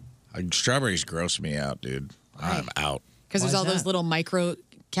 Strawberries gross me out, dude. I'm out. Because there's Why all is those that? little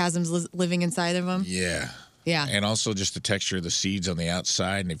microchasms living inside of them. Yeah. Yeah. And also just the texture of the seeds on the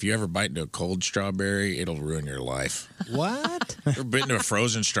outside. And if you ever bite into a cold strawberry, it'll ruin your life. What? Ever bit into a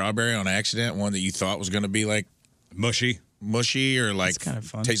frozen strawberry on accident? One that you thought was going to be like Mushy or like kind of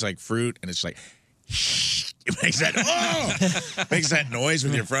fun. tastes like fruit, and it's like it makes that noise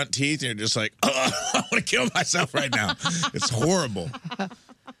with your front teeth, and you're just like, I want to kill myself right now. It's horrible.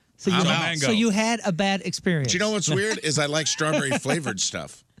 So I'm out. so you had a bad experience. But you know what's weird is I like strawberry flavored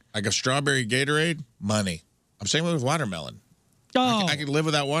stuff, like a strawberry Gatorade. Money. I'm saying with watermelon. Oh. I could live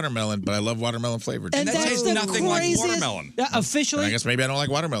without watermelon, but I love watermelon flavored. And That that's tastes the nothing like craziest- watermelon. Officially, I guess maybe I don't like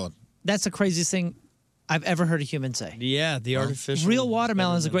watermelon. that's the craziest thing I've ever heard a human say. Yeah, the artificial. Real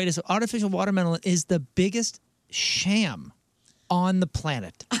watermelon is the greatest. Artificial watermelon is the biggest sham on the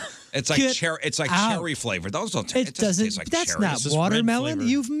planet. It's like Get cherry. It's like out. cherry flavored. Those don't. It It doesn't. taste like That's cherry. not It's just red watermelon. flavor.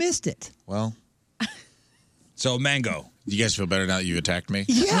 You've missed it. Well, So mango. you guys feel better now that you've attacked me?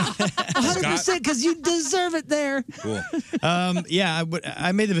 Yeah, 100% because you deserve it there. Cool. Yeah,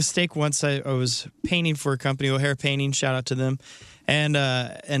 I made the mistake once. I was painting for a company, O'Hare Painting. Shout out to them, and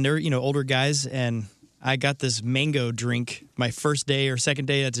they're older guys, and I got this mango drink my first day or second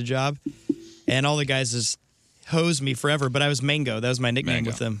day at the job, and all the guys just hosed me forever. But I was Mango. That was my nickname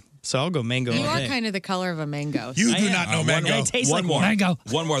Mango. with them. So I'll go Mango. You all are day. kind of the color of a mango. You do am. not know One mango. more. It tastes One like more. mango.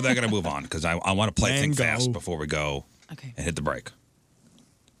 One more. They're going to move on because I want to play Think Mango. Fast before we go Okay. and hit the break.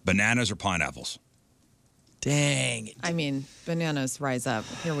 Bananas or pineapples? Dang. I mean, bananas rise up.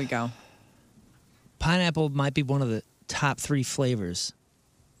 Here we go. Pineapple might be one of the top 3 flavors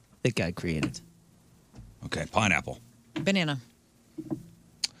that God created. Okay, pineapple. Banana.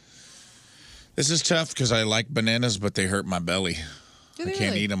 This is tough because I like bananas, but they hurt my belly. Do I they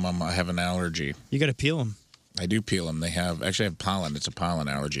can't really? eat them. I have an allergy. You got to peel them. I do peel them. They have actually I have pollen. It's a pollen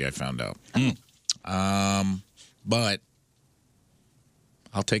allergy. I found out. But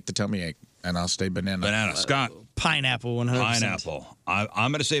I'll take the tummy ache and I'll stay banana. Banana. Scott. Pineapple, 100%. Pineapple.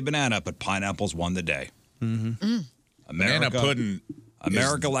 I'm going to say banana, but pineapple's won the day. Mm-hmm. Banana pudding.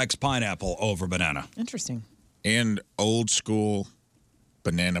 America likes pineapple over banana. Interesting. And old school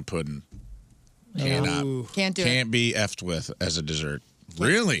banana pudding. Cannot. Can't do it. Can't be effed with as a dessert.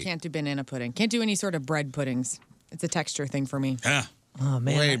 Really? Can't do banana pudding. Can't do any sort of bread puddings. It's a texture thing for me. Yeah. Oh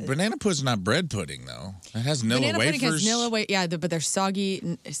man! Wait, banana pudding's not bread pudding though. It has Nilla Banana wafers. pudding has Nilla yeah, but they're soggy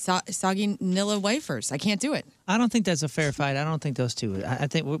Nilla wafers. I can't do it. I don't think that's a fair fight. I don't think those two. I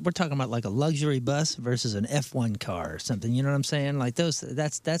think we're talking about like a luxury bus versus an F1 car or something. You know what I'm saying? Like those.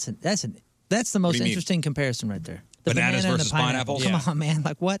 That's the most do you mean? interesting comparison right there. The Bananas banana and versus the pineapple. pineapples? Come on, man.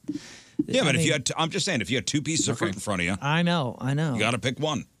 Like what? Yeah, I but if mean, you had, I'm just saying, if you had 2 pieces of fruit in front of you, I know. you got to pick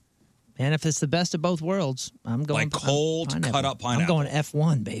one. And if it's the best of both worlds, I'm going like cold cut up pineapple. I'm going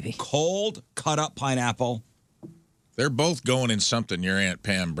F1, baby. Cold cut up pineapple. They're both going in something your Aunt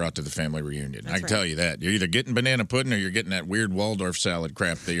Pam brought to the family reunion. I can tell you that. You're either getting banana pudding or you're getting that weird Waldorf salad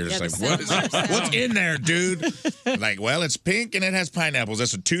crap that you're just like, what's in there, dude? Like, well, it's pink and it has pineapples.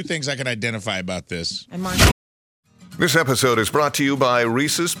 That's the two things I can identify about this. And Mark. This episode is brought to you by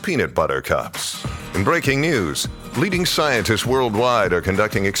Reese's Peanut Butter Cups. In breaking news, leading scientists worldwide are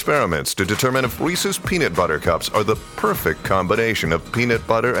conducting experiments to determine if Reese's Peanut Butter Cups are the perfect combination of peanut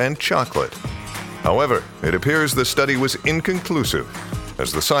butter and chocolate. However, it appears the study was inconclusive,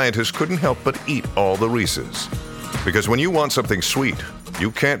 as the scientists couldn't help but eat all the Reese's. Because when you want something sweet, you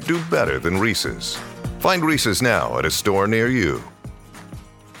can't do better than Reese's. Find Reese's now at a store near you.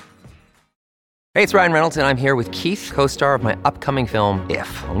 Hey, it's Ryan Reynolds, and I'm here with Keith, co-star of my upcoming film,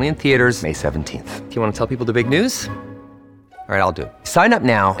 If, only in theaters May 17th. Do you want to tell people the big news? All right, I'll do it. Sign up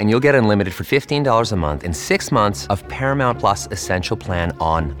now and you'll get unlimited for $15 a month and 6 months of Paramount Plus Essential Plan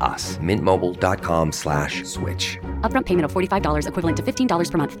on us. MintMobile.com/switch. Upfront payment of $45 equivalent to $15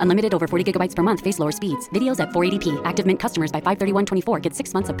 per month. Unlimited over 40 gigabytes per month. Face lower speeds. Videos at 480p. Active Mint customers by 531.24 get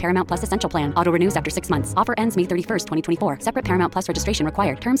 6 months of Paramount Plus Essential Plan. Auto renews after 6 months. Offer ends May 31st, 2024. Separate Paramount Plus registration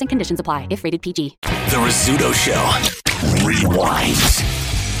required. Terms and conditions apply if rated PG. The Rizzuto Show. Rewind.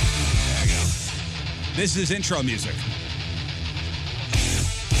 There you go. This is intro music.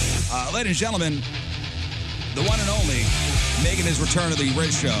 Ladies and gentlemen, the one and only, making his return to the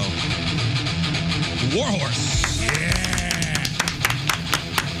Riz Show, Warhorse.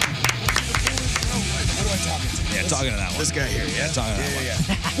 Yeah, talking to that one. This guy here, yeah? Talking to that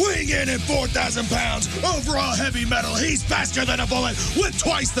one. Weighing in at 4,000 pounds, overall heavy metal, he's faster than a bullet with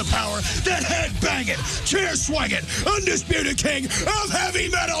twice the power, that head-banging, chair-swinging, undisputed king of heavy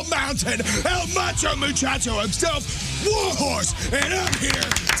metal mountain, El Macho Muchacho himself, Warhorse, and I'm here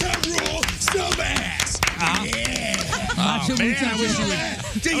to rule some ass. Yeah. Oh, man, I wish you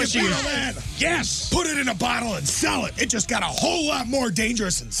would. Do you feel that? Yes. Put it in a bottle and sell it. It just got a whole lot more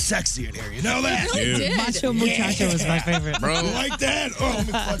dangerous and sexy in here. You know that? It really did. Macho Muchacho is my favorite. Bro. You like that? Oh, let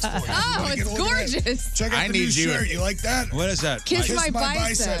me flex for you. Oh, it's gorgeous. Check out the new shirt. You like that? What is that? Kiss my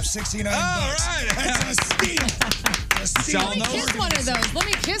bicep. 69 Oh, bucks. right. That's a steal. A steal. Let me kiss one of those. Let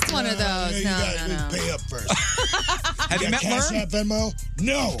me kiss one of those. You No. gotta pay up first. Have you met Cash Maron? App, Venmo?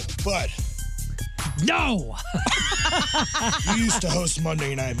 No, but No! you used to host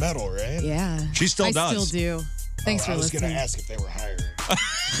Monday Night Metal, right? Yeah. She still I does. still do. Thanks for I was listening. going to ask if they were hiring.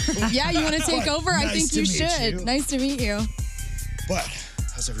 Yeah, you want to take over? I Nice think to you meet should. you. Nice to meet you. But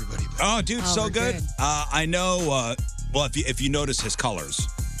how's everybody been? Oh, dude, so we're good. good. I know, well, if you notice his colors,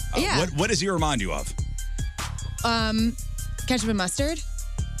 Yeah. what does he remind you of? Ketchup and mustard.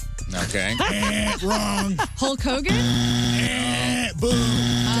 Okay. Wrong. Hulk Hogan. Boom.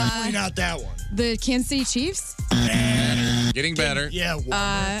 Definitely not that one. The Kansas City Chiefs. Getting better. Yeah,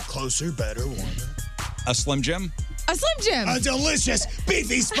 warmer. Closer, better, warmer. A Slim Jim? A Slim Jim. A delicious,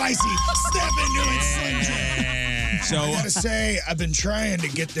 beefy, spicy, step into it, Slim Jim. So I gotta say, I've been trying to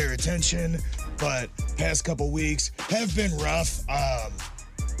get their attention, but past couple weeks have been rough.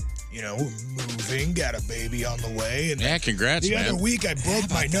 You know, moving, got a baby on the way. And Yeah, congrats, the man. other week, I broke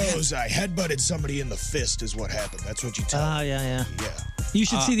my nose. I headbutted somebody in the fist is what happened. That's what you tell me. Yeah. Yeah. You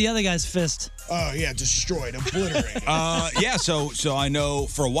should see the other guy's fist. Oh, yeah, destroyed, obliterated. yeah, so I know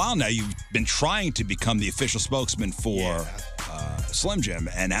for a while now you've been trying to become the official spokesman for Slim Jim,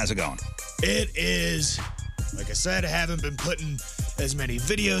 and how's it going? It is, like I said, I haven't been putting as many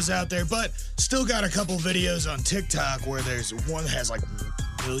videos out there, but still got a couple videos on TikTok where there's one that has like 1.5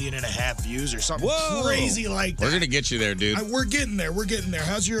 million views or something crazy like that. We're going to get you there, dude. We're getting there. We're getting there.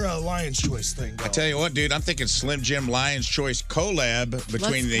 How's your Lion's Choice thing going? I tell you what, dude, I'm thinking Slim Jim Lion's Choice collab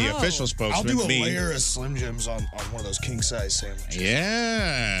between the official spokesman. I'll do a me. layer of Slim Jims on one of those king-size sandwiches.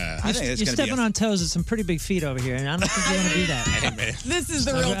 Yeah. You're stepping on toes with some pretty big feet over here, and I don't think you want to do that. Hey, man. This is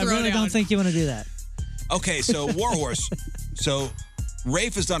the real I really throwdown. don't think you want to do that. Okay, so Warhorse. So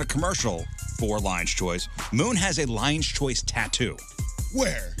Rafe has done a commercial for Lion's Choice. Moon has a Lion's Choice tattoo.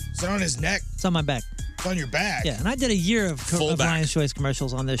 Where? Is it on his neck? It's on my back. It's on your back? Yeah, and I did a year of Fullback. Lion's Choice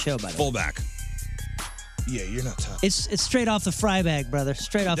commercials on this show, by the way. Fullback. Yeah, you're not tough. It's straight off the fry bag, brother.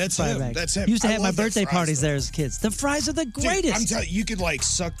 Straight off That's the fry him. bag. That's him. Used to I have my love their birthday fries, parties though. there as kids. The fries are the Dude, greatest. I'm telling you, you could like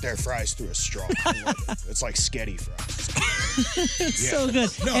suck their fries through a straw. I love it. It's like sketty fries. It's so good.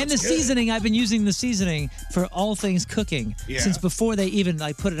 No, and the it's good. seasoning, I've been using the seasoning for all things cooking since before they even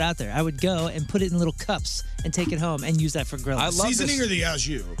put it out there. I would go and put it in little cups and take it home and use that for grilling. I love seasoning or the au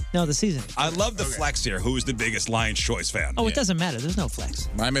jus? No, the seasoning. I love the flex here. Who's the biggest Lion's Choice fan? Oh, it doesn't matter. There's no flex.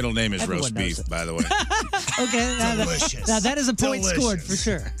 My middle name is Everyone roast knows beef, it. by the way. Okay, now that is a point scored for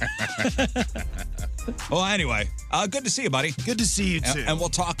sure. Well, anyway, good to see you, buddy. Good to see you, too. And we'll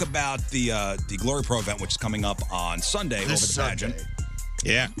talk about the Glory Pro event, which is coming up on Sunday over the pageant.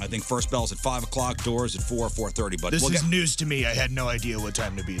 Yeah. I think first bell's at 5 o'clock, doors at 4:30. But This we'll is get... news to me. I had no idea what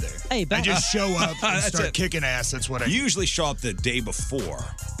time to be there. Hey, I just show up and That's start it. kicking ass. That's what I You usually show up the day before.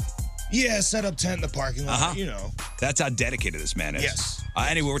 Yeah, set up tent in the parking lot, you know. That's how dedicated this man is. Yes.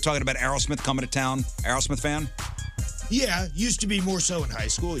 Anyway, we're talking about Aerosmith coming to town. Aerosmith fan? Yeah, used to be more so in high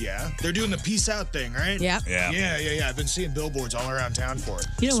school, yeah. They're doing the peace out thing, right? Yep. Yeah. I've been seeing billboards all around town for it.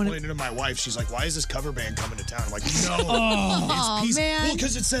 You know, when Explaining to my wife, she's like, why is this cover band coming to town? I'm like, no. Oh, it's peace. man. Well,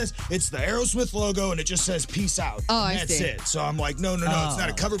 because it says, it's the Aerosmith logo and it just says peace out. Oh, and I that's see. it. So I'm like, no, it's not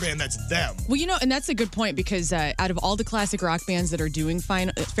a cover band, that's them. Well, you know, and that's a good point because out of all the classic rock bands that are doing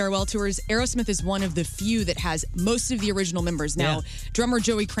farewell tours, Aerosmith is one of the few that has most of the original members. Now, drummer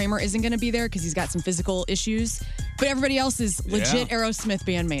Joey Kramer isn't going to be there because he's got some physical issues, but everybody else is legit Aerosmith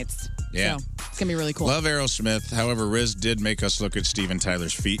bandmates. Yeah. So it's going to be really cool. Love Aerosmith. However, Riz did make us look at Steven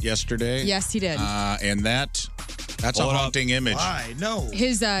Tyler's feet yesterday. Yes, he did. And that's a haunting image. Why? No.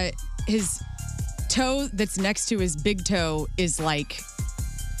 His toe that's next to his big toe is like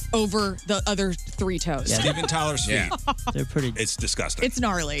over the other three toes. Yeah. Steven Tyler's feet. They're pretty. It's disgusting. It's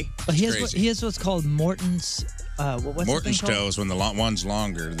gnarly. But he has what's called Morton's. What's Morton's the thing called? toe is when the one's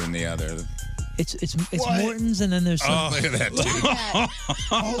longer than the other. It's What? Morton's, and then there's some. Oh, look at that, dude.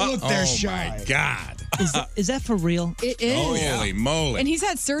 Oh, look, they're Oh, shy. my God. Is that for real? It is. Holy moly. And he's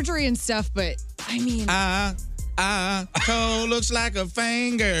had surgery and stuff, but I mean, toe looks like a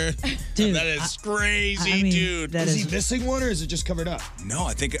finger. Dude, that is crazy, I mean, dude. that Is he is- missing one or is it just covered up? No,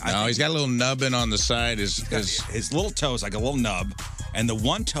 I think He's got a little nubbin on the side. his little toe is like a little nub, and the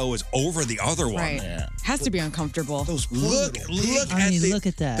one toe is over the other one. right. Yeah. Has to be uncomfortable. Look I at mean, the, look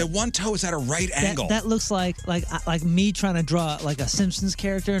at that. The one toe is at a right angle. That looks like me trying to draw like a Simpsons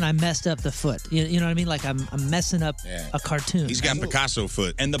character, and I messed up the foot. You know what I mean? Like I'm messing up a cartoon. He's got Picasso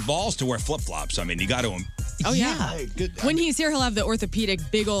foot. And the balls to wear flip flops. I mean, you got to. Oh yeah. Hey, good. When he's here, he'll have the orthopedic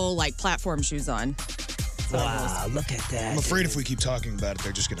big ol' like platform shoes on. Wow, look at that. I'm afraid if we keep talking about it,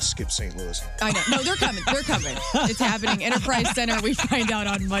 they're just going to skip St. Louis. I know. No, they're coming. They're coming. It's happening. Enterprise Center. We find out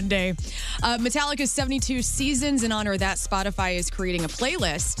on Monday. Metallica's 72 seasons. In honor of that, Spotify is creating a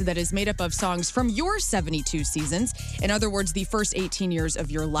playlist that is made up of songs from your 72 seasons. In other words, the first 18 years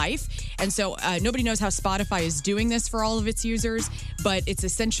of your life. And so nobody knows how Spotify is doing this for all of its users, but it's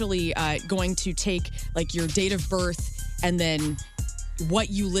essentially going to take like your date of birth and then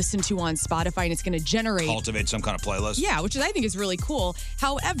what you listen to on Spotify, and it's going to generate Cultivate some kind of playlist. Yeah, which I think is really cool.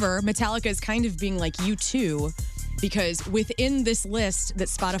 However, Metallica is kind of being like U2 because within this list that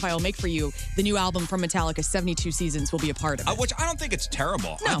Spotify will make for you, the new album from Metallica, 72 Seasons, will be a part of it. Which I don't think it's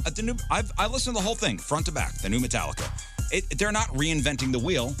terrible. No. I listened to the whole thing, front to back, the new Metallica. They're not reinventing the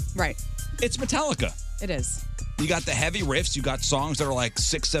wheel. Right. It's Metallica. It is. You got the heavy riffs. You got songs that are like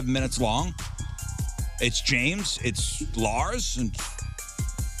 6-7 minutes long. It's James. It's Lars and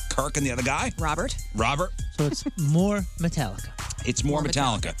Kirk and the other guy. Robert. So it's more Metallica. It's more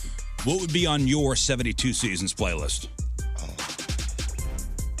Metallica. What would be on your 72 Seasons playlist?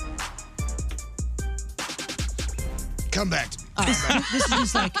 Come back to me. This is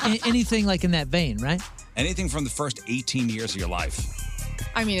just like anything like in that vein, right? Anything from the first 18 years of your life.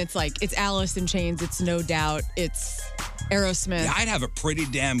 I mean, it's like, it's Alice in Chains, it's No Doubt, it's Aerosmith. Yeah, I'd have a pretty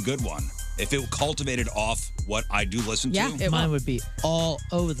damn good one if it cultivated off what I do listen to. Mine would be all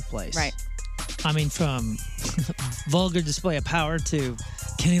over the place. Right. I mean, from Vulgar Display of Power to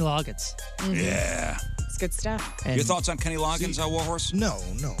Kenny Loggins. Yeah. It's good stuff. Your thoughts on Kenny Loggins, Warhorse? No.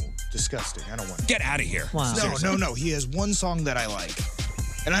 Disgusting. I don't want to. Get out of here. Wow. No. He has one song that I like.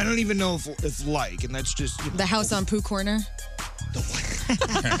 And I don't even know if like, and that's just... You know, The House on Pooh Corner. You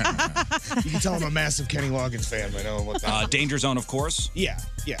can tell I'm a massive Kenny Loggins fan, but I know what that Danger Zone, of course. Yeah.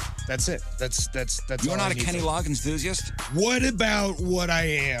 That's it. That's You're all not I a need Kenny from- Loggins enthusiast? What about what I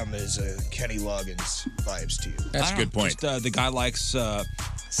am is a Kenny Loggins vibes to you? That's a good point. Just, the guy likes...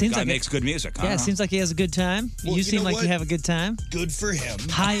 Seems guy like makes good music. I Yeah, don't it know. seems like he has a good time. Well, you you seem know like what? you have a good time. Good for him.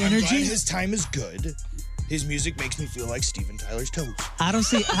 High I'm energy? glad his time is good. His music makes me feel like Steven Tyler's toes. I don't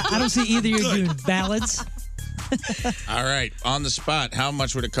see either of you doing ballads. All right, on the spot, how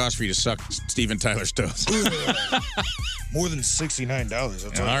much would it cost for you to suck Steven Tyler's toes? more than $69.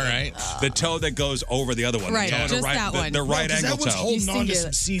 That's All right. The toe that goes over the other one. Right, The toe just right, that one. The right No, 'cause angle that was toe. holding on to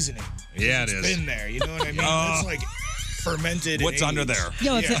some seasoning. Yeah, it It's is. been there. You know what I mean? It's like fermented. What's and under aged. there?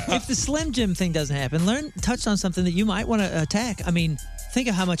 Yo, Yeah. if the Slim Jim thing doesn't happen, touch on something that you might want to attack. I mean, think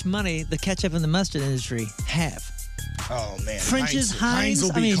of how much money the ketchup and the mustard industry have. Oh man, French's, Heinz.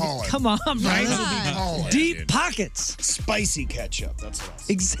 will be I mean, calling. come on, Heinz brother. will be calling. Deep pockets. Spicy ketchup. That's what I said.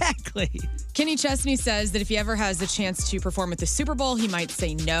 Exactly. Kenny Chesney says that if he ever has the chance to perform at the Super Bowl, he might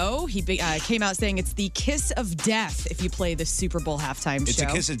say no. He came out saying it's the kiss of death if you play the Super Bowl halftime It's show.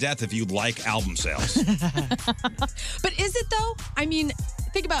 a kiss of death if you like album sales. But is it though? I mean,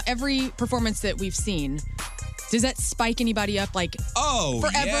 think about every performance that we've seen. Does that spike anybody up like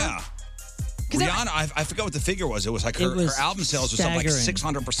forever? Yeah. Rihanna, I forgot what the figure was. It was like her album sales was something like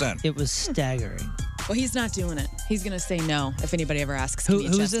staggering. 600%. It was staggering. Well, he's not doing it. He's going to say no if anybody ever asks. Who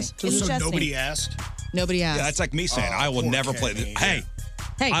Kenny is Chesney. this? It's So Chesney. nobody asked. Nobody asked. Yeah, that's like me saying, I will poor never play Kenny. the.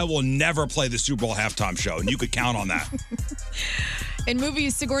 Hey, I will never play the Super Bowl halftime show, and you could count on that. In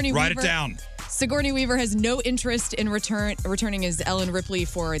movies, Sigourney Write Weaver. it down. Sigourney Weaver has no interest in returning as Ellen Ripley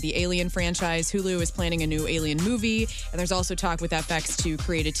for the Alien franchise. Hulu is planning a new Alien movie, and there's also talk with FX to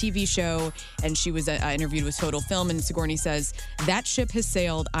create a TV show. And she was interviewed with Total Film, and Sigourney says, that ship has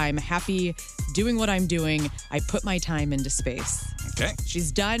sailed. I'm happy doing what I'm doing. I put my time into space. Okay.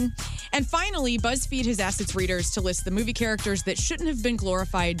 She's done. And finally, BuzzFeed has asked its readers to list the movie characters that shouldn't have been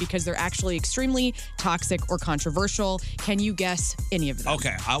glorified because they're actually extremely toxic or controversial. Can you guess any of them?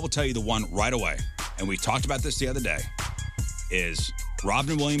 Okay, I will tell you the one right away, and we talked about this the other day, is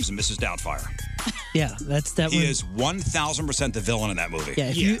Robin Williams and Mrs. Doubtfire. Yeah, that's that He one. is 1,000% the villain in that movie. Yeah,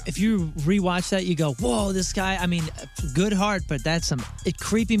 if you rewatch that, you go, whoa, this guy, I mean, good heart, but that's some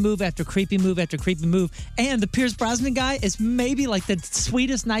creepy move after creepy move after creepy move. And the Pierce Brosnan guy is maybe like the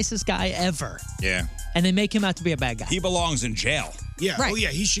sweetest, nicest guy ever. Yeah. And they make him out to be a bad guy. He belongs in jail. Yeah. Right. Oh yeah,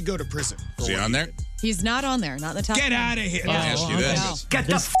 he should go to prison. Is he on there? He's not on there, not in the top. Get out of here. Let me ask you this. Get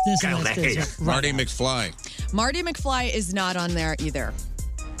the f out of here. Marty McFly. Marty McFly is not on there either.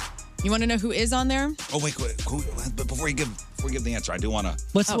 You want to know who is on there? Oh, wait. But before you give the answer, I do want to.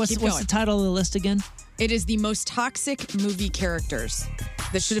 What's keep the going. title of the list again? It is the most toxic movie characters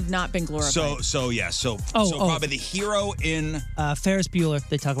that should have not been glorified. So probably the hero in Ferris Bueller.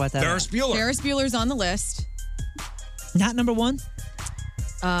 They talk about that. Ferris Bueller. Ferris Bueller's on the list. Not number one?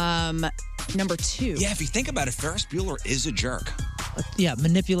 Number two. Yeah, if you think about it, Ferris Bueller is a jerk. Yeah,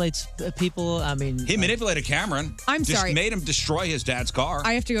 manipulates people. I mean, He manipulated Cameron. I'm sorry. Made him destroy his dad's car.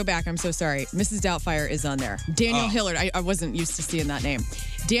 I have to go back. I'm so sorry. Mrs. Doubtfire is on there. Daniel Hillard. I wasn't used to seeing that name.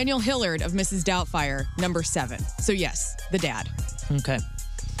 Daniel Hillard of Mrs. Doubtfire, number 7. So yes, the dad. Okay.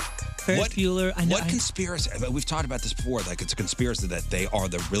 Ferris Bueller. What conspiracy? We've talked about this before. Like it's a conspiracy that they are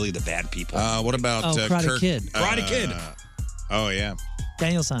really the bad people. What about Karate Kirk? Kid. Karate Kid. Oh yeah.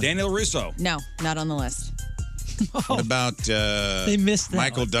 Danielson. Daniel Russo. No, not on the list. What about They missed that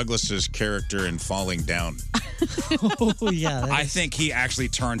Michael Douglas's character in Falling Down? Oh yeah. I think he actually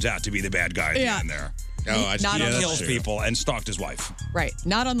turns out to be the bad guy at the end there. Oh, I Not yeah, on that's Kills true. people and stalked his wife. Right.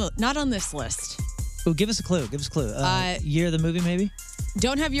 Not on this list. Oh, give us a clue. Give us a clue. Year of the movie, maybe?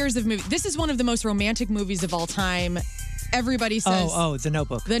 Don't have years of movie. This is one of the most romantic movies of all time. Everybody says The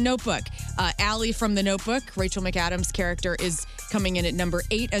Notebook. The Notebook. Allie from The Notebook, Rachel McAdams' character, is coming in at number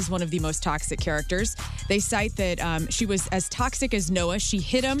 8 as one of the most toxic characters. They cite that she was as toxic as Noah. She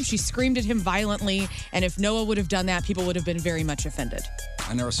hit him, she screamed at him violently, and if Noah would have done that, people would have been very much offended.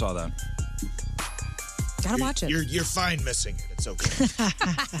 I never saw that. Gotta watch it. You're fine missing it. It's okay.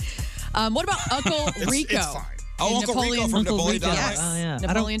 What about Uncle Rico? It's fine. Oh, Uncle Rico from Uncle Napoleon Rico. Dynamite. Yes. Oh, yeah.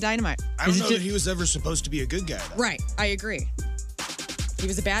 Napoleon Dynamite. I don't Is it know ju- that he was ever supposed to be a good guy. Though. Right. I agree. He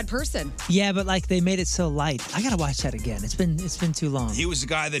was a bad person. Yeah, but like they made it so light. I gotta watch that again. It's been too long. He was the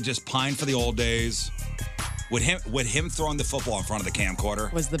guy that just pined for the old days. With him throwing the football in front of the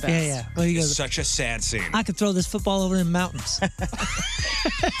camcorder Was the best. Yeah. Well, he It's goes, such a sad scene. I could throw this football over the mountains.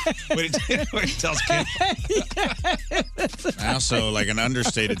 when he tells Kim, I also like an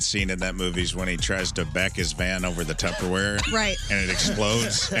understated scene in that movie is when he tries to back his van over the Tupperware. Right. And it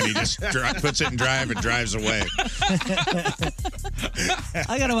explodes, and he just puts it in drive and drives away.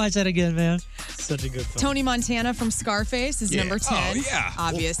 I gotta watch that again, man. Such a good film. Tony Montana from Scarface is Yeah. number 10. Oh, yeah.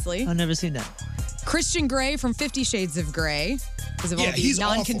 Obviously. I've never seen that. Christian Grey from 50 Shades of Grey. Because of all the he's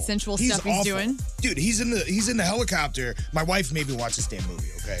non-consensual awful. stuff he's awful. doing. Dude, he's in the helicopter. My wife made me watch this damn movie,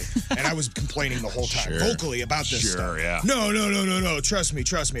 okay? okay? And I was complaining the whole time, vocally, about this stuff. yeah. No. Trust me.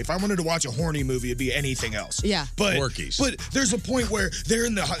 If I wanted to watch a horny movie, it'd be anything else. Yeah. But Porkies. But there's a point where they're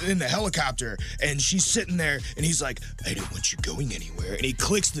in the helicopter, and she's sitting there, and he's like, I don't want you going anywhere. And he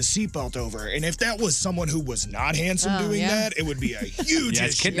clicks the seatbelt over. And if that was someone who was not handsome doing that, it would be a huge Yeah,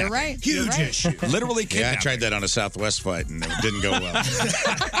 it's issue. kidnapping. You're right. Huge issue. Literally Yeah, I tried that on a Southwest flight, and it didn't go well.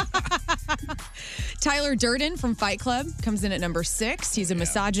 Tyler Durden from Fight Club comes in at number 6. He's a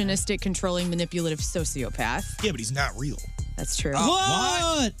misogynistic, controlling, manipulative sociopath. Yeah, but he's not real. That's true.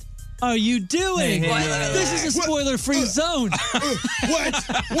 What are you doing? This is a spoiler-free zone.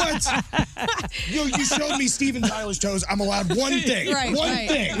 What? You showed me Steven Tyler's toes. I'm allowed one thing. Right, one right.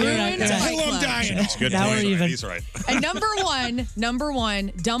 thing. Ruined Until Fight I'm Club. dying. That's a good Now point. we're even. He's right. And number one,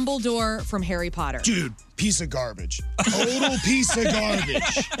 Dumbledore from Harry Potter. Dude, piece of garbage. Total piece of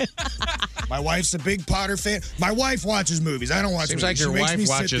garbage. My wife's a big Potter fan. My wife watches movies. I don't watch Seems movies. like your She makes wife me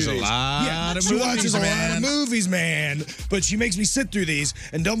sit watches through a these. lot of She movies, watches a lot man. of movies, man. But she makes me sit through these,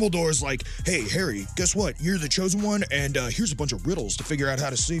 and Dumbledore's like, hey, Harry, guess what? You're the chosen one, and here's a bunch of riddles to figure out how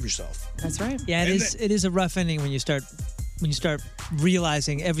to save yourself. That's right. Yeah, it is a rough ending when you start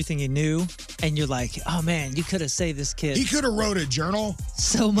realizing everything you knew, and you're like, oh man, you could have saved this kid. He could have wrote a journal.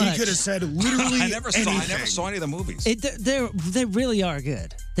 So much. He could have said literally I never saw any of the movies. They really are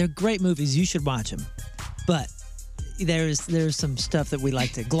good. They're great movies. You should watch them. But there's some stuff that we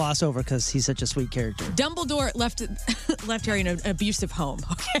like to gloss over because he's such a sweet character. Dumbledore left Harry in an abusive home.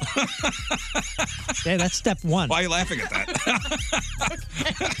 Okay. Yeah, that's step one. Why are you laughing at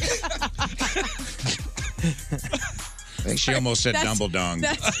that? I think she almost said That's- Dumbledong,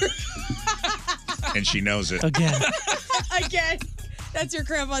 and she knows it. Again. Again. That's your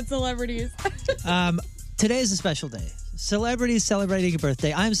crap on celebrities. Today is a special day. Celebrities celebrating a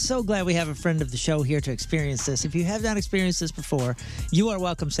birthday. I'm so glad we have a friend of the show here to experience this. If you have not experienced this before, you are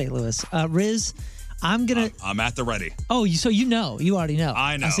welcome, St. Louis. Riz, I'm gonna. I'm at the ready. Oh, so you already know.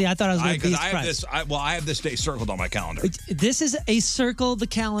 I know. See, I thought I was going to be I have surprised. I have this day circled on my calendar. This is a circle the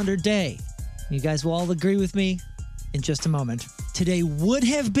calendar day. You guys will all agree with me in just a moment. Today would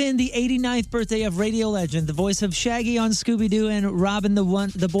have been the 89th birthday of radio legend, the voice of Shaggy on Scooby-Doo and Robin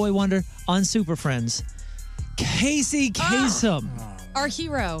the Boy Wonder on Super Friends, Casey Kasem. Our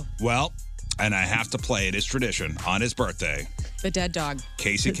hero, Well, and I have to play it as tradition on his birthday. the dead dog.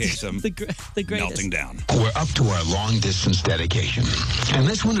 Casey Kasem, the greatest. melting down. We're up to our long-distance dedication. And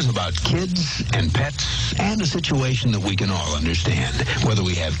this one is about kids and pets and a situation that we can all understand, whether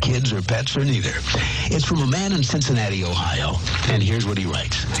we have kids or pets or neither. It's from a man in Cincinnati, Ohio. And here's what he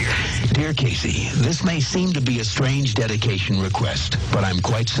writes. Dear Casey, this may seem to be a strange dedication request, but I'm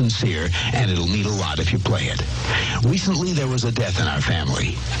quite sincere, and it'll mean a lot if you play it. Recently, there was a death in our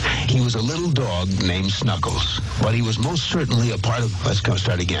family. He was a little dog named Snuggles, but he was most certainly a part of... Let's go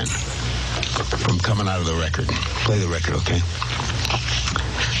start again. From coming out of the record. Play the record, okay?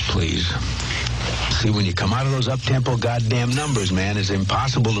 Please. See, when you come out of those up-tempo goddamn numbers, man, it's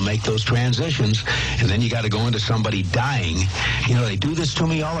impossible to make those transitions, and then you got to go into somebody dying. You know, they do this to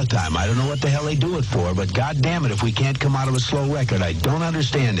me all the time. I don't know what the hell they do it for, but goddamn it, if we can't come out of a slow record, I don't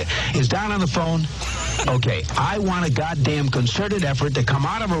understand it. Is Don on the phone? Okay, I want a goddamn concerted effort to come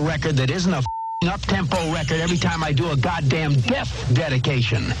out of a record that isn't a up-tempo record every time I do a goddamn death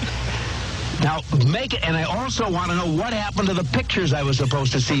dedication. Now, make it, and I also want to know what happened to the pictures I was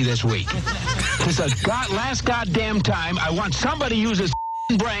supposed to see this week. This is last goddamn time. I want somebody to use his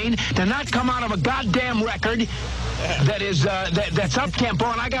brain to not come out of a goddamn record that is that's up-tempo,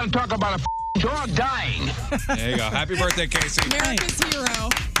 and I got to talk about a dog dying. There you go. Happy birthday, Casey. America's hero.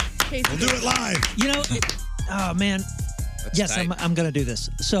 Casey. We'll do it live. You know, oh man. Yes, I'm going to do this.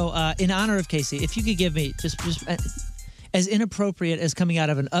 So, in honor of Casey, if you could give me just as inappropriate as coming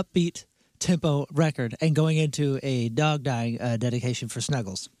out of an upbeat tempo record and going into a dog dying dedication for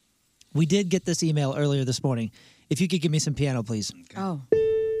Snuggles. We did get this email earlier this morning. If you could give me some piano, please. Oh.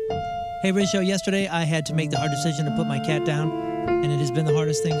 Hey, Riz Show, yesterday I had to make the hard decision to put my cat down, and it has been the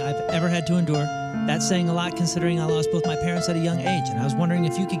hardest thing I've ever had to endure. That's saying a lot considering I lost both my parents at a young age, and I was wondering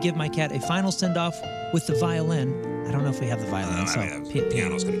if you could give my cat a final send-off with the violin. I don't know if we have the violin,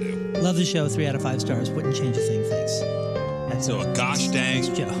 piano's going to do. Love the show, 3 out of 5 stars. Wouldn't change a thing, thanks. That's So a gosh dang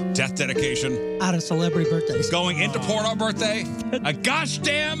death dedication. Out of celebrity birthdays. Going into porno birthday. A gosh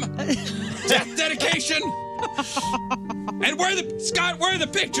damn death dedication. And where are the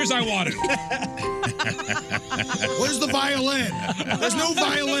pictures I wanted? Where's the violin? There's no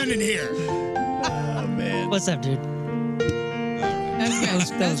violin in here. Oh, man. What's up, dude?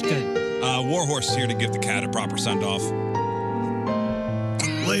 That was good. Warhorse is here to give the cat a proper send-off.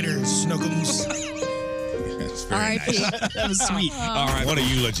 Later, Snuggles. That's very R.I.P. nice. That was sweet. All right. What a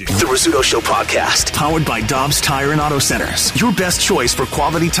eulogy. The Rizzuto Show podcast, powered by Dobbs Tire and Auto Centers. Your best choice for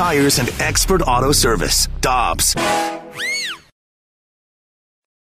quality tires and expert auto service. Dobbs.